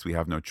 but I guess we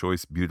have no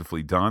choice.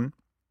 Beautifully done.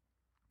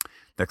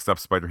 Next up,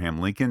 Spider-Ham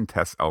Lincoln,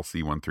 Tess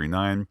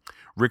LC139.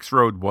 Rick's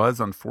Road was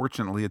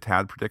unfortunately a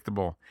tad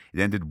predictable. It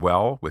ended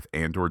well with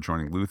Andor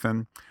joining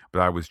Luthen,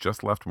 but I was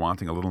just left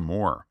wanting a little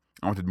more.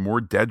 I wanted more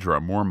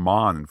Dedra, more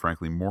Mon, and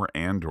frankly, more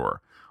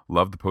Andor.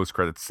 Loved the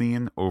post-credits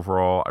scene.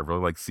 Overall, I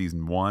really liked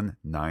season 1,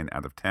 9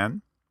 out of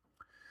 10.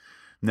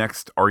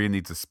 Next, Arya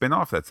Needs a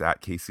Spinoff, that's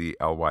at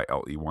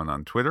KCLYLE1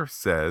 on Twitter,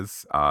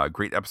 says,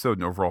 great episode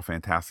and overall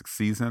fantastic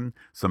season.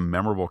 Some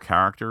memorable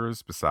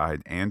characters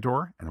beside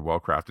Andor and a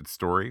well-crafted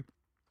story.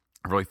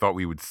 I really thought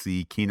we would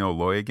see Kino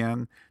Loy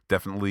again.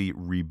 Definitely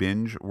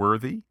re-binge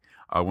worthy.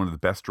 One of the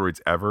best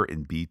droids ever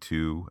in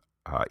B2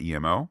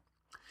 EMO.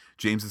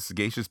 James the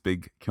Sagacious,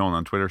 Big Killen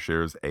on Twitter,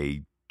 shares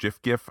a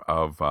GIF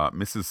of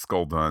Mrs.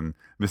 Skulldun.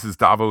 Mrs.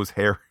 Davo's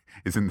hair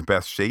is in the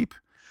best shape.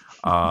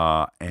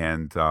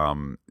 And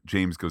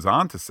James goes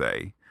on to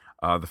say,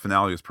 the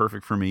finale is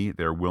perfect for me.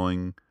 They're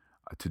willing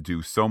to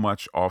do so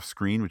much off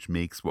screen, which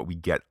makes what we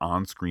get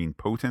on screen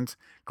potent.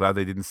 Glad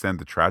they didn't send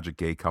the tragic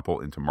gay couple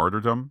into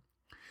martyrdom.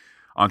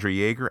 Andre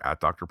Yeager at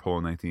Dr. Polo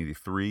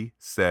 1983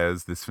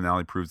 says this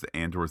finale proves that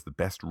Andor is the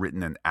best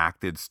written and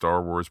acted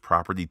Star Wars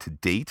property to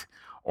date.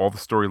 All the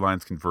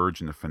storylines converge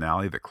in a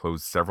finale that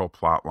closed several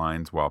plot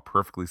lines while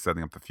perfectly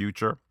setting up the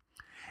future.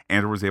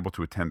 Andor was able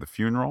to attend the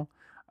funeral.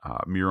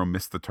 Miro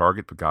missed the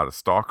target but got a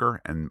stalker,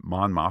 and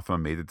Mon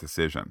Mothma made a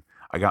decision.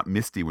 I got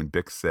misty when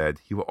Bix said,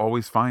 he will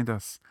always find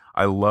us.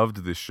 I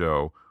loved this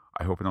show.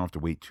 I hope I don't have to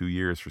wait 2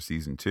 years for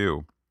season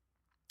 2.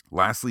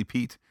 Lastly,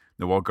 Pete,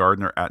 Noel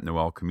Gardner at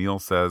Noel Camille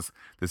says,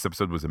 this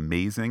episode was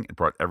amazing. It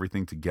brought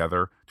everything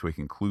together to a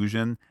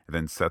conclusion and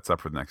then sets up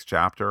for the next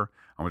chapter.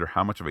 I wonder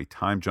how much of a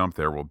time jump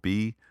there will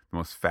be. The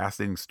most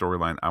fascinating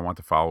storyline I want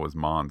to follow is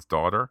Mon's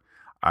daughter.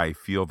 I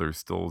feel there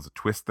still is a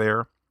twist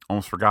there.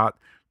 Almost forgot.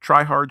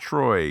 Try Hard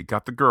Troy,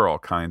 got the girl,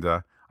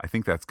 kinda. I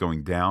think that's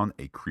going down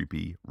a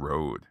creepy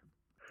road.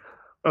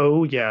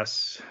 Oh,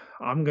 yes.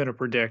 I'm going to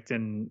predict,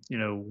 and,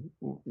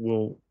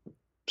 we'll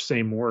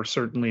say more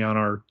certainly on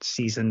our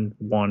season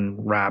 1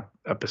 wrap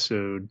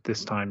episode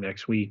this time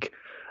next week.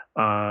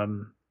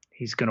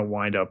 He's going to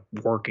wind up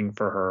working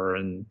for her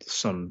in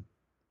some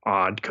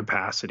odd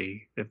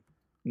capacity, if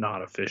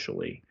not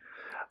officially.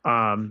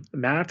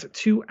 Matt,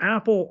 to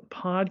Apple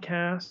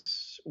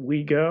Podcasts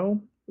we go,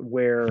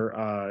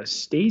 where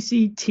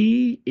Stacy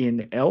T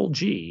in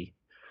LG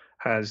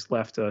has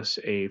left us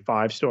a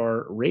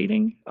 5-star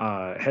rating,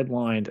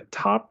 headlined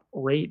Top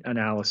Rate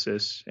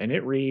Analysis, and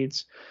it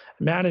reads,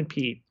 Matt and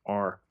Pete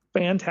are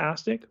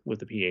fantastic with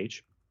the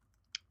PH,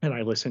 and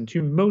I listen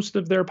to most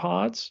of their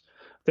pods.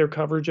 Their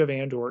coverage of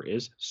Andor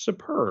is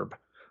superb.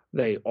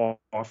 They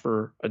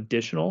offer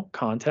additional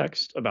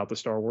context about the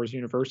Star Wars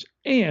universe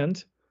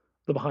and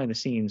the behind the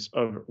scenes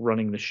of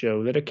running the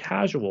show that a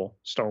casual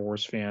Star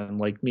Wars fan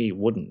like me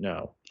wouldn't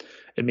know.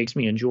 It makes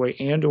me enjoy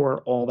Andor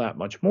all that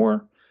much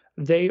more.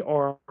 They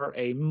are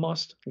a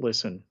must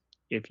listen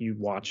if you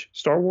watch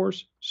Star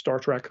Wars, Star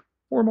Trek,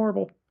 or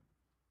Marvel.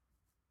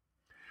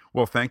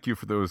 Well, thank you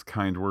for those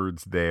kind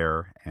words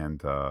there,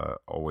 and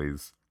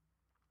always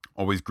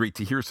great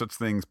to hear such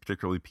things,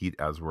 particularly Pete,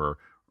 as we're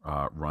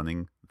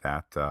running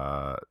that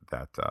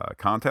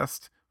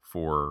contest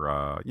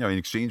for in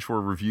exchange for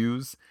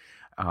reviews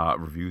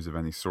of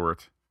any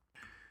sort.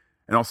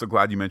 And also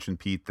glad you mentioned,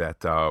 Pete,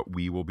 that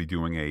we will be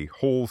doing a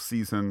whole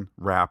season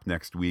wrap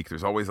next week.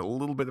 There's always a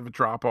little bit of a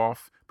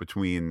drop-off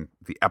between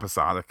the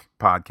episodic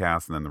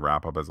podcast and then the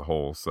wrap-up as a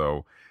whole.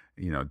 So,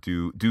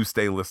 do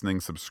stay listening,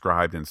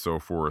 subscribed, and so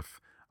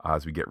forth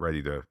as we get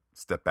ready to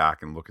step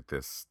back and look at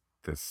this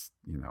just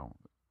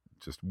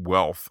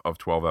wealth of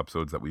 12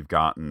 episodes that we've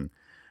gotten.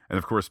 And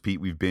of course,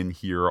 Pete, we've been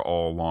here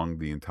all along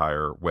the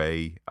entire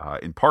way,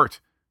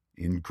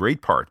 in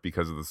great part,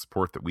 because of the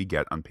support that we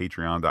get on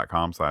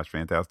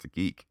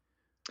patreon.com/fantasticgeek.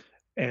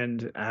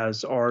 And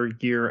as our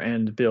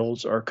year-end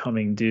bills are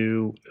coming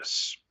due,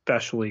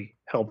 especially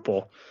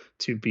helpful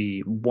to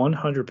be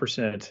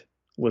 100%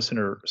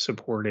 listener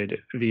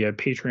supported via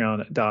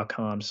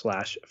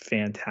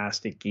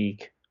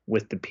patreon.com/fantasticgeek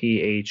with the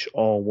PH,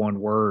 all one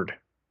word.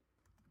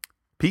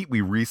 Pete,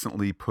 we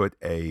recently put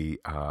a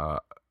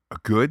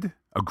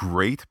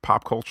great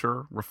pop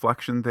culture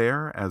reflection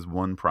there, as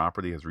one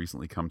property has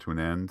recently come to an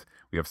end.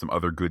 We have some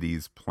other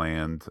goodies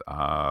planned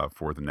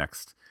for the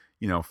next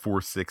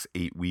 4, 6,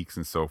 8 weeks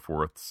and so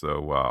forth.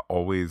 So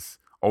always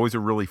a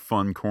really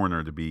fun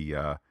corner to be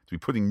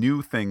putting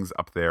new things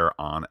up there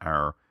on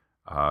our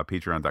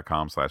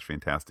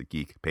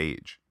patreon.com/fantasticgeek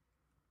page.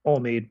 All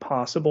made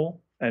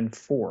possible and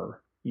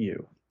for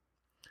you.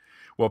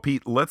 Well,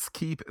 Pete, let's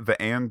keep the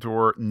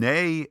Andor,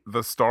 nay,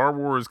 the Star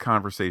Wars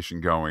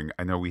conversation going.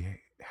 I know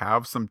we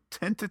have some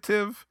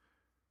tentative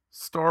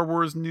Star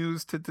Wars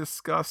news to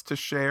discuss, to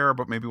share,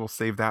 but maybe we'll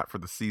save that for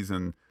the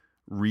season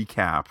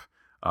recap,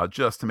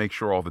 just to make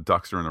sure all the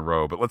ducks are in a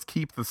row. But let's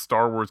keep the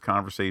Star Wars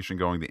conversation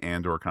going, the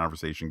Andor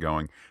conversation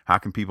going. How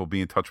can people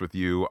be in touch with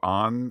you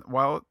on,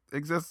 while it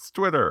exists,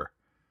 Twitter?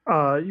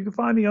 You can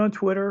find me on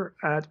Twitter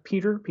at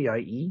Peter,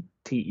 PIETERJ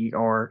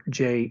Ketelar,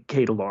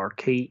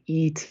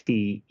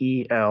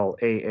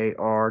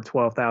 KETELAAR,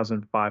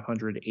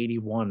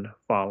 12,581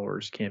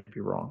 followers. Can't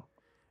be wrong.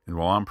 And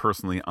while I'm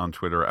personally on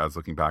Twitter as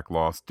Looking Back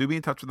Lost, do be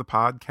in touch with the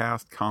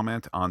podcast.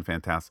 Comment on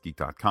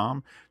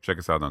fantasticgeek.com. Check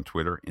us out on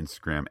Twitter,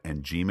 Instagram,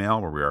 and Gmail,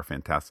 where we are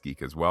Fantastic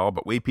Geek as well.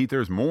 But wait, Pete,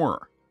 there's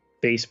more.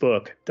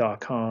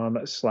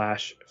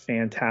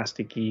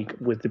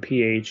 Facebook.com/fantasticgeek with the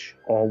PH,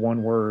 all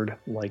one word,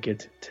 like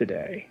it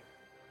today.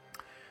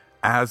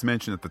 As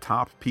mentioned at the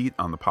top, Pete,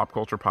 on the Pop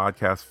Culture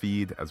Podcast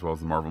feed, as well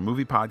as the Marvel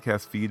Movie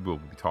Podcast feed, we'll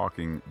be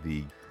talking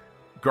the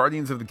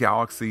Guardians of the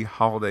Galaxy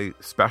Holiday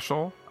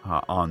Special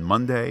on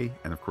Monday.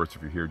 And of course,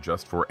 if you're here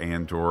just for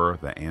Andor,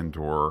 the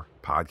Andor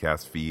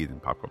podcast feed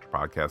and Pop Culture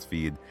Podcast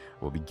feed,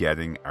 we'll be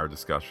getting our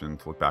discussion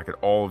to look back at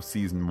all of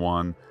Season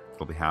 1.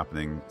 It'll be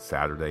happening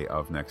Saturday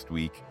of next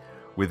week.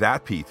 With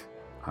that, Pete,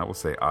 I will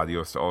say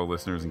adios to all our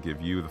listeners and give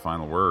you the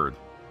final word.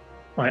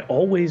 I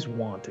always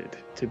wanted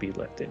to be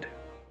lifted.